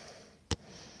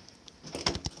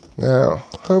 Now,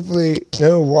 hopefully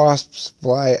no wasps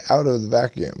fly out of the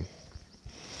vacuum.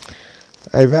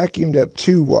 I vacuumed up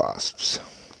 2 wasps.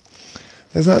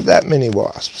 There's not that many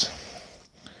wasps.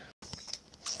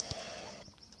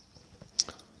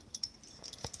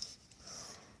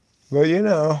 But you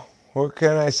know, what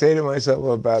can I say to myself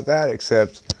about that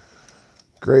except,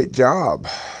 great job.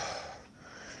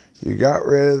 You got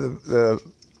rid of the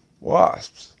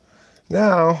wasps.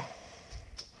 Now,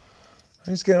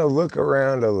 I'm just going to look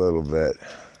around a little bit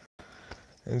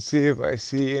and see if I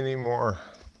see any more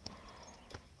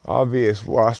obvious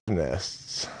wasp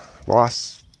nests.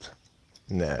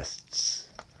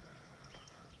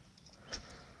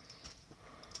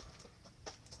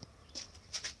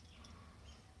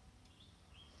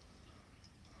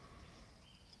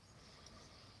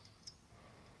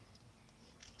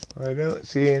 I don't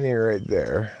see any right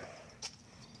there.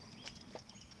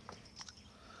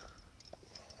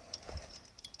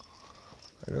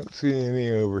 I don't don't see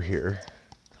any over here.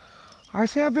 I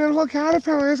see a beautiful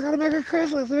caterpillar. It's going to make a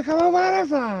chrysalis and become a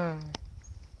butterfly.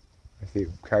 I see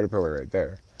a caterpillar right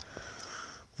there.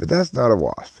 But that's not a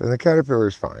wasp. And the caterpillar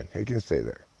is fine. It can stay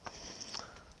there.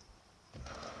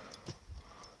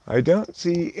 I don't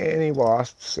see any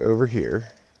wasps over here.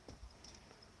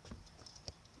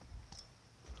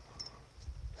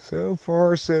 So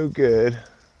far, so good.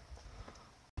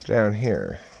 Down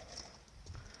here.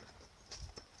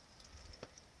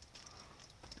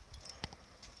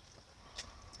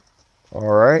 All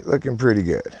right, looking pretty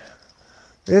good.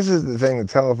 This is the thing the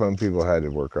telephone people had to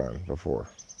work on before.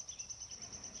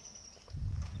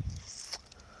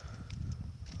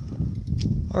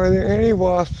 Are there any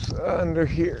wasps under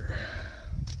here?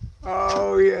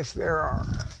 Oh, yes, there are.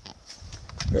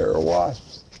 There are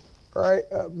wasps right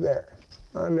up there,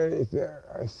 underneath there.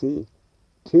 I see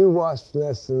 2 wasp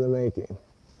nests in the making.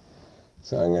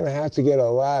 So I'm going to have to get a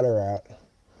ladder out,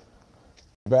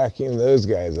 vacuum those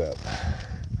guys up.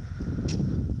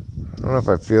 I don't know if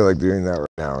I feel like doing that right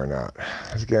now or not.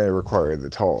 It's going to require the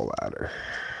tall ladder.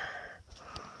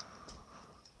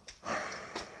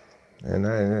 And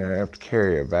I have to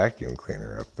carry a vacuum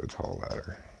cleaner up the tall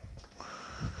ladder.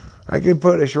 I could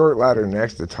put a short ladder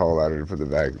next to the tall ladder to put the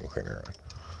vacuum cleaner on.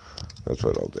 That's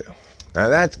what I'll do. Now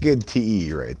that's good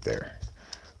TE right there.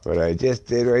 What I just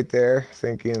did right there,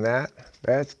 thinking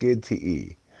that's good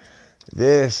TE.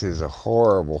 This is a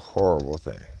horrible, horrible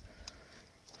thing.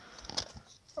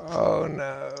 Oh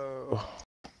no.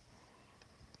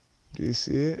 Do you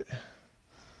see it?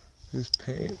 This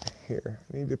paint here.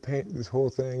 I need to paint this whole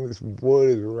thing. This wood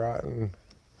is rotten.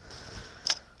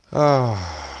 Oh.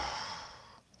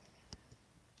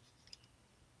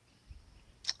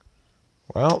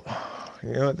 Well,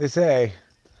 you know what they say.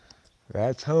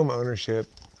 That's home ownership.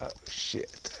 Oh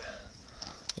shit.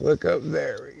 Look up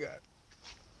there. We got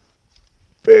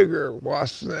bigger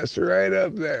wasp nest right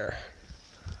up there.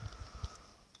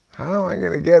 How am I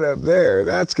going to get up there?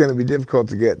 That's going to be difficult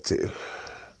to get to.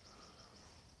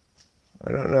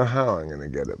 I don't know how I'm going to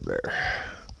get up there.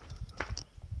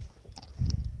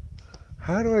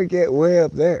 How do I get way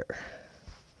up there?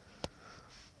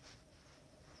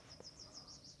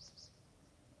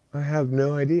 I have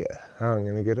no idea how I'm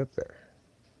going to get up there.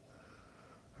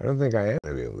 I don't think I am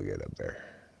going to be able to get up there.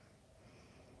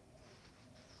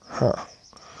 Huh.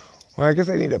 Well, I guess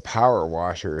I need a power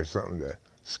washer or something to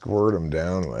squirt them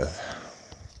down with.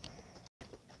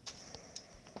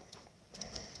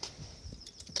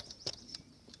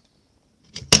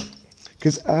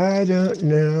 Cause I don't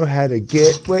know how to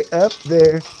get way up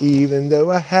there, even though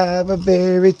I have a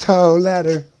very tall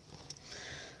ladder.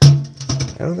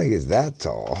 I don't think it's that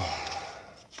tall.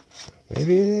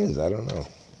 Maybe it is, I don't know.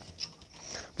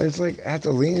 But it's like, I have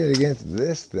to lean it against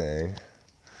this thing.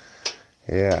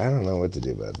 Yeah, I don't know what to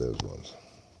do about those ones.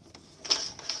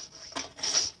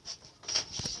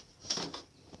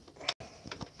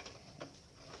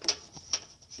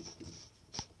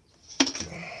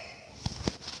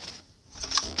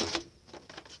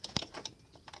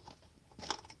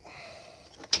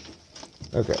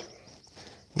 Okay,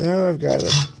 now I've got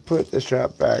to put the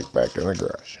shop vac back in the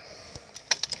garage.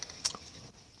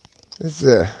 This is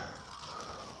a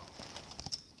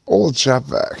old shop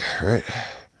vac, right?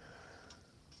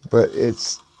 But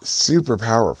it's super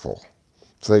powerful.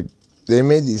 It's like they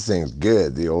made these things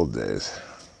good the old days.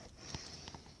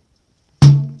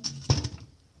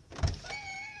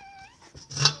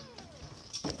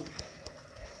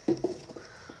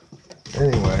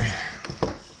 Anyway,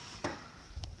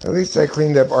 at least I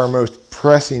cleaned up our most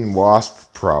pressing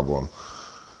wasp problem,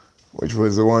 which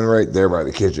was the one right there by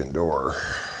the kitchen door.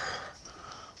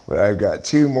 But I've got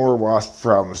 2 more wasp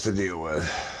problems to deal with.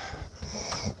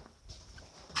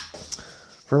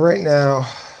 For right now,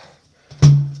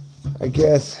 I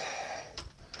guess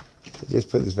I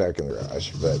just put this back in the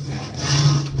garage, but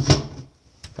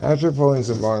after pulling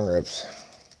some long rips,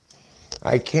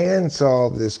 I can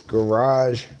solve this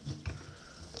garage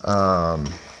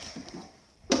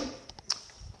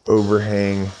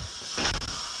overhang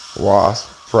wasp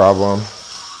problem.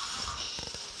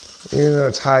 Even though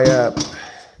it's high up,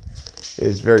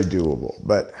 it's very doable.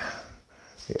 But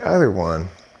the other one,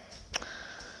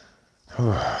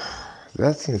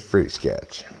 that seems pretty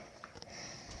sketch.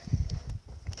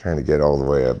 Trying to get all the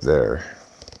way up there.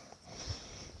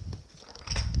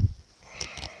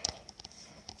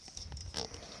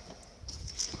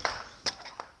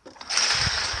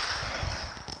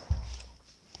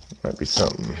 Might be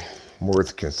something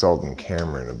worth consulting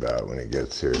Cameron about when he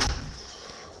gets here.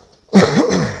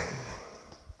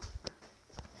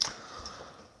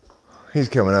 He's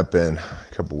coming up in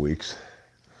a couple weeks.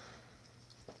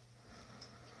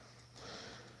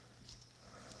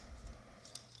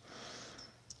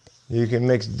 You can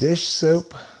mix dish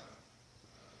soap.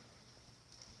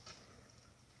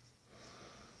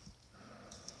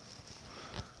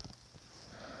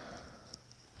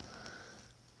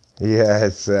 Yeah,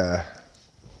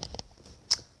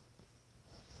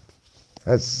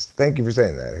 thank you for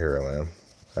saying that, Hero Lamb.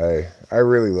 I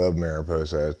really love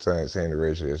Mariposa. I was saying to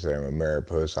Rachel yesterday, I'm a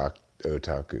Mariposa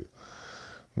otaku.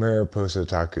 Mariposa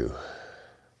otaku.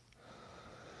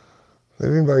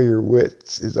 Living by your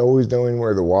wits is always knowing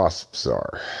where the wasps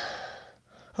are.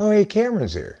 Oh, hey,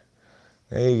 Cameron's here.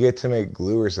 Now you get to make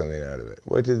glue or something out of it.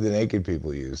 What did the naked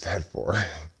people use that for?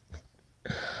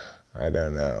 I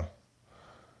don't know.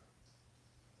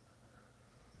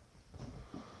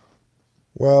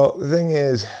 Well, the thing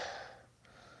is,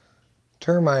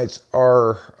 termites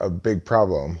are a big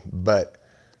problem, but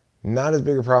not as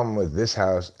big a problem with this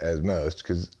house as most,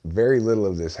 because very little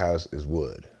of this house is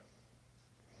wood.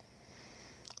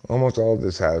 Almost all of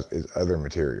this house is other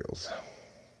materials.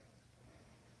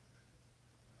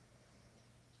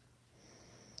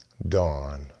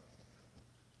 Dawn.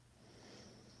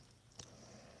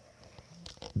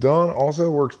 Dawn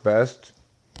also works best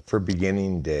for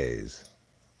beginning days.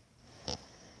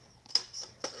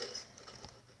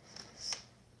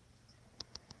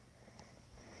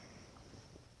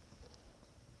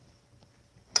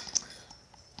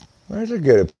 That's a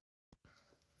good.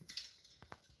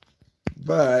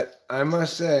 But I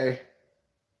must say,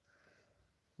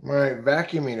 my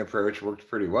vacuuming approach worked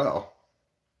pretty well.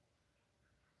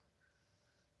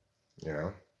 You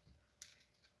know?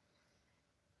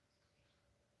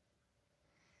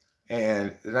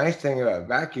 And the nice thing about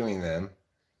vacuuming them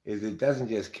is it doesn't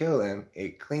just kill them,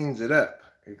 it cleans it up.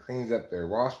 It cleans up their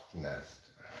wasp nest.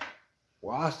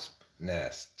 Wasp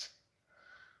nest.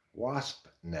 Wasp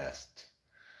nest.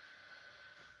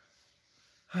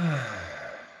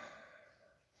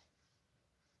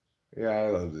 Yeah, I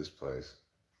love this place.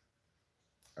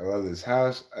 I love this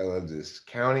house. I love this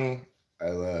county.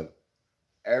 I love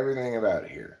everything about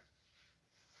it here.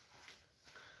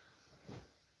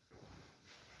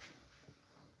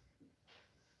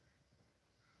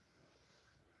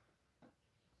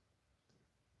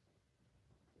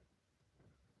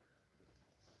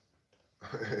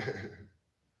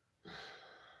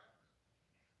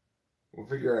 We'll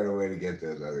figure out a way to get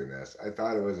those other nests. I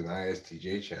thought it was an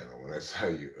ISTJ channel when I saw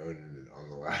you owning it on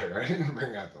the ladder. I didn't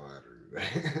bring out the ladder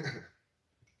today.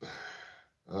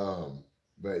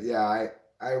 But yeah,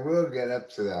 I will get up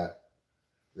to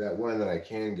that one that I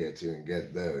can get to and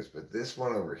get those. But this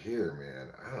one over here,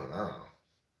 man, I don't know.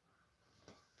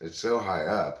 It's so high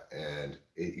up, and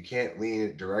you can't lean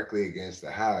it directly against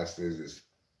the house. There's this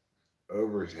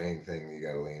overhang thing you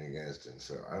got to lean against, and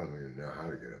so I don't even know how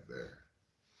to get up there.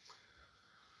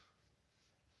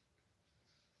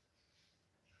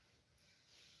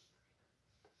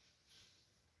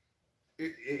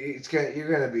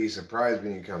 You're gonna be surprised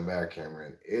when you come back,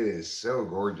 Cameron. It is so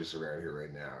gorgeous around here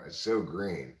right now. It's so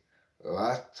green. The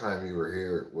last time you were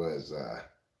here, it was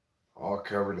all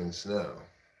covered in snow.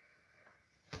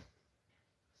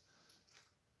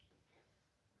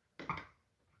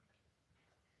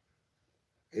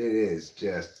 It is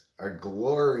just a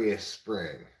glorious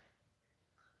spring,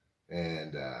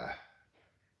 and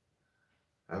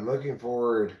I'm looking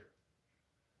forward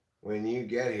when you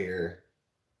get here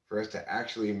for us to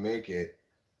actually make it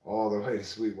all the way to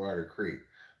Sweetwater Creek.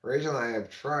 Rachel and I have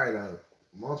tried on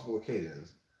multiple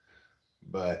occasions,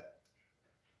 but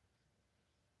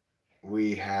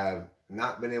we have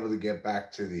not been able to get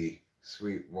back to the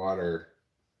Sweetwater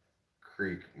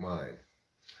Creek mine.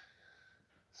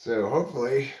 So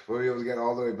hopefully we'll be able to get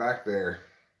all the way back there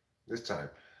this time.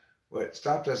 What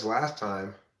stopped us last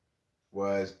time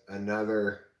was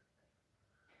another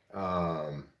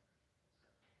um,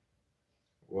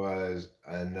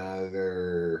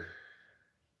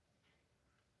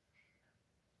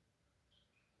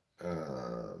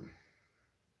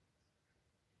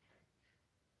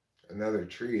 another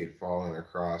tree had fallen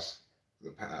across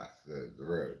the path, the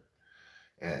road.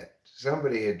 And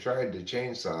somebody had tried to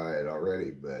chainsaw it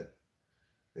already, but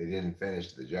they didn't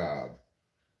finish the job.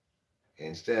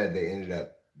 Instead, they ended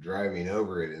up driving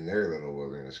over it in their little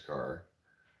wilderness car.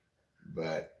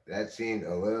 But that seemed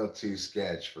a little too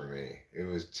sketch for me. It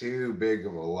was too big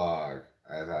of a log.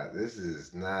 I thought, this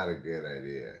is not a good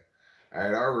idea. I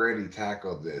had already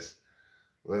tackled this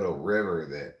little river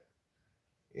that,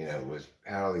 had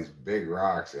all these big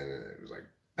rocks in it. It was like,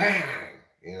 bang!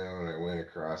 And I went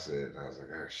across it, and I was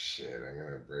like, oh shit, I'm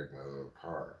going to break my little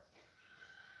car.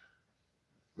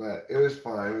 But it was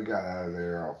fine. We got out of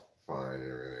there all fine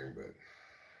and everything, but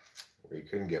we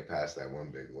couldn't get past that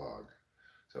one big log.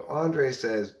 So Andre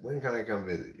says, when can I come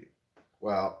visit you?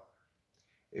 Well,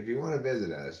 if you want to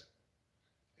visit us,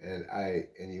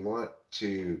 and you want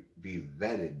to be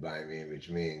vetted by me, which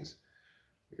means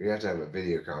you have to have a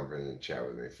video conference and chat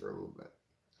with me for a little bit.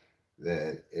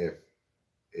 Then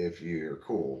if you're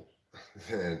cool,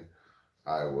 then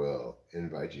I will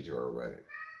invite you to our wedding,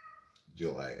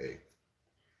 July 8th.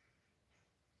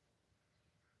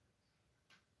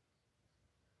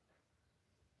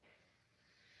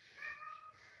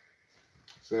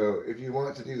 So if you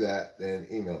want to do that, then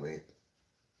email me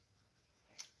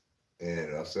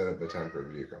and I'll set up a time for a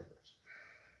video conference.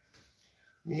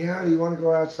 Meow, you want to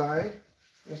go outside,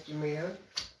 Mr. Meow?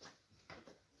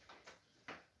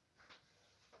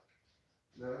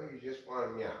 No, you just want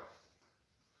to meow.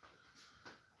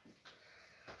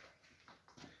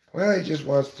 Well, he just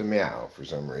wants to meow for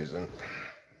some reason.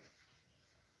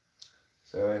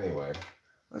 So anyway,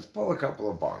 let's pull a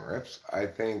couple of bong rips. I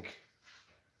think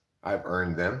I've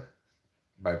earned them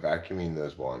by vacuuming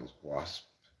those wasp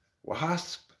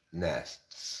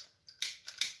nests.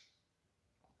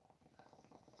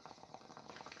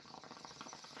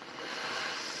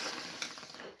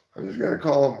 I'm just going to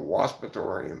call them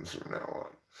waspitoriums from now on.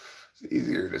 It's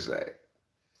easier to say.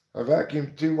 I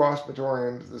vacuumed 2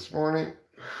 waspitoriums this morning.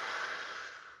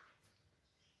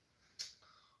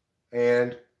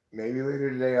 And maybe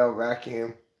later today I'll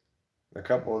vacuum a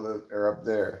couple that are up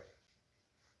there.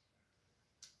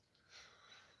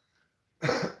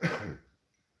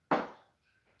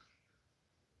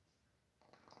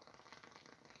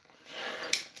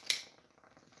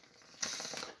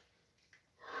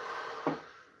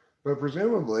 But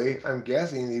presumably, I'm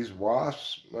guessing these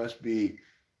wasps must be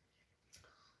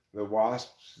the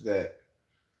wasps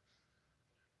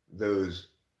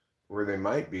where they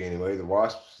might be anyway, the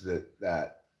wasps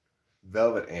that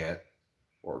velvet ant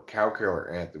or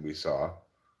cowkiller ant that we saw,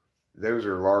 those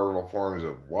are larval forms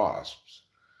of wasps.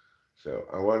 So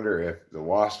I wonder if the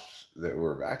wasps that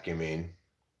we're vacuuming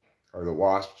are the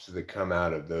wasps that come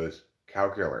out of those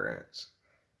cowkiller ants.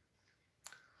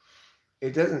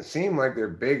 It doesn't seem like they're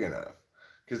big enough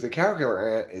because the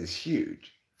cowkiller ant is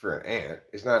huge for an ant.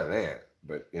 It's not an ant,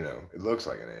 but it looks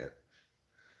like an ant,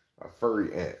 a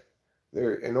furry ant.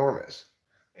 They're enormous,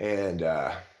 and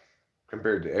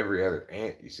compared to every other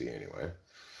ant you see anyway.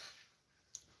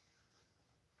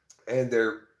 And they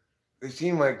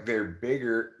seem like they're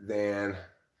bigger than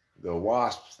the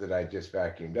wasps that I just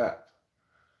vacuumed up.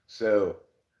 So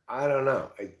I don't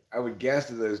know. I would guess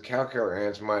that those cowkiller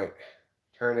ants might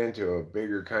turn into a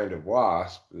bigger kind of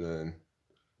wasp than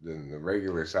the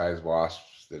regular sized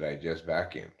wasps that I just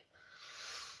vacuumed.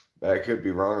 But I could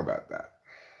be wrong about that.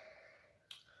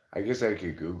 I guess I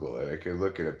could Google it. I could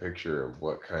look at a picture of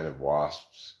what kind of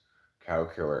wasps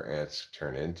cowkiller ants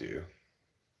turn into.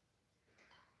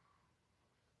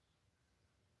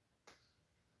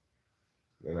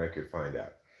 Then I could find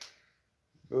out.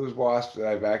 Those wasps that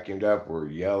I vacuumed up were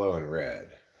yellow and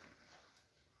red.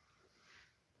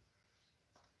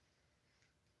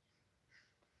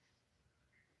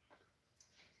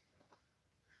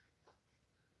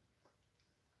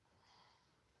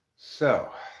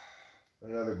 So,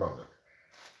 another bummer.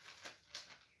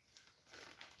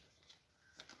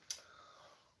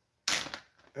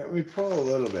 Let me pull a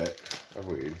little bit of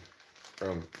weed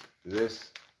from this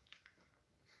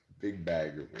big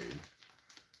bag of weed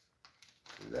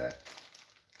that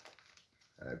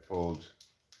I pulled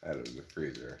out of the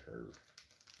freezer,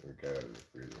 or got out of the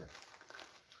freezer.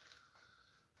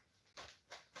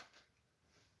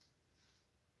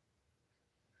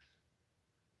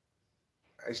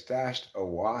 I stashed a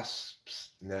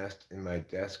wasp's nest in my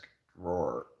desk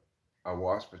drawer, a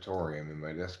waspitorium in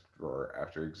my desk drawer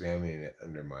after examining it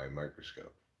under my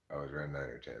microscope. I was around 9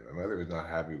 or 10. My mother was not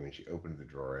happy when she opened the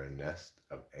drawer and a nest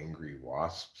of angry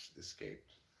wasps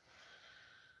escaped.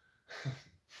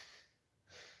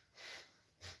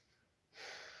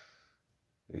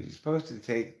 You're supposed to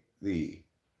take the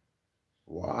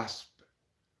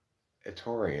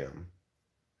waspitorium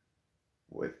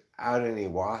without any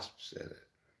wasps in it.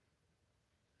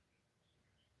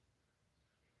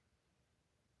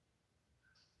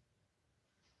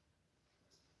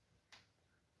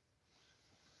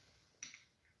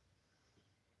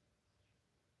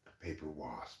 Paper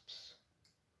wasps.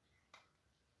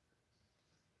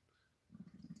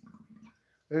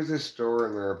 There's this store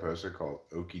in Mariposa called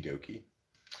Okie Dokie,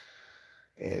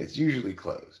 and it's usually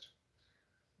closed.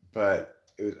 But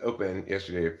it was open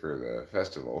yesterday for the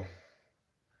festival,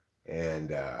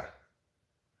 and I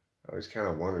always kind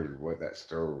of wondered what that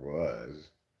store was.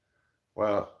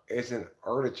 Well, it's an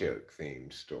artichoke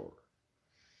themed store.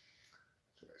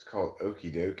 So it's called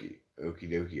Okie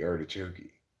Dokie Artichoke,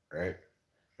 right?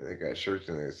 And they got shirts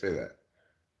in there that say that.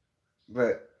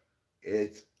 but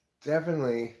it's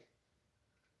definitely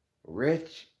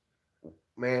rich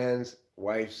man's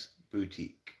wife's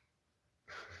boutique.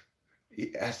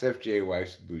 The SFJ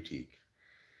wife's boutique.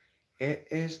 It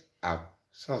is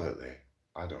absolutely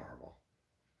adorable.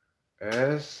 It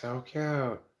is so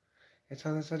cute. It's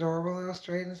on this adorable little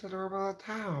street in this adorable little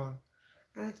town.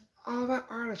 And it's all about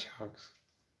artichokes.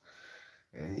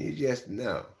 And you just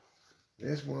know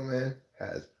this woman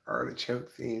has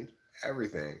artichoke themed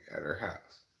everything at her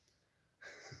house.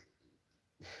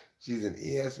 She's an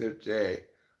ESFJ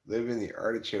living the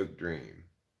artichoke dream.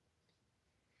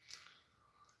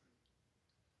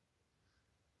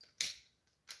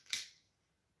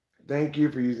 Thank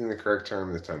you for using the correct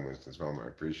term this time, Winston-Salem. I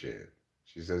appreciate it.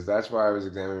 She says, that's why I was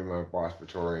examining my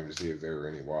waspitorium to see if there were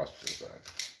any wasps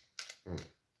inside.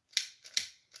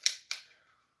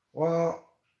 Well,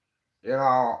 you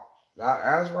know,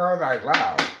 that's where they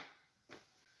live.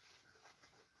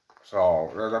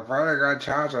 So there's a pretty good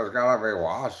chance there's gonna be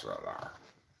wasps in there.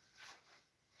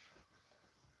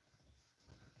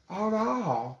 Oh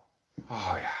no.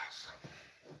 Oh yes.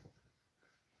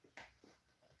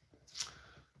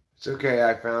 It's okay,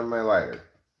 I found my lighter.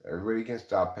 Everybody can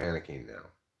stop panicking now.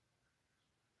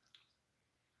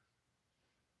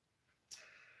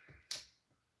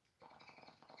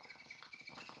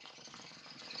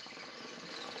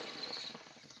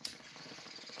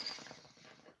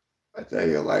 I tell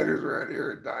you, lighters around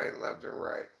here are dying left and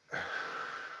right.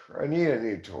 I need a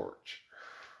new torch.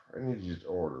 I need to just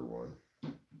order one.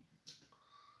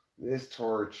 This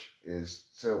torch is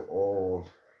so old.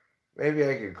 Maybe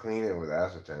I could clean it with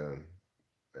acetone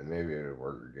and maybe it would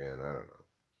work again. I don't know.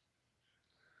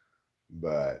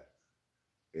 But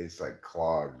it's like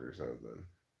clogged or something.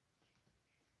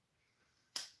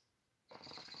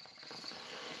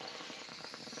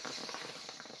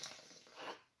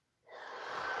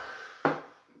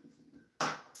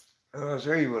 I'll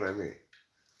show you what I mean.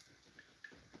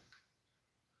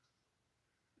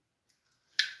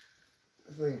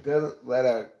 This thing doesn't let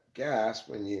out gas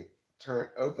when you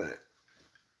open it.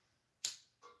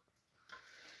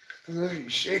 And then if you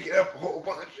shake it up a whole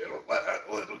bunch, it'll let out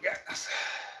a little gas.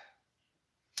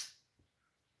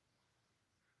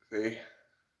 See?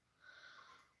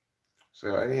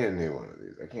 So I need a new one of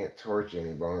these. I can't torch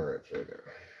any bone rips right there.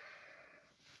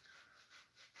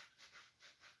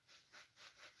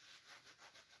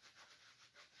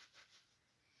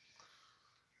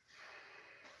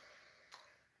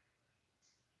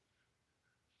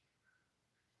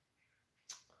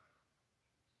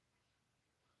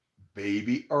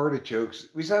 Baby artichokes.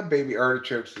 We saw baby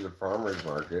artichokes at the farmer's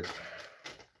market.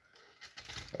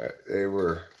 They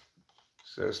were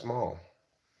so small.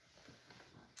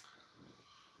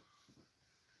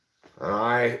 And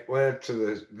I went up to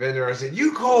the vendor. I said,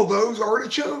 "You call those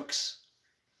artichokes?"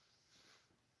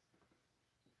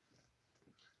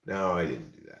 No, I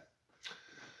didn't do that.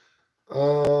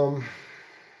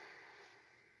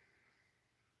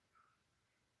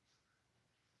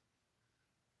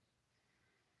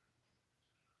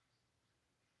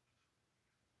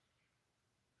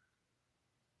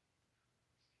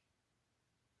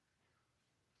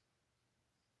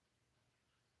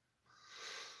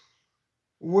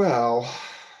 Well,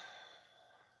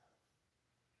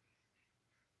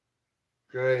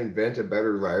 could I invent a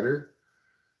better lighter?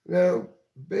 No,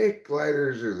 Bic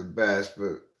lighters are the best,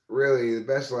 but really the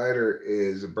best lighter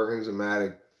is a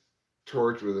Burns-O-Matic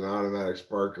torch with an automatic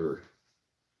sparker.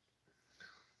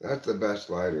 That's the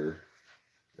best lighter.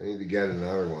 I need to get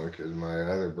another one because my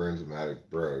other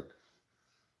Burns-O-Matic broke.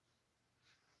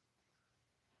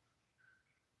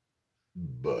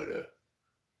 Butter.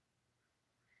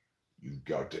 You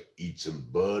got to eat some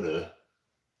butter,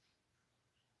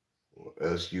 or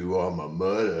else you are my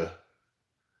mother.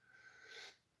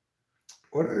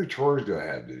 What other chores do I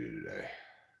have to do today?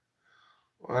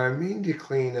 Well, I mean to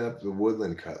clean up the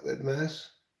woodland cutlet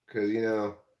mess, because, you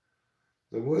know,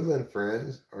 the woodland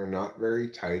friends are not very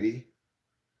tidy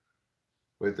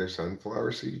with their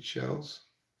sunflower seed shells.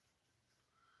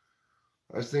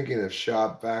 I was thinking of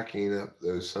shop vacuuming up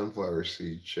those sunflower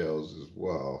seed shells as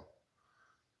well,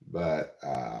 but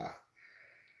I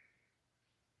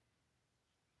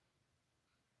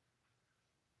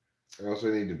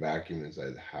also need to vacuum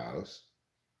inside the house.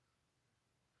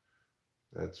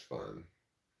 That's fun.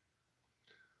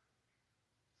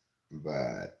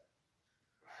 But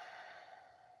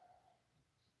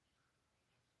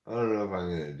I don't know if I'm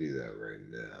going to do that right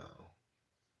now.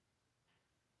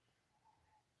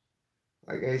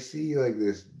 Like I see like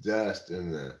this dust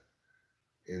in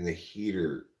the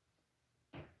heater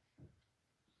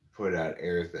put out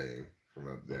air thing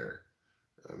from up there.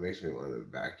 It makes me want to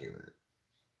vacuum it.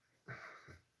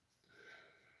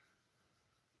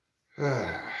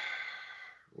 Well,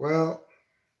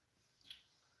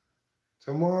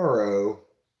 tomorrow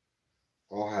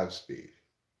I'll have speed,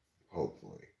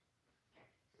 hopefully.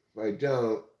 If I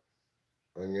don't,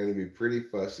 I'm going to be pretty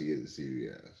fussy at the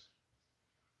CVS.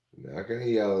 I'm not going to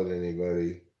yell at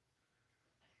anybody,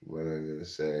 but I'm going to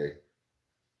say,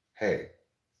 hey,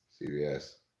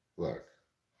 CVS, look,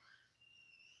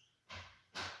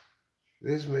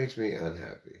 this makes me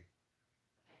unhappy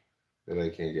that I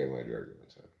can't get my drug on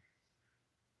time.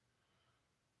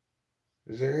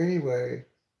 Is there any way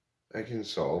I can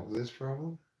solve this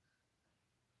problem?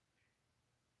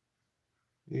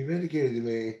 You've indicated to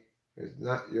me it's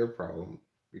not your problem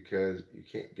because you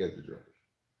can't get the drugs.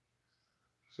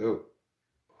 So,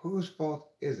 whose fault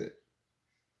is it?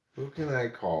 Who can I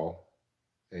call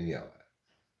and yell at?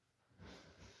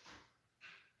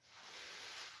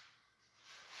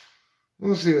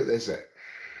 We'll see what they say.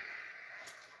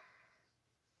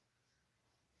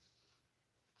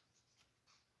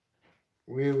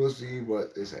 We will see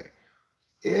what they say.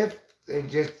 If they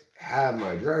just have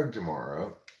my drug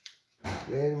tomorrow,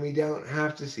 then we don't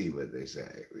have to see what they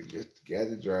say. We just get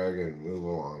the drug and move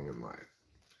along in life.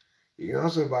 You can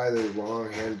also buy those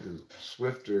long-handled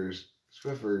Swiffers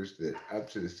that up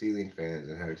to the ceiling fans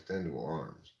and have extendable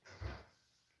arms.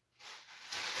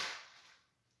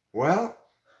 Well,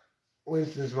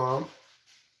 Winston's mom,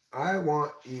 I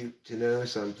want you to know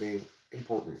something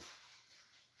important.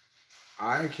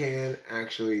 I can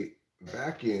actually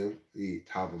vacuum the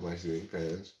top of my ceiling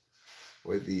fans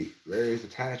with the various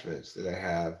attachments that I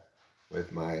have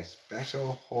with my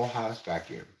special whole house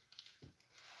vacuum.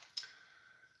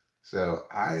 So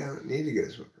I don't need to get a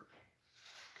Swiffer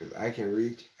because I can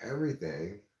reach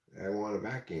everything that I want to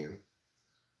vacuum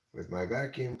with my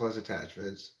vacuum plus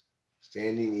attachments,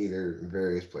 standing either in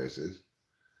various places.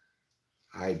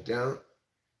 I don't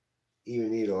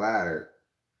even need a ladder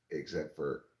except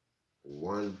for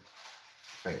one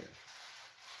fan.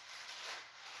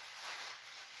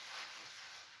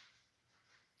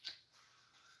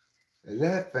 And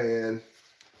that fan,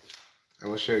 I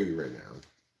will show you right now,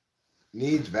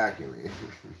 needs vacuuming.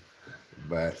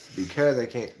 But because I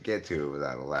can't get to it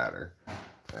without a ladder,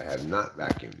 I have not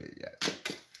vacuumed it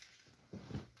yet.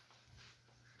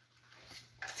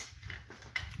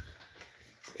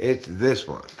 It's this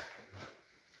one.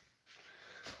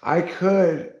 I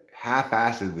could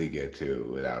half-assedly get to it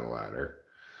without a ladder.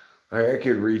 I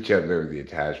could reach up there with the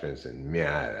attachments and meow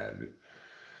at it.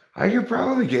 I could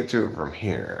probably get to it from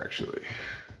here, actually.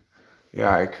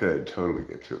 Yeah, I could totally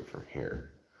get to it from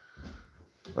here.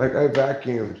 Like, I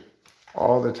vacuumed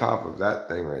all the top of that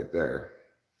thing right there.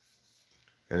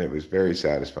 And it was very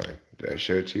satisfying. Did I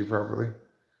show it to you properly?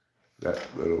 That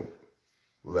little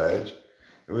ledge.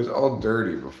 It was all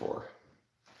dirty before.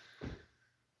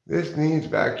 This needs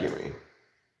vacuuming.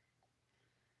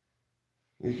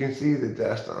 You can see the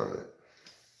dust on it.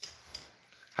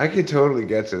 I could totally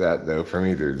get to that though from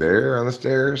either there on the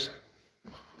stairs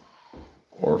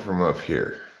or from up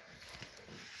here.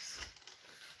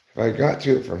 If I got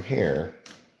to it from here,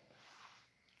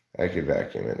 I could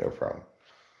vacuum it, no problem.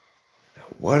 Now,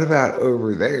 what about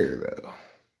over there though?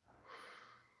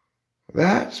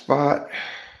 That spot,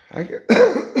 I could,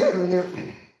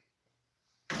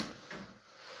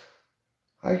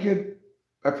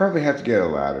 I probably have to get a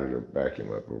ladder to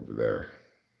vacuum up over there.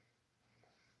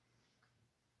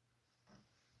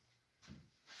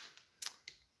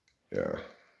 Yeah.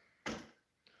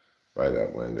 By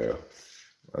that window,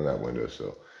 on that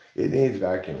windowsill. It needs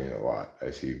vacuuming a lot.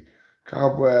 I see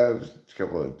cobwebs, a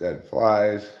couple of dead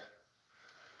flies.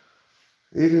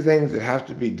 These are things that have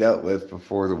to be dealt with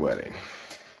before the wedding.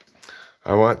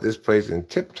 I want this place in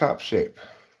tip-top shape.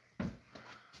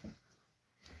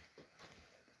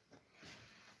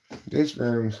 This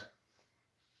room's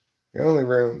the only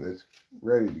room that's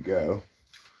ready to go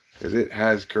because it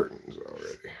has curtains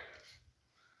already.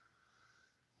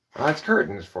 That's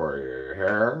curtains for you. Here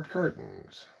are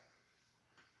curtains.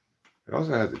 It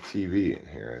also has a TV in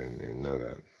here. I didn't even know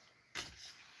that.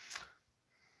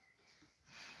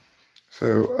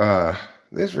 So,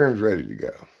 this room's ready to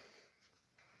go.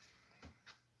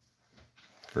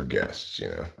 For guests, you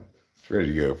know. It's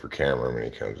ready to go for Cameron when he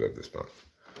comes up this month.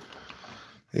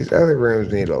 These other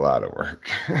rooms need a lot of work.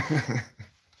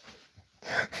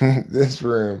 This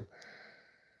room,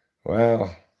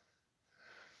 well,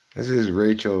 this is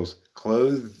Rachel's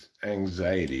clothes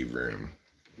anxiety room,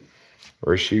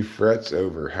 where she frets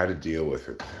over how to deal with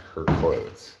her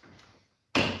clothes.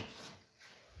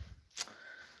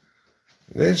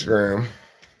 This room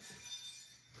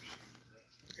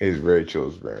is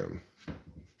Rachel's room.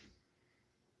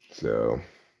 So,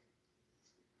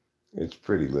 it's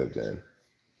pretty lived in.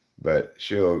 But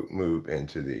she'll move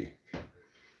into the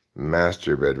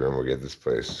master bedroom. We'll get this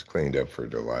place cleaned up for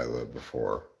Delilah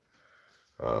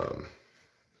um,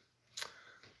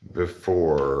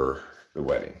 before the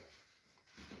wedding.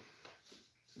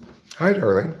 Hi,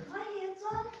 darling. Hi,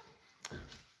 handsome.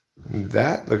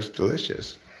 That looks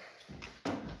delicious.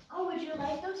 Oh, would you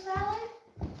like those salad?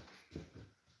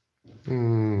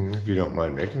 If you don't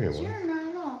mind making me one. Sure, not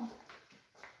at all.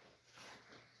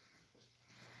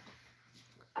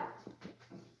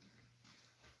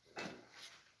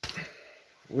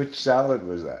 Which salad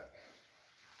was that?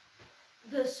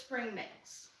 The spring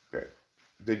mix. Okay.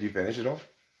 Did you finish it all?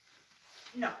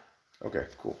 No. Okay,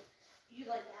 cool. You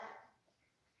like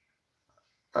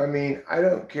that? I mean, I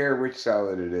don't care which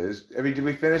salad it is. I mean, did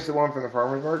we finish the one from the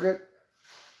farmer's market?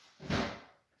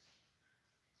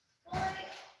 Well,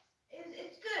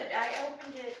 it's good. I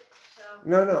opened it, so.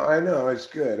 No, I know, it's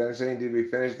good. I'm saying, did we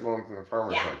finish the one from the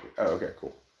farmer's Yeah. market? Oh, okay,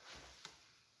 cool.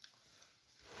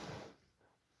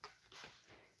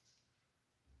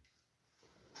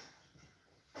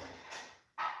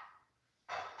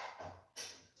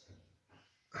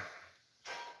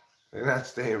 They're not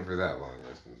staying for that long,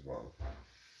 Winston's mom.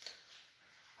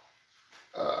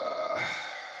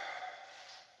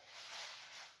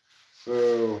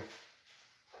 So,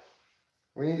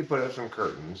 we need to put up some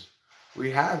curtains.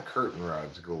 We have curtain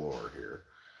rods galore here.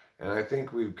 And I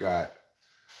think we've got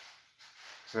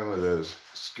some of those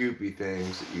scoopy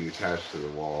things that you attach to the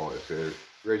wall.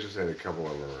 Rachel said a couple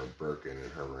of them are broken in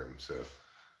her room, so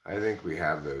I think we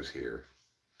have those here.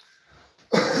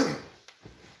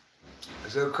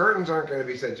 So curtains aren't going to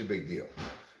be such a big deal.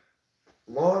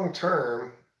 Long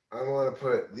term, I want to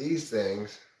put these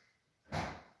things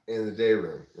in the day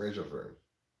room, Rachel's room,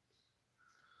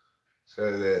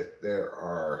 so that there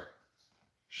are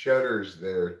shutters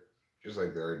there just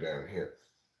like there are down here.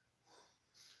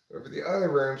 But for the other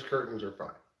rooms, curtains are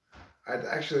fine. I'd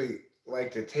actually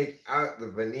like to take out the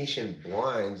Venetian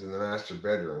blinds in the master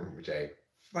bedroom, which I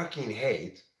fucking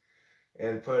hate,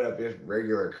 and put up just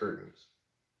regular curtains,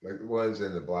 like the ones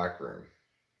in the black room.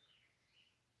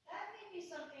 That may be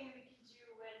something we can do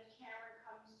when Cameron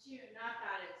comes too. Not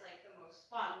that it's like the most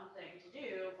fun thing to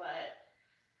do, but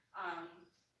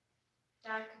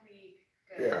that could be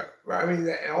good. Yeah, I mean,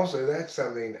 that's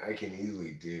something I can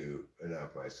easily do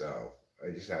enough myself. I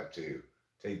just have to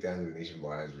take down the Venetian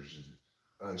blinds, which is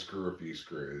unscrew a few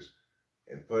screws,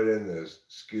 and put in those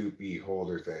scoopy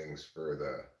holder things for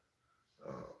the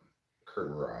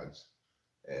curtain rods,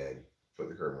 and put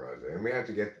the curtain rods in. And we have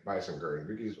to buy some curtains.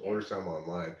 We can just order some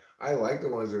online. I like the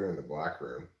ones that are in the black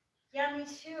room. Yeah, me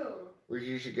too.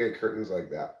 You should get curtains like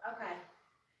that. Okay.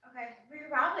 We could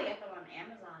probably get them on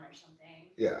Amazon or something.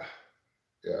 Yeah.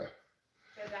 Go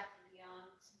back to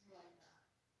Beyond, something like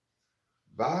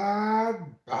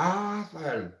Bad Bath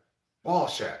and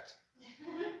Bullshit.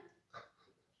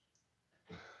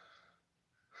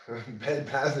 Bed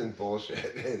Bath and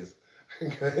Bullshit is a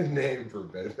good name for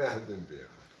Bed Bath and Beyond.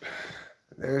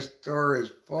 Their store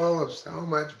is full of so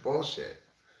much bullshit.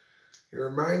 It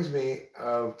reminds me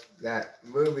of that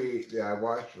movie that I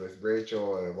watched with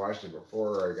Rachel, and I watched it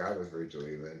before I got with Rachel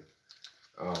even.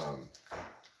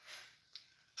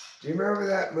 Do you remember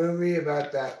that movie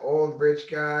about that old rich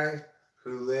guy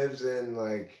who lives in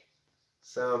like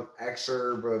some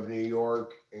exurb of New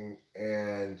York and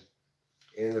in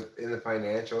the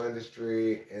financial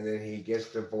industry, and then he gets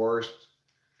divorced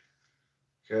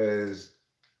because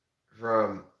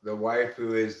from the wife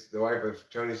who is the wife of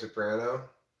Tony Soprano?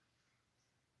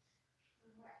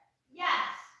 Yes.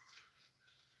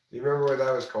 Do you remember what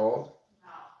that was called?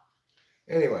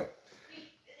 No. Anyway.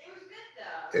 It was good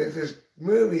though. It's this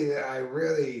movie that I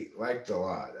really liked a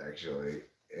lot, actually.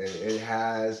 And it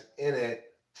has in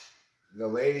it the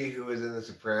lady who was in The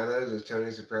Sopranos as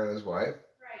Tony Soprano's wife.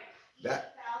 Right.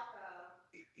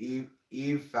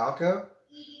 Eve Falco?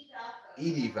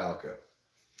 Edie Falco.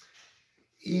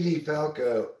 Edie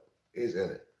Falco is in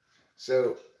it.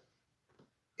 So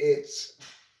it's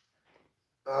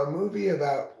a movie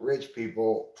about rich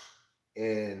people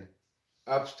in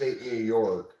upstate New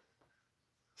York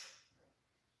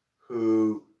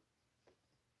who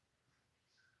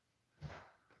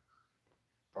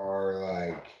are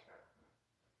like,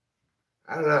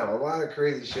 I don't know, a lot of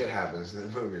crazy shit happens in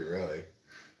the movie, really.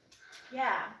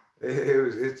 Yeah.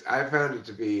 I found it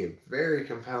to be a very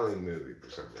compelling movie for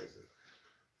some reason.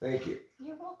 Thank you.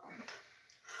 You're welcome.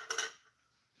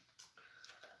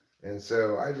 And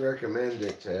so I'd recommend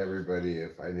it to everybody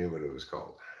if I knew what it was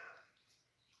called.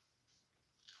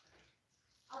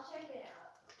 I'll check it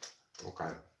out.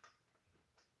 Okay.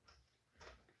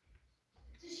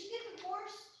 Did she get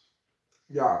divorced?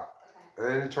 Yeah. And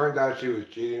then it turned out she was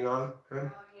cheating on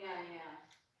him. Oh, yeah,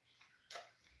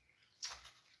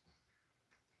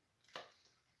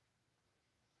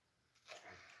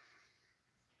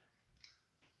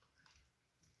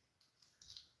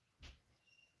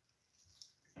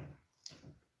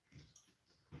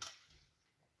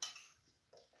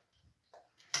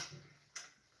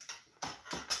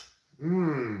 yeah.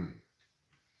 Mmm.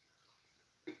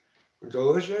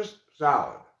 Delicious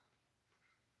salad.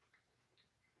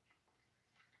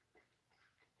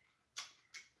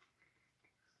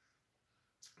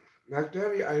 Now,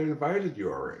 Daddy, I invited you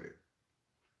already.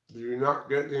 Did you not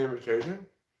get the invitation?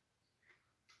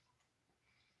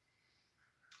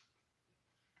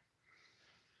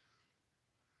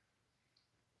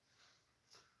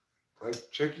 Like,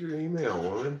 check your email,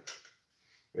 woman.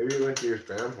 Maybe it went to your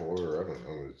spam folder. I don't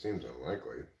know. It seems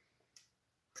unlikely.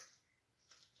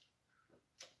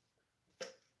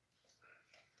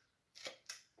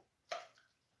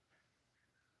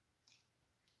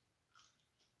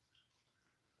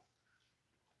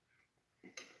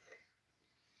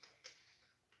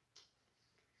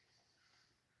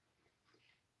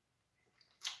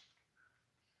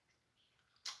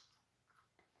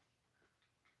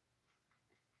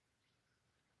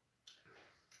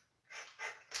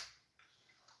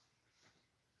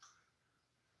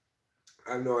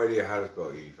 I have no idea how to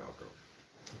spell E, Falco.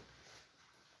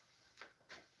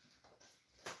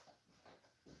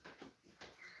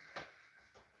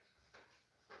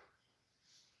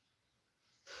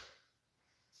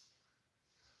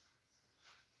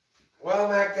 Well,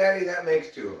 Mac Daddy, that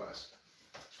makes two of us.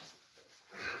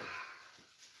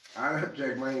 I don't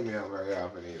check my email very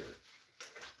often either.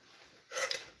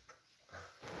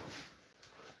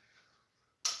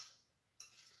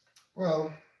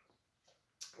 Well,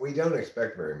 we don't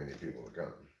expect very many people to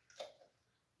come.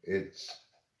 It's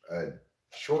a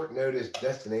short notice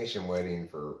destination wedding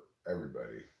for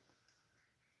everybody.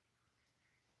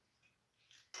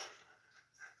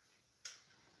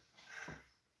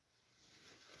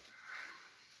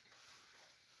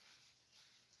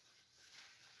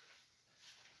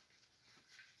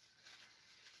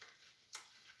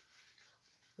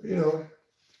 You know,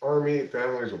 our immediate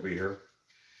families will be here.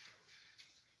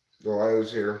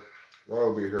 Delilah's here. Laura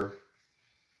will be here.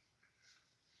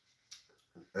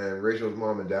 And Rachel's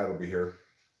mom and dad will be here.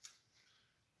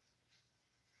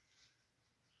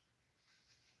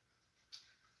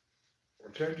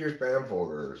 Check your spam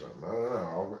folder or something. I don't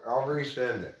know. I'll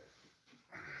resend it.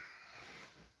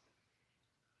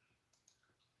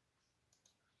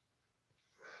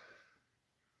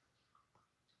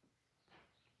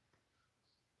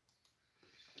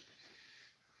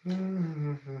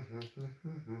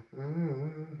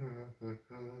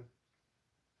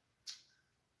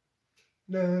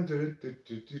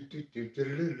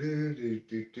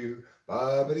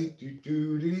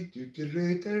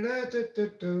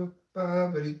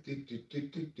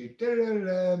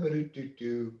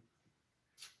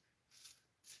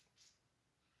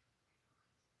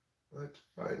 Let's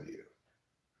find you.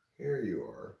 Here you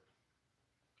are.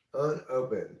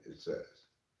 Unopened, it says.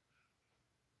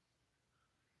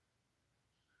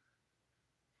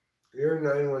 You're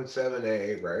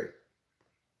 917A, right?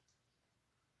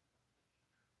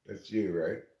 That's you,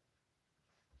 right?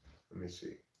 Let me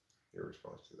see your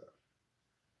response to that.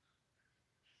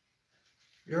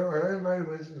 You know, I invited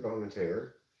Winston Bowman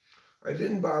Taylor. I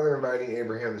didn't bother inviting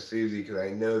Abraham and Susie because I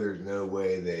know there's no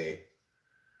way they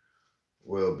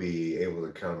will be able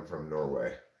to come from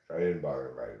Norway. I didn't bother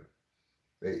inviting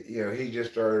them. He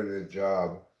just started a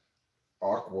job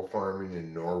aqua farming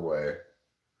in Norway.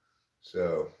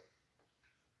 So,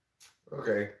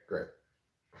 okay, great.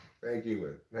 Thank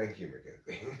you,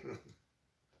 Mackenzie.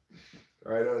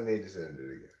 I don't need to send it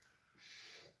again.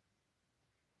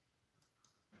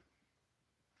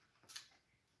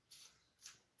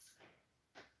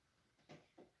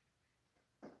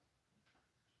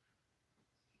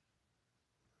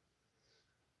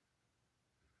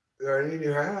 Do I need a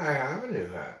new hat? I have a new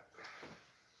hat.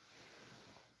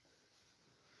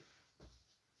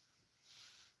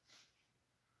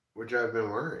 Which I've been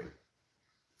wearing.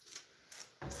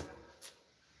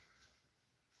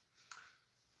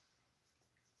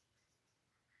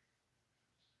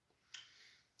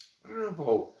 I don't know if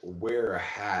I'll wear a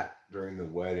hat during the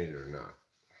wedding or not.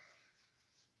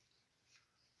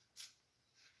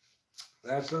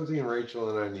 That's something Rachel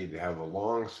and I need to have a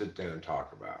long sit down and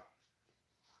talk about.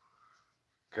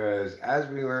 Because as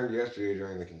we learned yesterday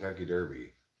during the Kentucky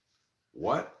Derby,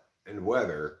 what and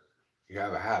whether you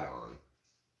have a hat on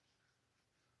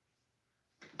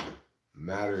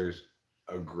matters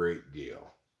a great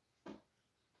deal.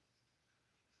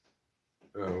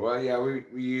 Oh, well, yeah,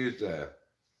 we used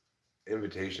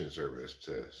invitation service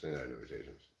to send out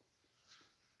invitations.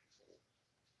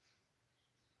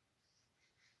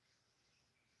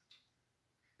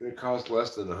 It cost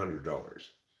less than $100,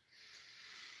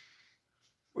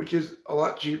 which is a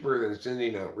lot cheaper than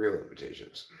sending out real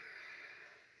invitations.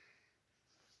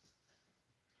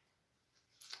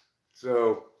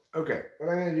 So, okay, what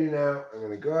I'm going to do now, I'm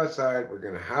going to go outside. We're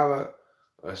going to have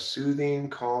a soothing,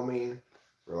 calming,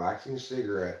 relaxing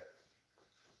cigarette.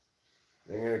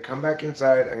 I'm going to come back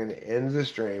inside. I'm going to end the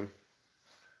stream.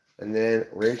 And then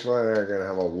Rachel and I are going to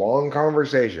have a long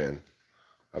conversation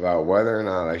about whether or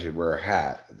not I should wear a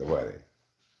hat at the wedding.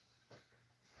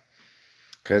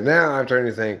 Because now I'm starting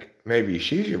to think maybe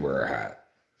she should wear a hat.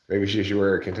 Maybe she should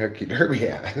wear a Kentucky Derby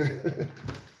hat.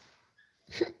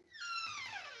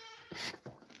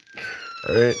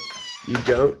 All right? You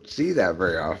don't see that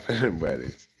very often in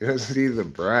weddings. You don't see the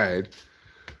bride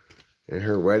in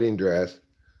her wedding dress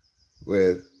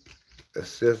with a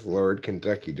Sith Lord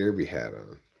Kentucky Derby hat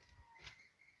on.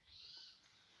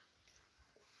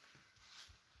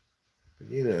 But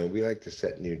you know, we like to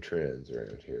set new trends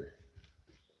around here.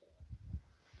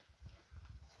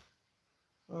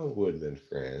 Oh, woodland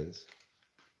friends.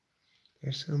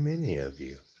 There's so many of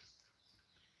you.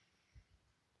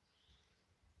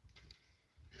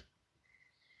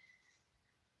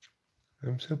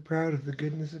 I'm so proud of the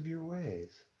goodness of your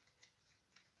ways.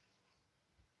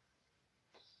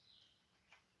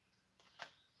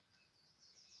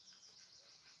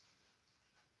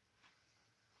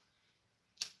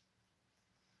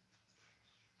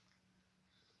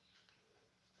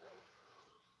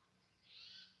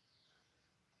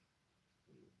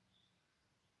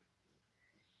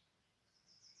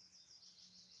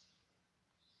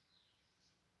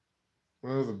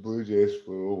 Well, the Blue Jays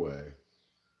flew away.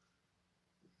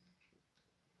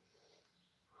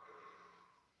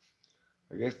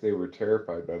 I guess they were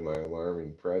terrified by my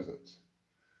alarming presence.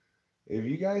 If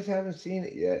you guys haven't seen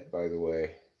it yet, by the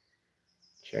way,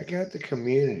 check out the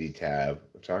community tab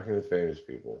of Talking to Famous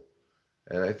People.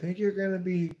 And I think you're going to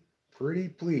be pretty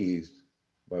pleased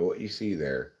by what you see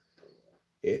there.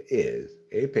 It is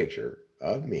a picture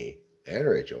of me and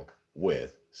Rachel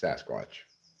with Sasquatch.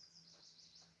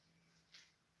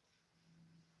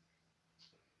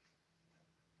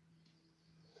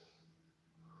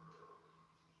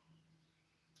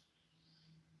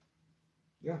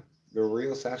 Yeah, the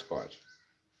real Sasquatch.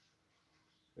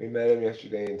 We met him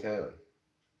yesterday in town.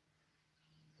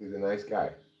 He's a nice guy.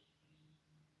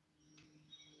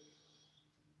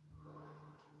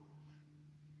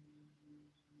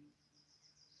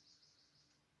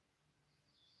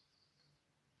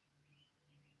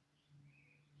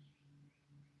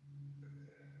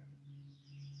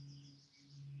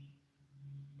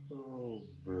 Oh,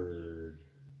 bird.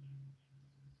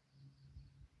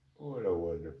 What a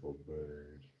wonderful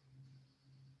bird.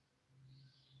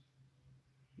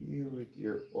 You with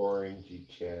your orangey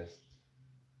chest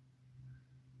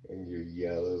and your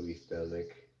yellowy stomach.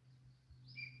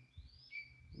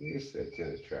 You're such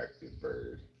an attractive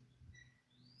bird.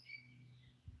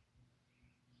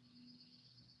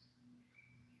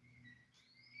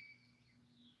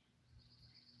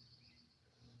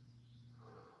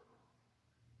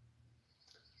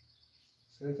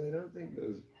 Since I don't think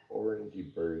those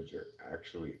orangey birds are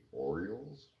actually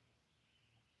orioles,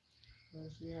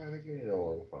 let's see how they're getting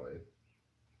along fine.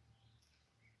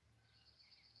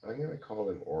 I'm going to call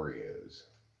them Oreos.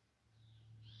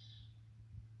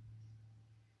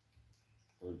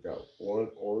 We've got one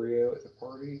Oreo at the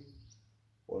party,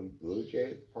 one Blue Jay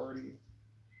at the party,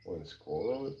 one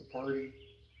squirrel at the party,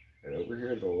 and over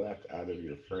here to the left out of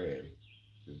your frame,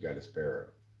 we've got a sparrow.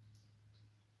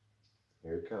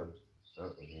 Here it comes.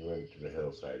 Oh, he went to the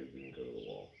hillside, he didn't go to the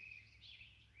wall.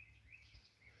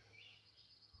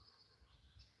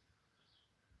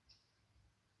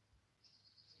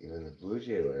 Even the blue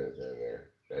jay lands down there.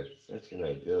 That's such an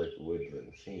idyllic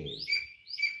woodland scene.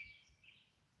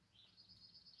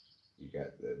 You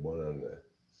got the one on the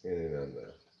standing on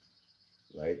the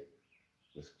light,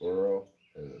 the squirrel,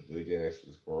 and the blue jay next to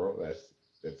the squirrel.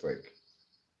 That's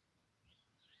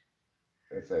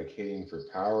like hitting for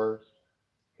power,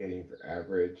 hitting for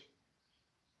average,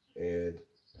 and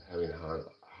having a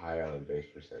high on base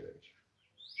percentage.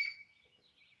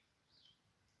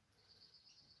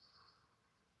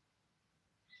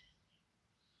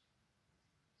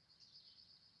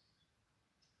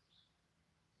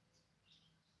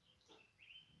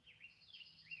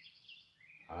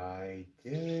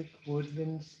 Idyllic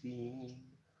woodland scene,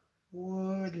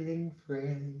 woodland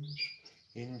friends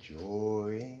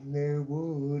enjoying their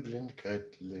woodland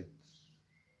cutlets.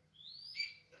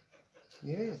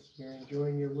 Yes, you're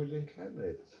enjoying your wooden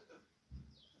cabinets.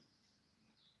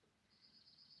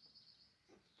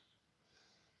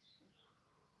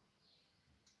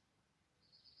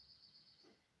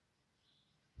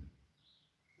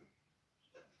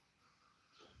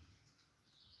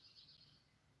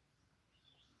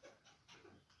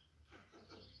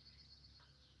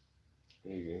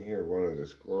 You can hear one of the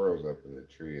squirrels up in the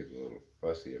tree is a little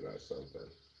fussy about something.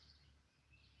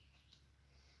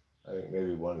 I think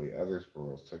maybe one of the other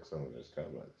squirrels took some of his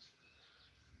comments.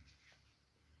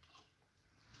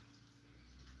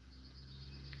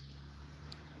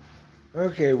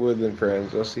 Okay, woodland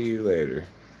friends, I'll see you later.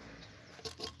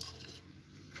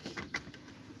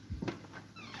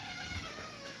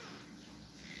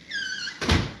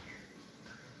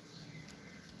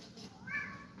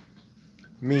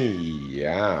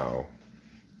 Meow.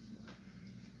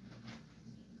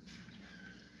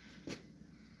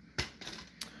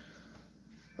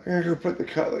 I'm gonna go put the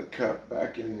cutlet cup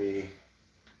back in the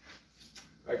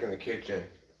kitchen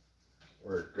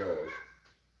where it goes.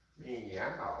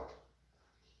 Meow.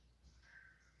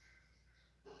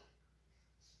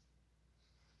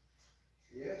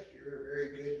 Yes, you're a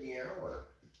very good meower.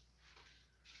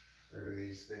 Throw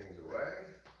these things away.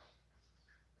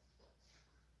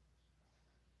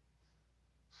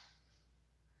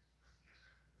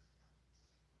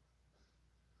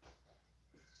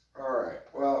 All right,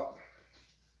 well,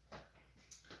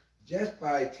 just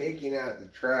by taking out the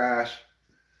trash,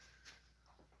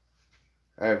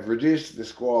 I've reduced the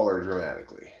squalor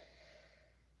dramatically.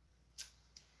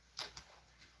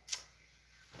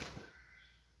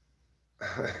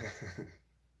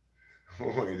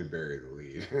 Way to bury the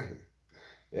lead.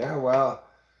 Yeah, well,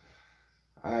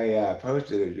 I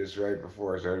posted it just right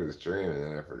before I started the stream, and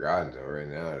then I forgot until right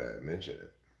now to mention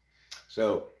it.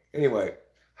 So, anyway,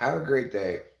 have a great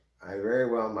day. I very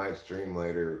well might stream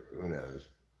later. Who knows?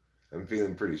 I'm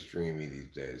feeling pretty streamy these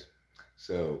days.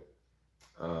 So,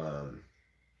 I'll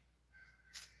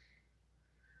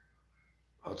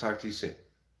talk to you soon.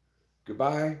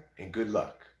 Goodbye, and good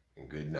luck, and good night.